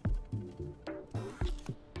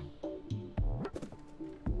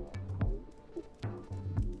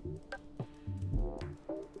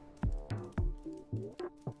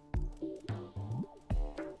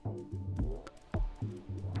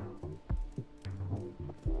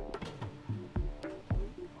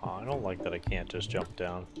 I don't like that I can't just jump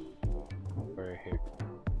down. Right here.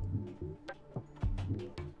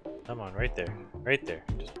 Come on, right there. Right there.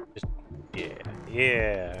 Just yeah.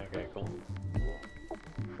 Yeah. Okay, cool.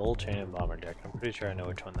 Gold chain and bomber jacket. I'm pretty sure I know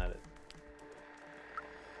which one that is.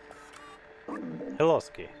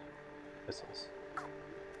 Hiloski. Missiles.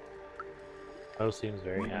 Mo seems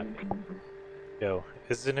very happy. Yo,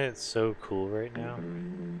 isn't it so cool right now?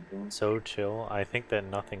 So chill. I think that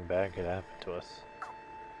nothing bad could happen to us.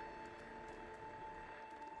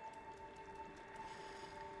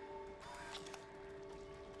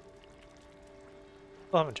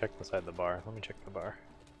 I haven't checked inside the bar. Let me check the bar.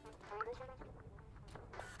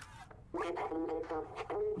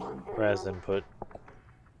 Raz input.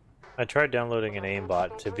 I tried downloading an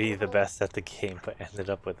aimbot to be the best at the game, but ended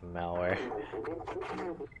up with malware.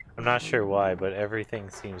 I'm not sure why, but everything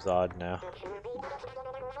seems odd now.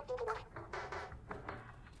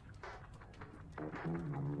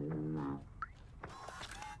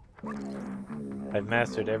 I've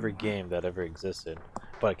mastered every game that ever existed,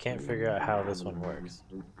 but I can't figure out how this one works.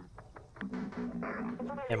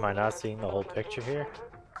 Am I not seeing the whole picture here?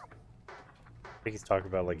 I think he's talking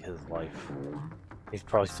about like his life. He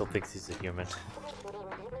probably still thinks he's a human.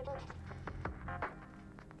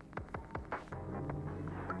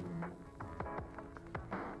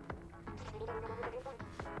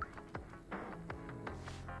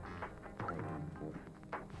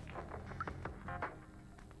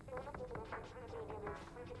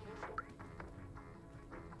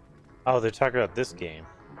 Oh, they're talking about this game.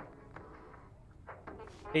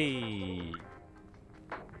 Hey.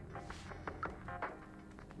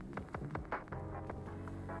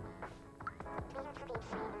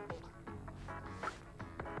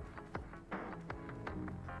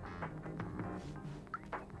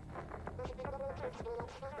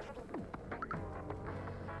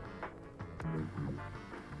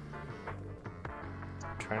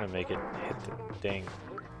 Trying to make it hit the dang.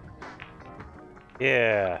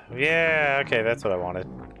 Yeah, yeah, okay, that's what I wanted.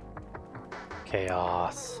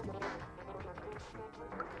 Chaos.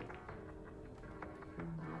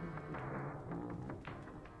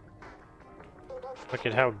 Look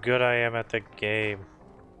at how good I am at the game.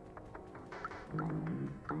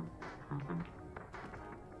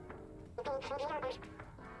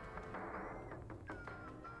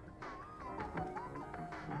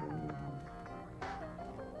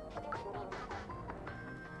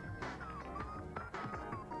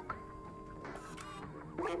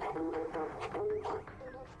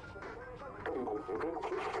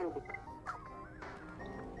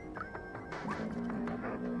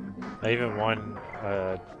 I even won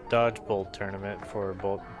a dodgeball tournament for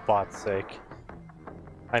bot's sake.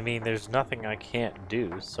 I mean, there's nothing I can't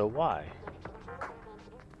do, so why?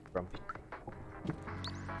 Grumpy.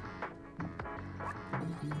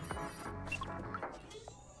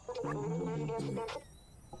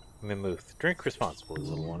 Mimooth. Drink responsibly,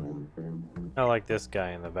 little one. Not like this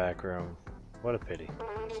guy in the back room. What a pity.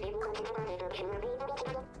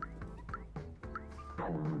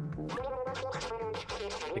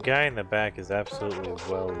 The guy in the back is absolutely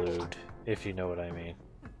well-lubed, if you know what I mean.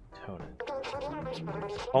 Tone it.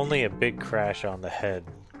 Only a big crash on the head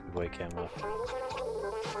could wake him up.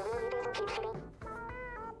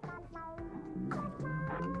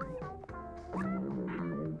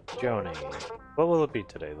 Joni, what will it be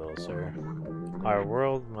today, little sir? Our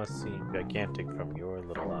world must seem gigantic from your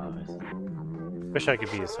little eyes. Wish I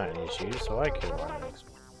could be as tiny as you, so I could learn these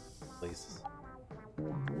places.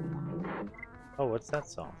 Oh, what's that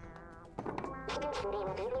song?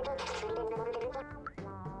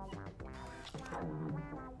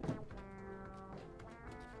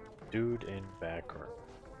 Dude in back room.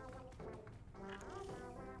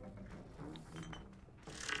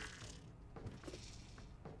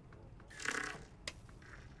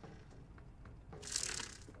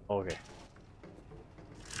 Okay.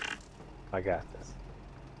 I got this.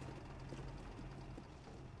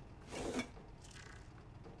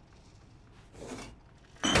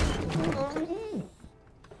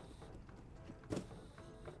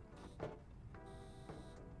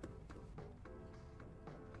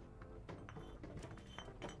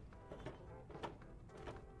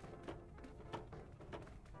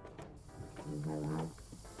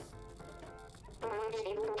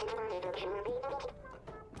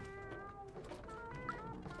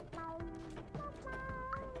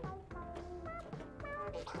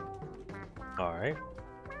 All right.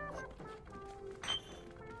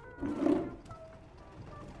 Is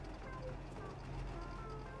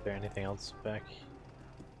there anything else back?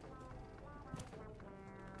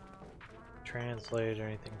 Translate or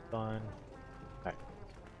anything fun? All right.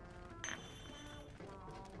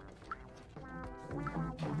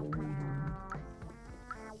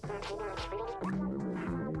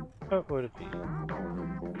 What would it be?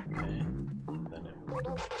 Okay. Then it...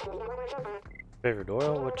 Favorite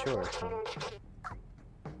oil? What's yours?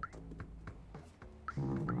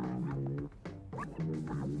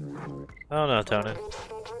 I don't know, Tony.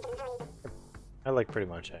 I like pretty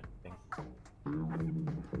much anything.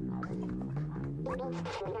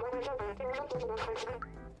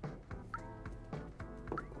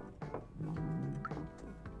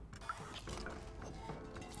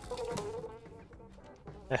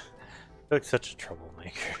 I feel like such a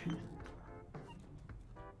troublemaker.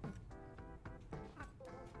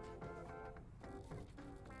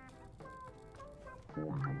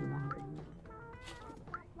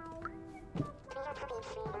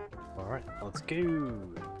 Alright, let's go.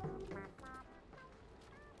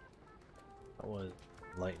 That was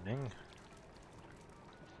lightning.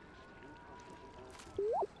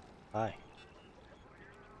 Hi.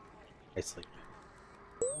 I sleep.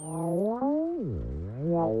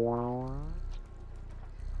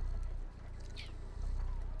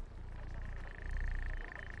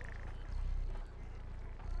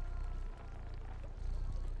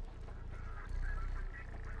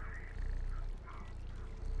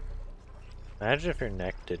 Imagine if your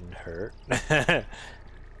neck didn't hurt.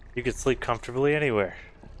 You could sleep comfortably anywhere.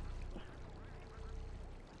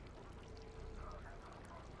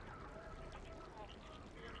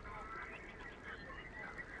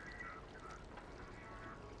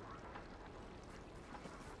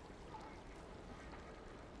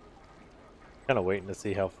 Kind of waiting to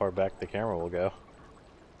see how far back the camera will go.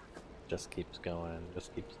 Just keeps going,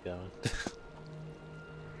 just keeps going.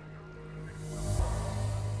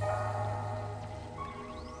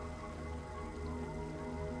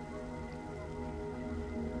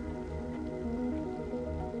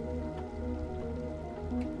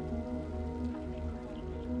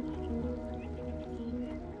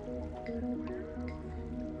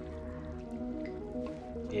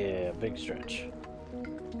 Yeah, big stretch.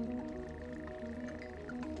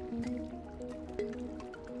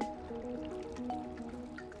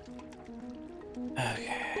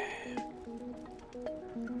 Okay.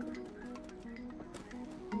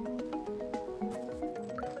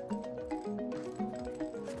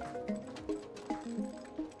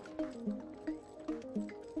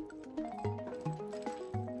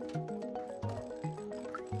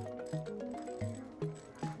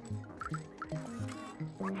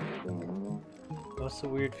 What's the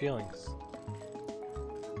weird feelings?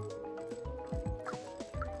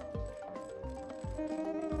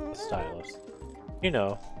 Stylus. You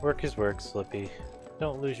know, work is work, Slippy.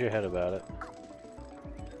 Don't lose your head about it.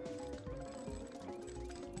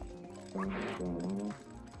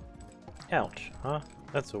 Ouch, huh?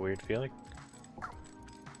 That's a weird feeling.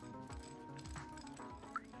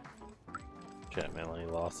 Gently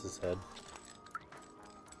lost his head.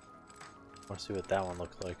 I want to see what that one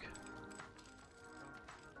looks like.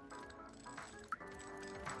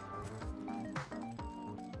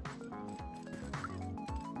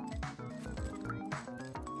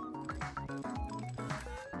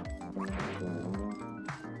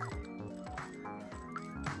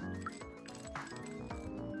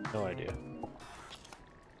 No idea.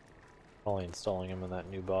 Probably installing him in that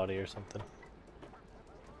new body or something.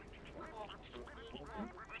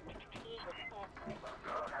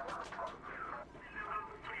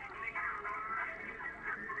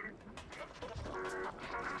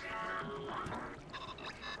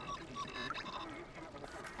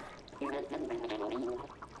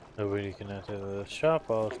 Nobody can enter the shop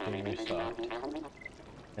while it's being restocked.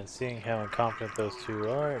 And seeing how incompetent those two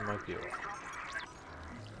are, it might be a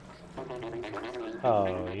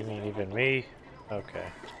Oh, you mean even me? Okay.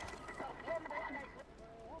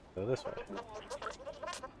 Go this way.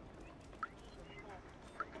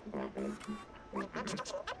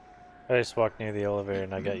 I just walked near the elevator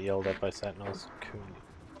and I got yelled at by sentinels. Cool.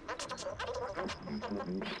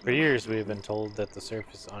 For years we have been told that the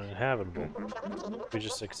surface is uninhabitable. We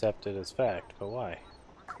just accept it as fact, but why?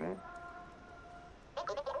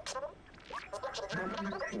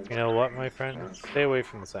 You know what, my friend? Stay away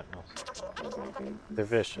from the sentinels. They're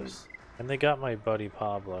vicious. And they got my buddy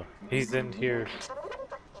Pablo. He's in here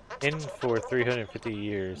for 350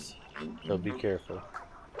 years, so be careful.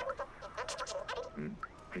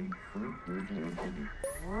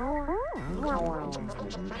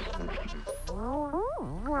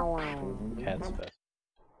 Cat's fest.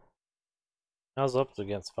 I was up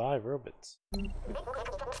against 5 robots.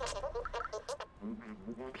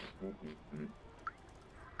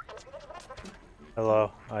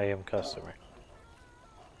 Hello, I am customer.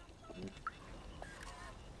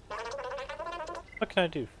 What can I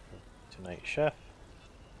do for tonight, chef?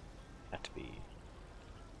 Not to be.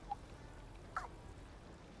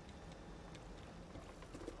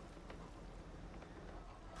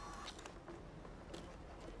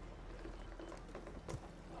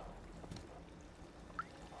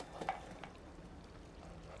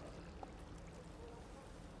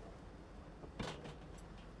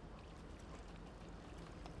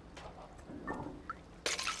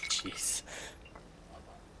 Jeez.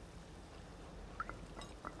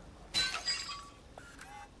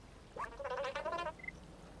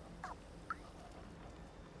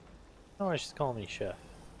 Oh, she's calling me chef.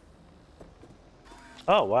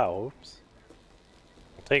 Oh, wow, oops.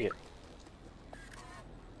 I'll take it.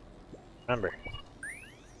 Remember.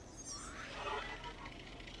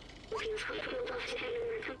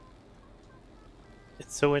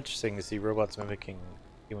 It's so interesting to see robots mimicking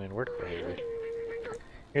human work behavior.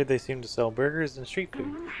 Here they seem to sell burgers and street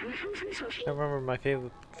food. I remember my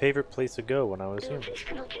favorite place to go when I was human.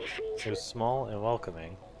 It was small and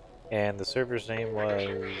welcoming. And the server's name was...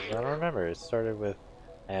 I don't remember. It started with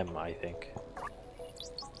M, I think.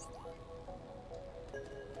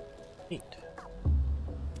 Neat.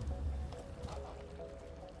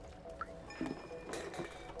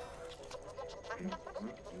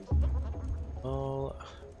 Well,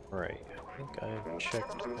 right. I think I've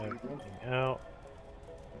checked everything out.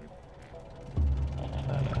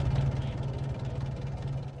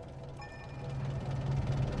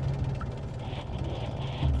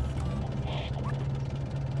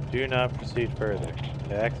 Do not proceed further.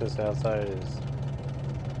 The access outside is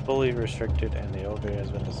fully restricted and the elevator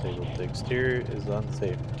has been disabled. The exterior is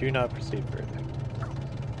unsafe. Do not proceed further.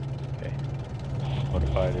 Okay. What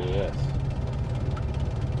if I do this?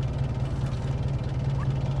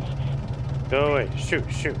 Go away.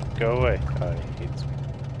 Shoot, shoot. Go away. God, he hates me.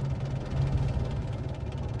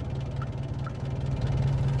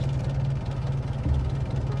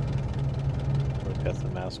 We've got the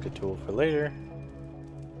mouse tool for later.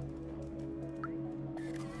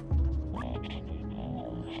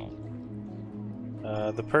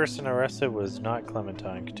 The person arrested was not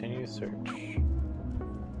Clementine. Continue search.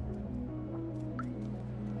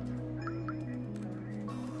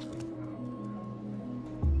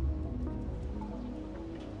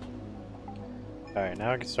 Alright,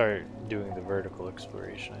 now I can start doing the vertical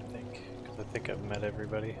exploration, I think. Because I think I've met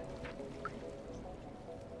everybody.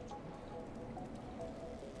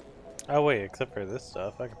 Oh wait, except for this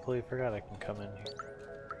stuff, I completely forgot I can come in here.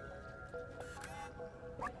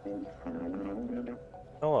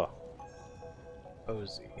 Hello.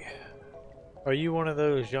 Posey. Are you one of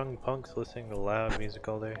those young punks listening to loud music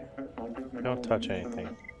all day? Don't touch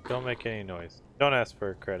anything. Don't make any noise. Don't ask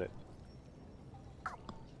for credit.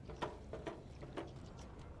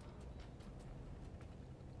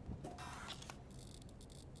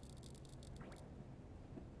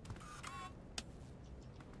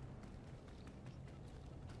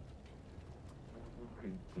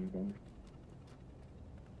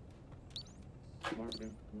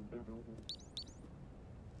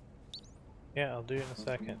 Yeah, I'll do it in a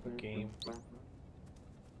second. Game.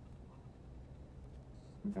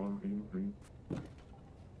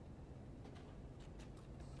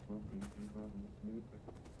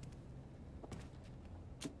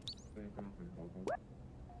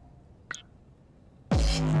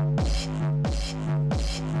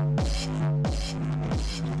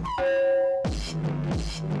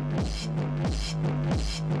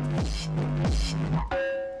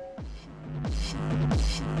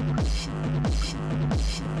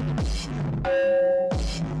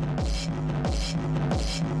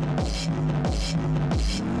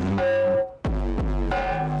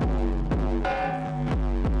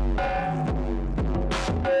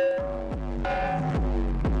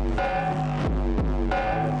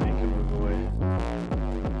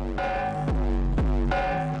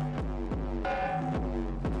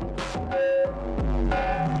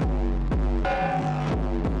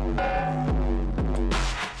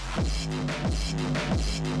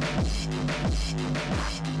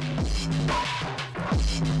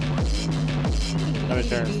 Let me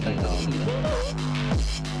turn this thing off.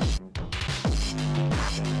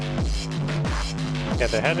 Yeah,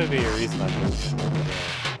 there had to be a reason I moved.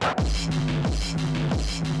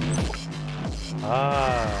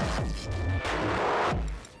 Ah.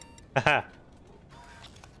 Haha.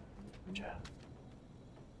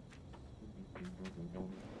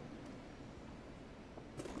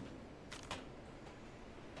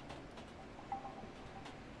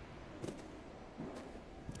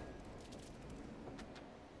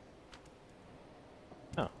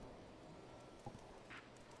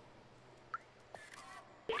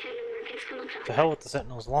 To hell with the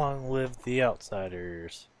Sentinels, long live the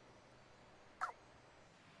Outsiders.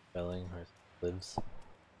 Spelling or lives.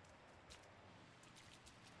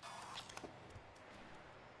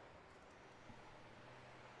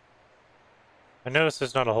 I noticed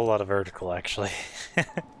there's not a whole lot of vertical actually.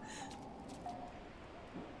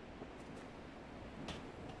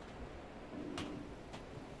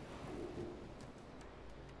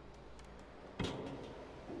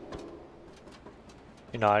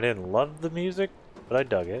 You know, I didn't love the music, but I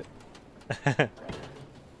dug it. Could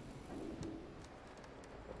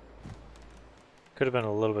have been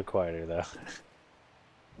a little bit quieter though.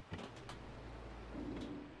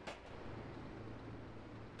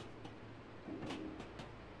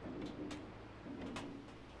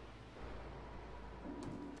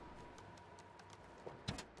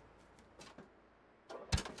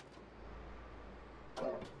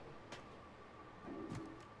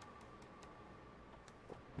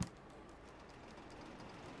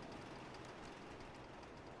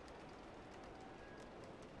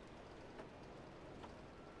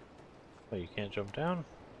 Oh, you can't jump down? What's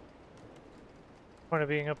the point of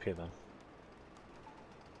being up here then?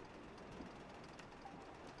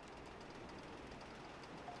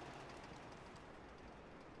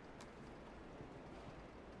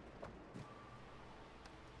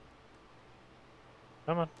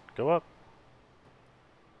 Come on, go up.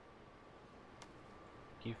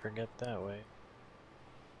 You forget that way.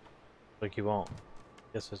 Like you won't.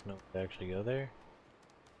 Guess there's no way to actually go there.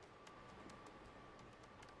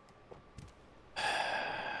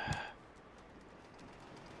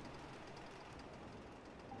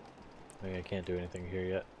 I can't do anything here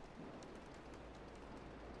yet.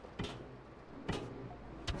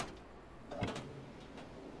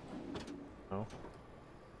 No.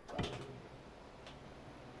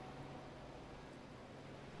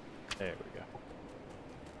 There we go.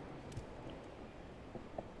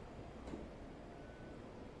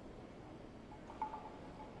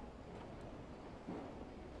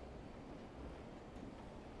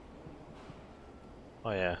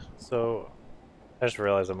 Oh yeah, so I just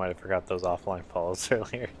realized I might have forgot those offline follows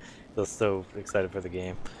earlier. I was so excited for the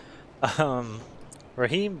game.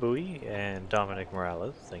 Raheem Bowie and Dominic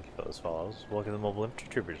Morales, thank you for those follows. Welcome to the Mobile Infantry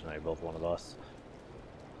Troopers tonight, both one of us.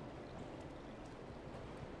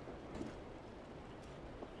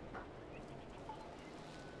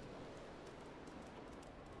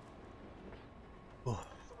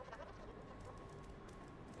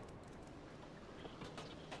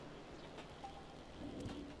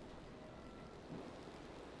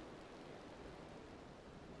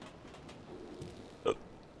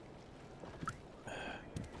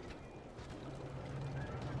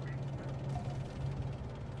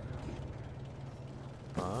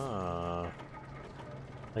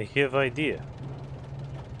 I have idea.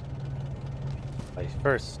 I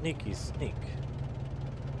first sneaky sneak.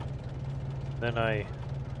 Then I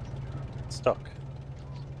stuck.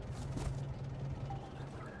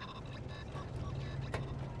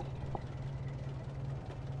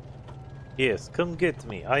 Yes, come get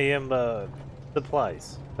me. I am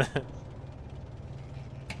supplies.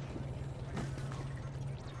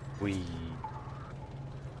 We.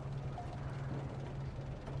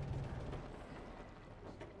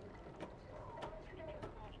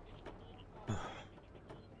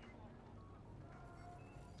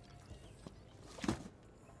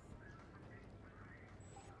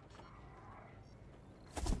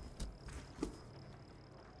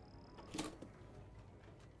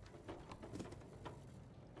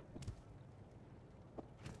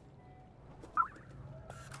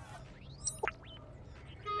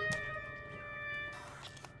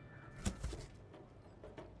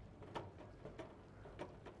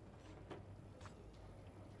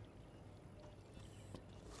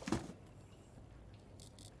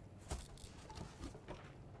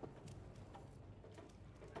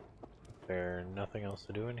 There's nothing else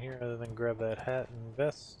to do in here other than grab that hat and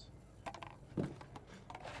vest.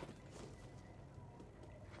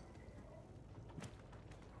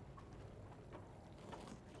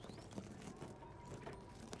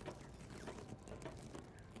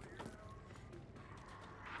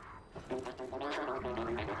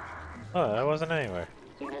 Oh, that wasn't anywhere.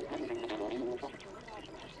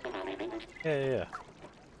 Yeah.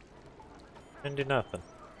 Didn't do nothing.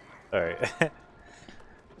 Alright.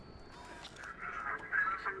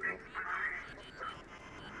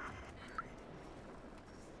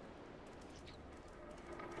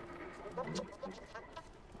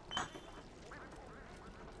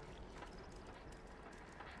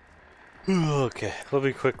 Okay, let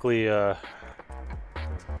me quickly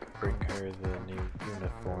bring her the new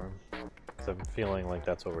uniform, because I'm feeling like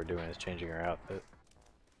that's what we're doing, is changing her outfit.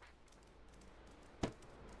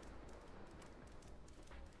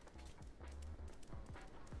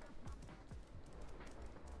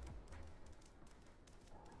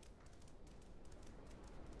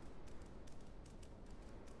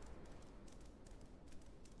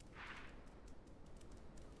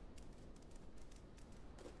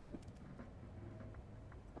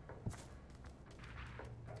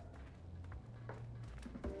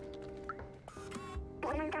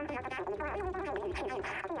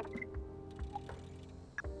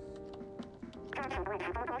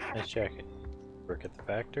 Nice jacket. Work at the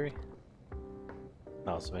factory?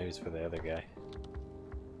 Oh, so maybe it's for the other guy.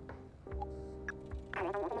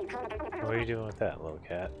 What are you doing with that, little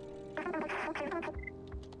cat?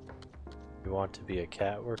 You want to be a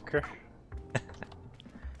cat worker?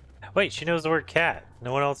 Wait, she knows the word cat.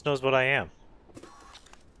 No one else knows what I am.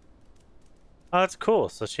 Oh, that's cool.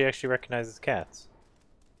 So she actually recognizes cats.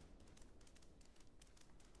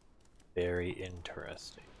 Very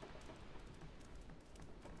interesting.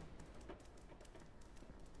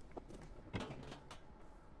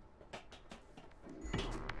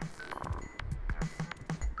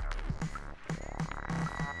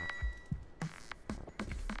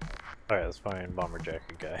 Alright, let's find bomber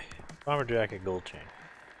jacket guy. Bomber jacket gold chain.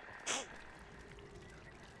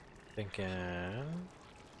 Thinking...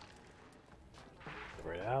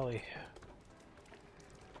 Over to alley.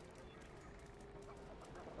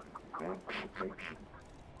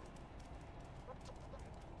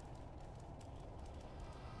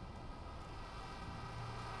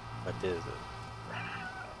 What is it?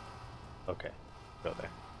 Okay, go there.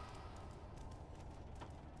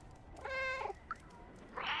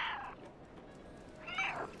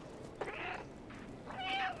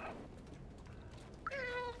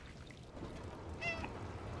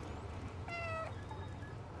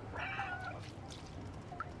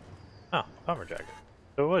 Oh, bomber jacket.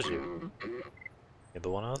 So it was you. You're the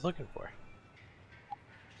one I was looking for.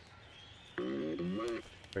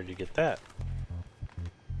 Where'd you get that?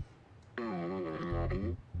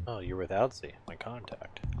 Oh, you're with Altsy, my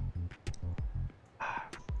contact.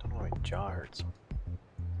 Don't know why my jaw hurts.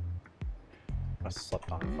 I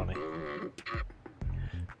slept on it funny.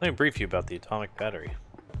 Let me brief you about the atomic battery.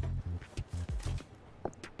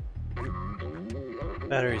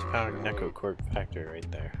 Battery's powering Neko Corp factory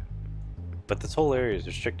right there. But this whole area is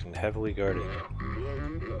restricted and heavily guarded.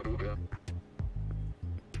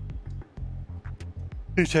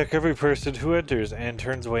 You check every person who enters and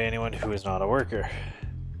turns away anyone who is not a worker.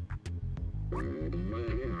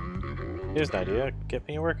 Here's an idea. Get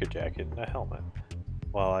me a worker jacket and a helmet.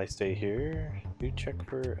 While I stay here, you check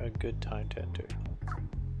for a good time to enter.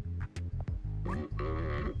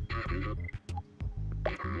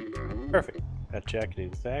 Perfect. That jacket is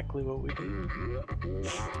exactly what we need.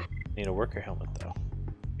 Need a worker helmet though.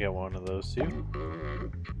 You got one of those too?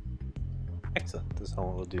 Excellent. This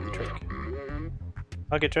helmet will do the trick.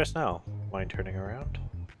 I'll get dressed now. Mind turning around?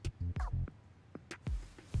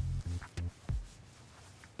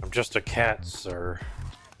 I'm I'm just a cat, sir.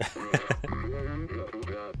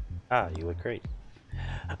 Ah, you look great.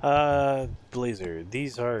 Blazer,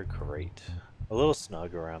 these are great. A little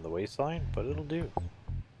snug around the waistline, but it'll do.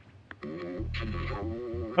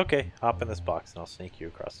 Okay, hop in this box and I'll sneak you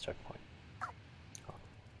across the checkpoint. Oh,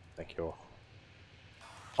 thank you.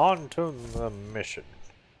 On to the mission.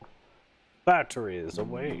 Batteries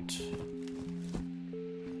await.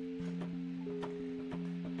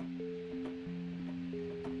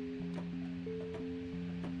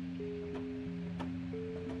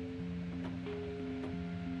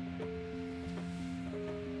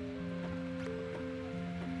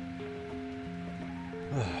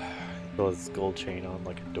 Throw his gold chain on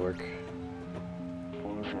like a dork.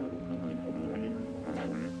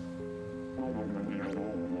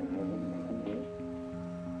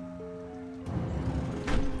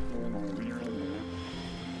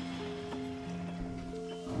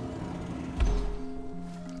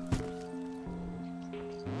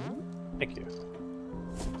 Thank you.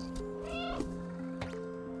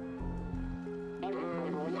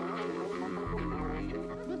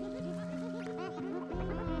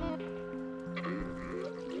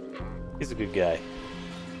 He's a good guy.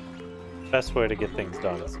 Best way to get things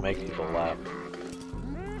done is to make people laugh.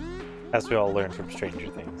 As we all learn from Stranger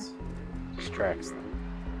Things. Distracts them.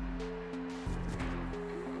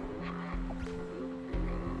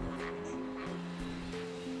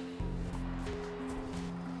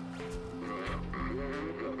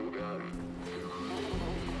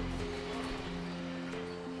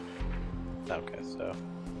 Okay, so.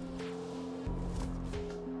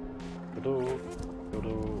 Do-do.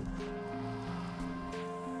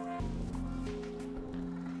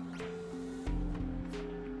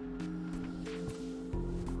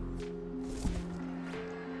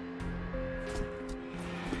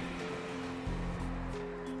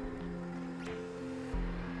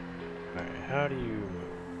 Alright, how do you move?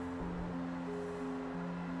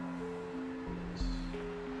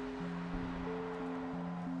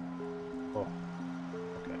 Oh,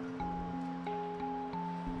 okay.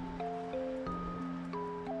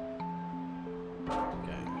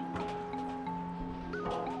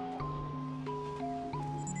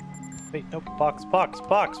 Wait, no, box,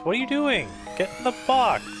 what are you doing? Get in the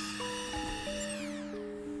box!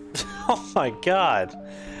 Oh my god!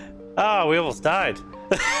 Ah, we almost died.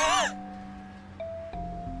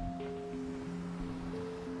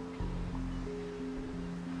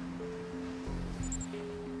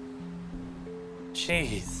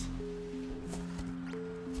 Jeez.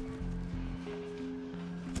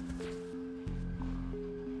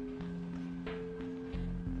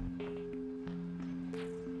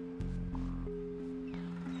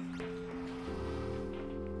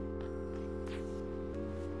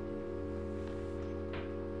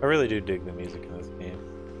 I really do dig the music in this game.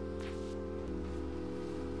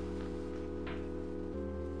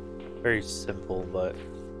 Very simple, but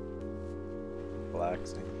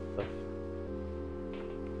relaxing stuff.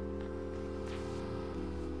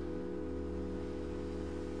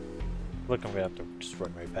 Look, I'm gonna have to just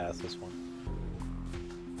run right past this one.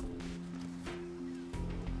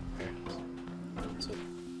 Here. That's it.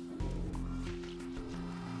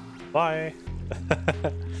 Bye!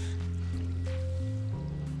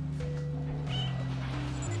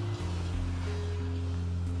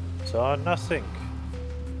 Saw nothing.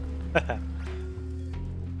 Crap.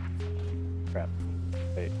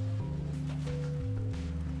 Wait.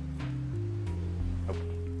 Nope.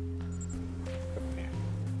 Come here.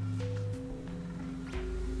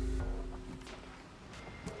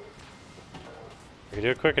 We can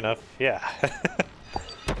do it quick enough. Yeah.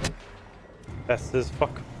 Fast as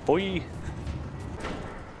fuck, boy.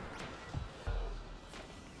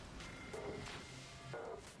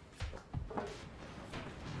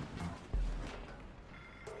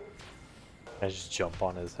 I just jump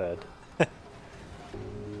on his head.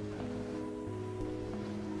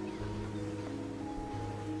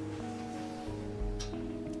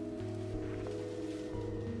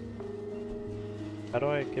 How do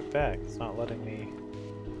I get back? It's not letting me.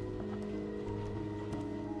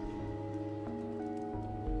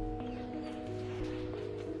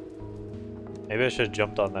 Maybe I should have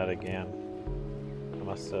jumped on that again. I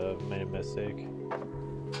must have made a mistake.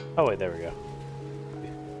 Oh wait, there we go.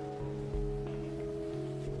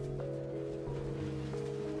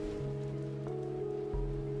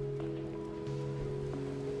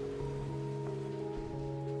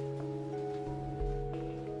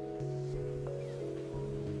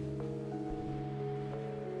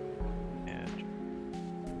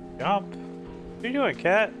 Jump! What are you doing,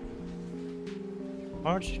 cat?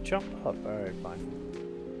 Why don't you jump up? Alright, fine.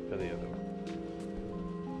 Go the other one.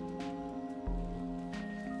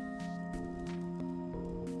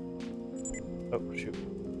 Oh, shoot.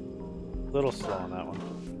 A little slow on that one.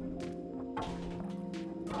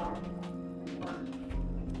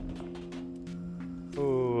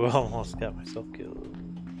 Ooh, almost got myself killed.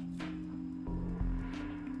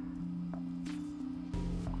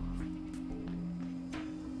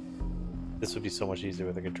 This would be so much easier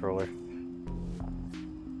with a controller.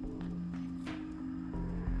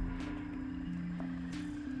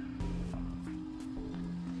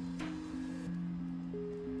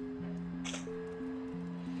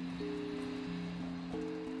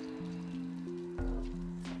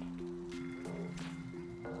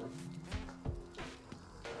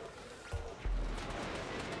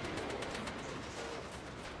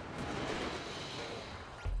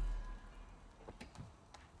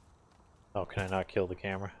 Oh, can I not kill the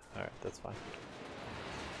camera? Alright, that's fine.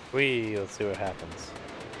 Let's see what happens.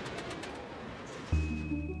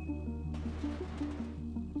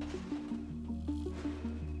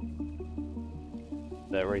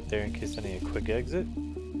 That right there in case I need a quick exit.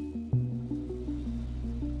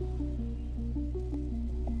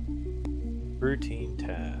 Routine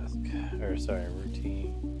task. Or sorry, routine.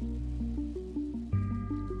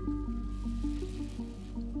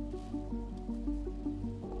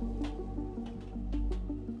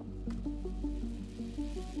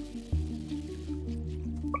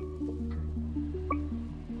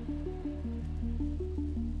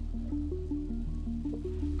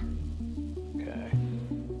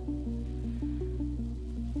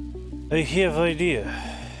 I have idea.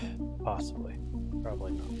 Possibly.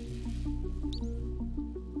 Probably not.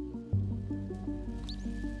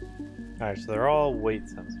 Alright, so they're all weight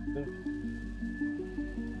sensitive.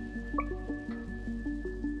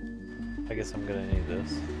 I guess I'm gonna need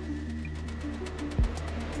this.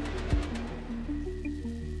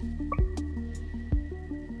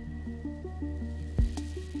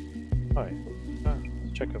 Alright,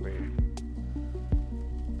 let's check over here.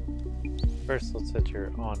 First, let's hit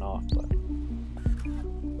your on-off button.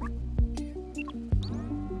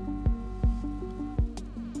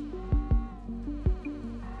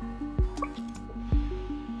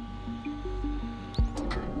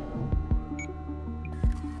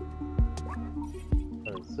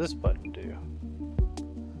 What does this button do?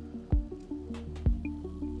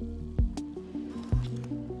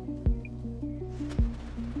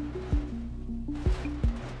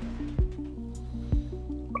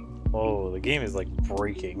 Whoa, the game is like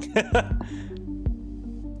breaking.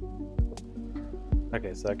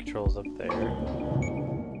 Okay, so that controls up there.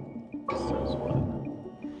 This does what?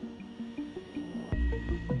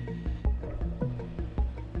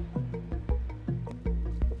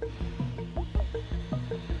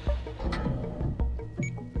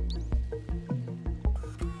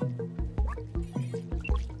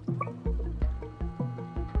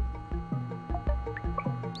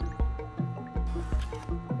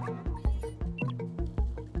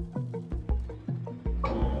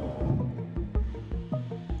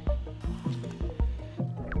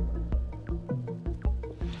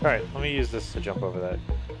 Alright, let me use this to jump over that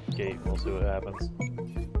gate. We'll see what happens.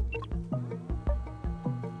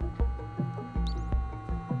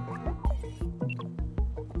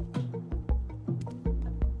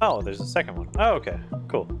 Oh, there's a second one. Oh, okay.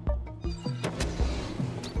 Cool.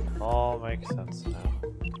 All makes sense now.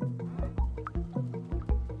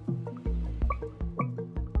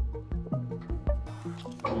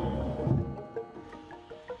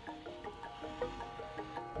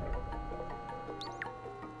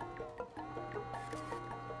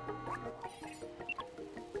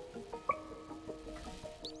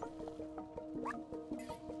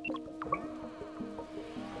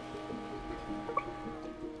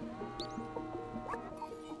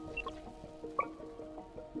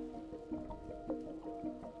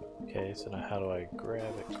 Okay, so now how do I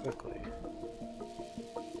grab it quickly?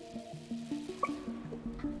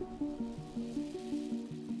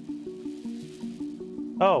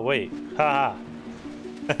 Oh, wait. Haha.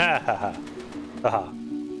 Haha. Haha.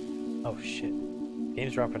 Oh, shit.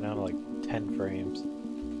 Game's dropping down to like 10 frames.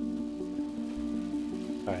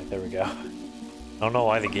 Alright, there we go. I don't know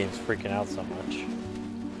why the game's freaking out so much.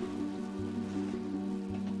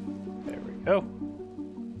 There we go.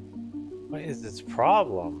 What is this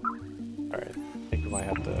problem? Alright, I think we might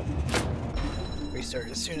have to restart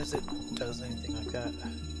as soon as it does anything like that.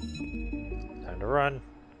 Time to run.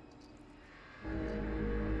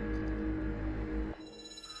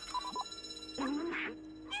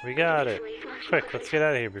 We got it. Quick, let's get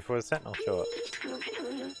out of here before the Sentinels show up.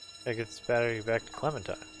 Gotta get this battery back to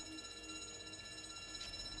Clementine.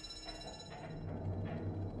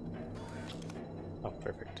 Oh,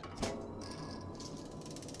 perfect.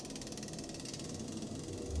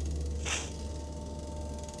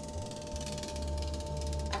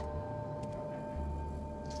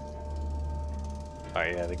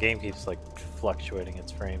 Alright, yeah, the game keeps like fluctuating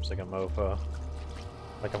its frames like a mofo.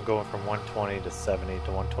 Like I'm going from 120 to 70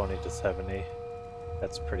 to 120 to 70.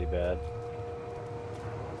 That's pretty bad.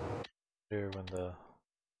 Here when the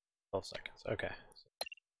 12 seconds. Okay.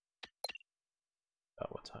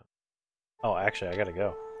 About what time? Oh, actually, I gotta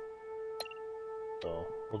go. So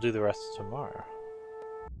we'll do the rest tomorrow.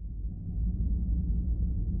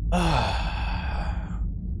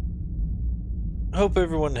 Hope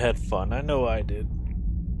everyone had fun. I know I did.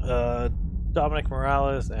 Dominic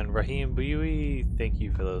Morales and Raheem Buyui, thank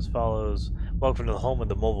you for those follows. Welcome to the home of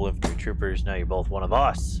the mobile infantry troopers. Now you're both one of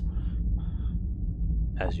us.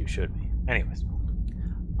 As you should be. Anyways.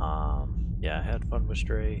 Yeah, I had fun with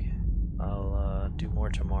Stray. I'll do more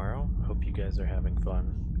tomorrow. Hope you guys are having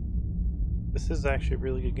fun. This is actually a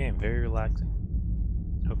really good game. Very relaxing.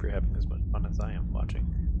 Hope you're having as much fun as I am watching.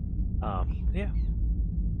 Yeah.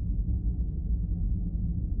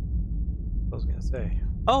 What was I gonna say?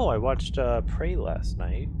 Oh, I watched Prey last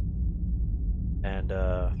night, and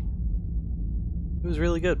it was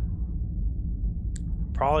really good.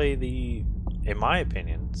 Probably in my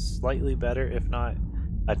opinion, slightly better, if not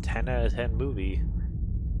a 10 out of 10 movie,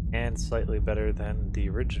 and slightly better than the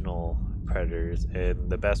original Predators in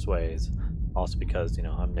the best ways. Also because, you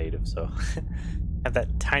know, I'm native, so have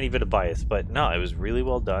that tiny bit of bias. But no, it was really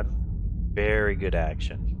well done. Very good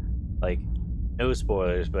action. Like, no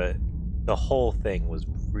spoilers, but the whole thing was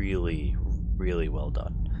really, really well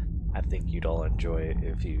done. I think you'd all enjoy it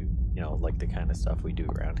if you know, like the kind of stuff we do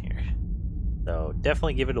around here. So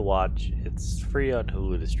definitely give it a watch. It's free on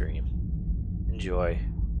Hulu to stream. Enjoy.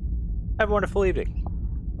 Have a wonderful evening.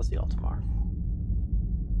 I'll see y'all tomorrow.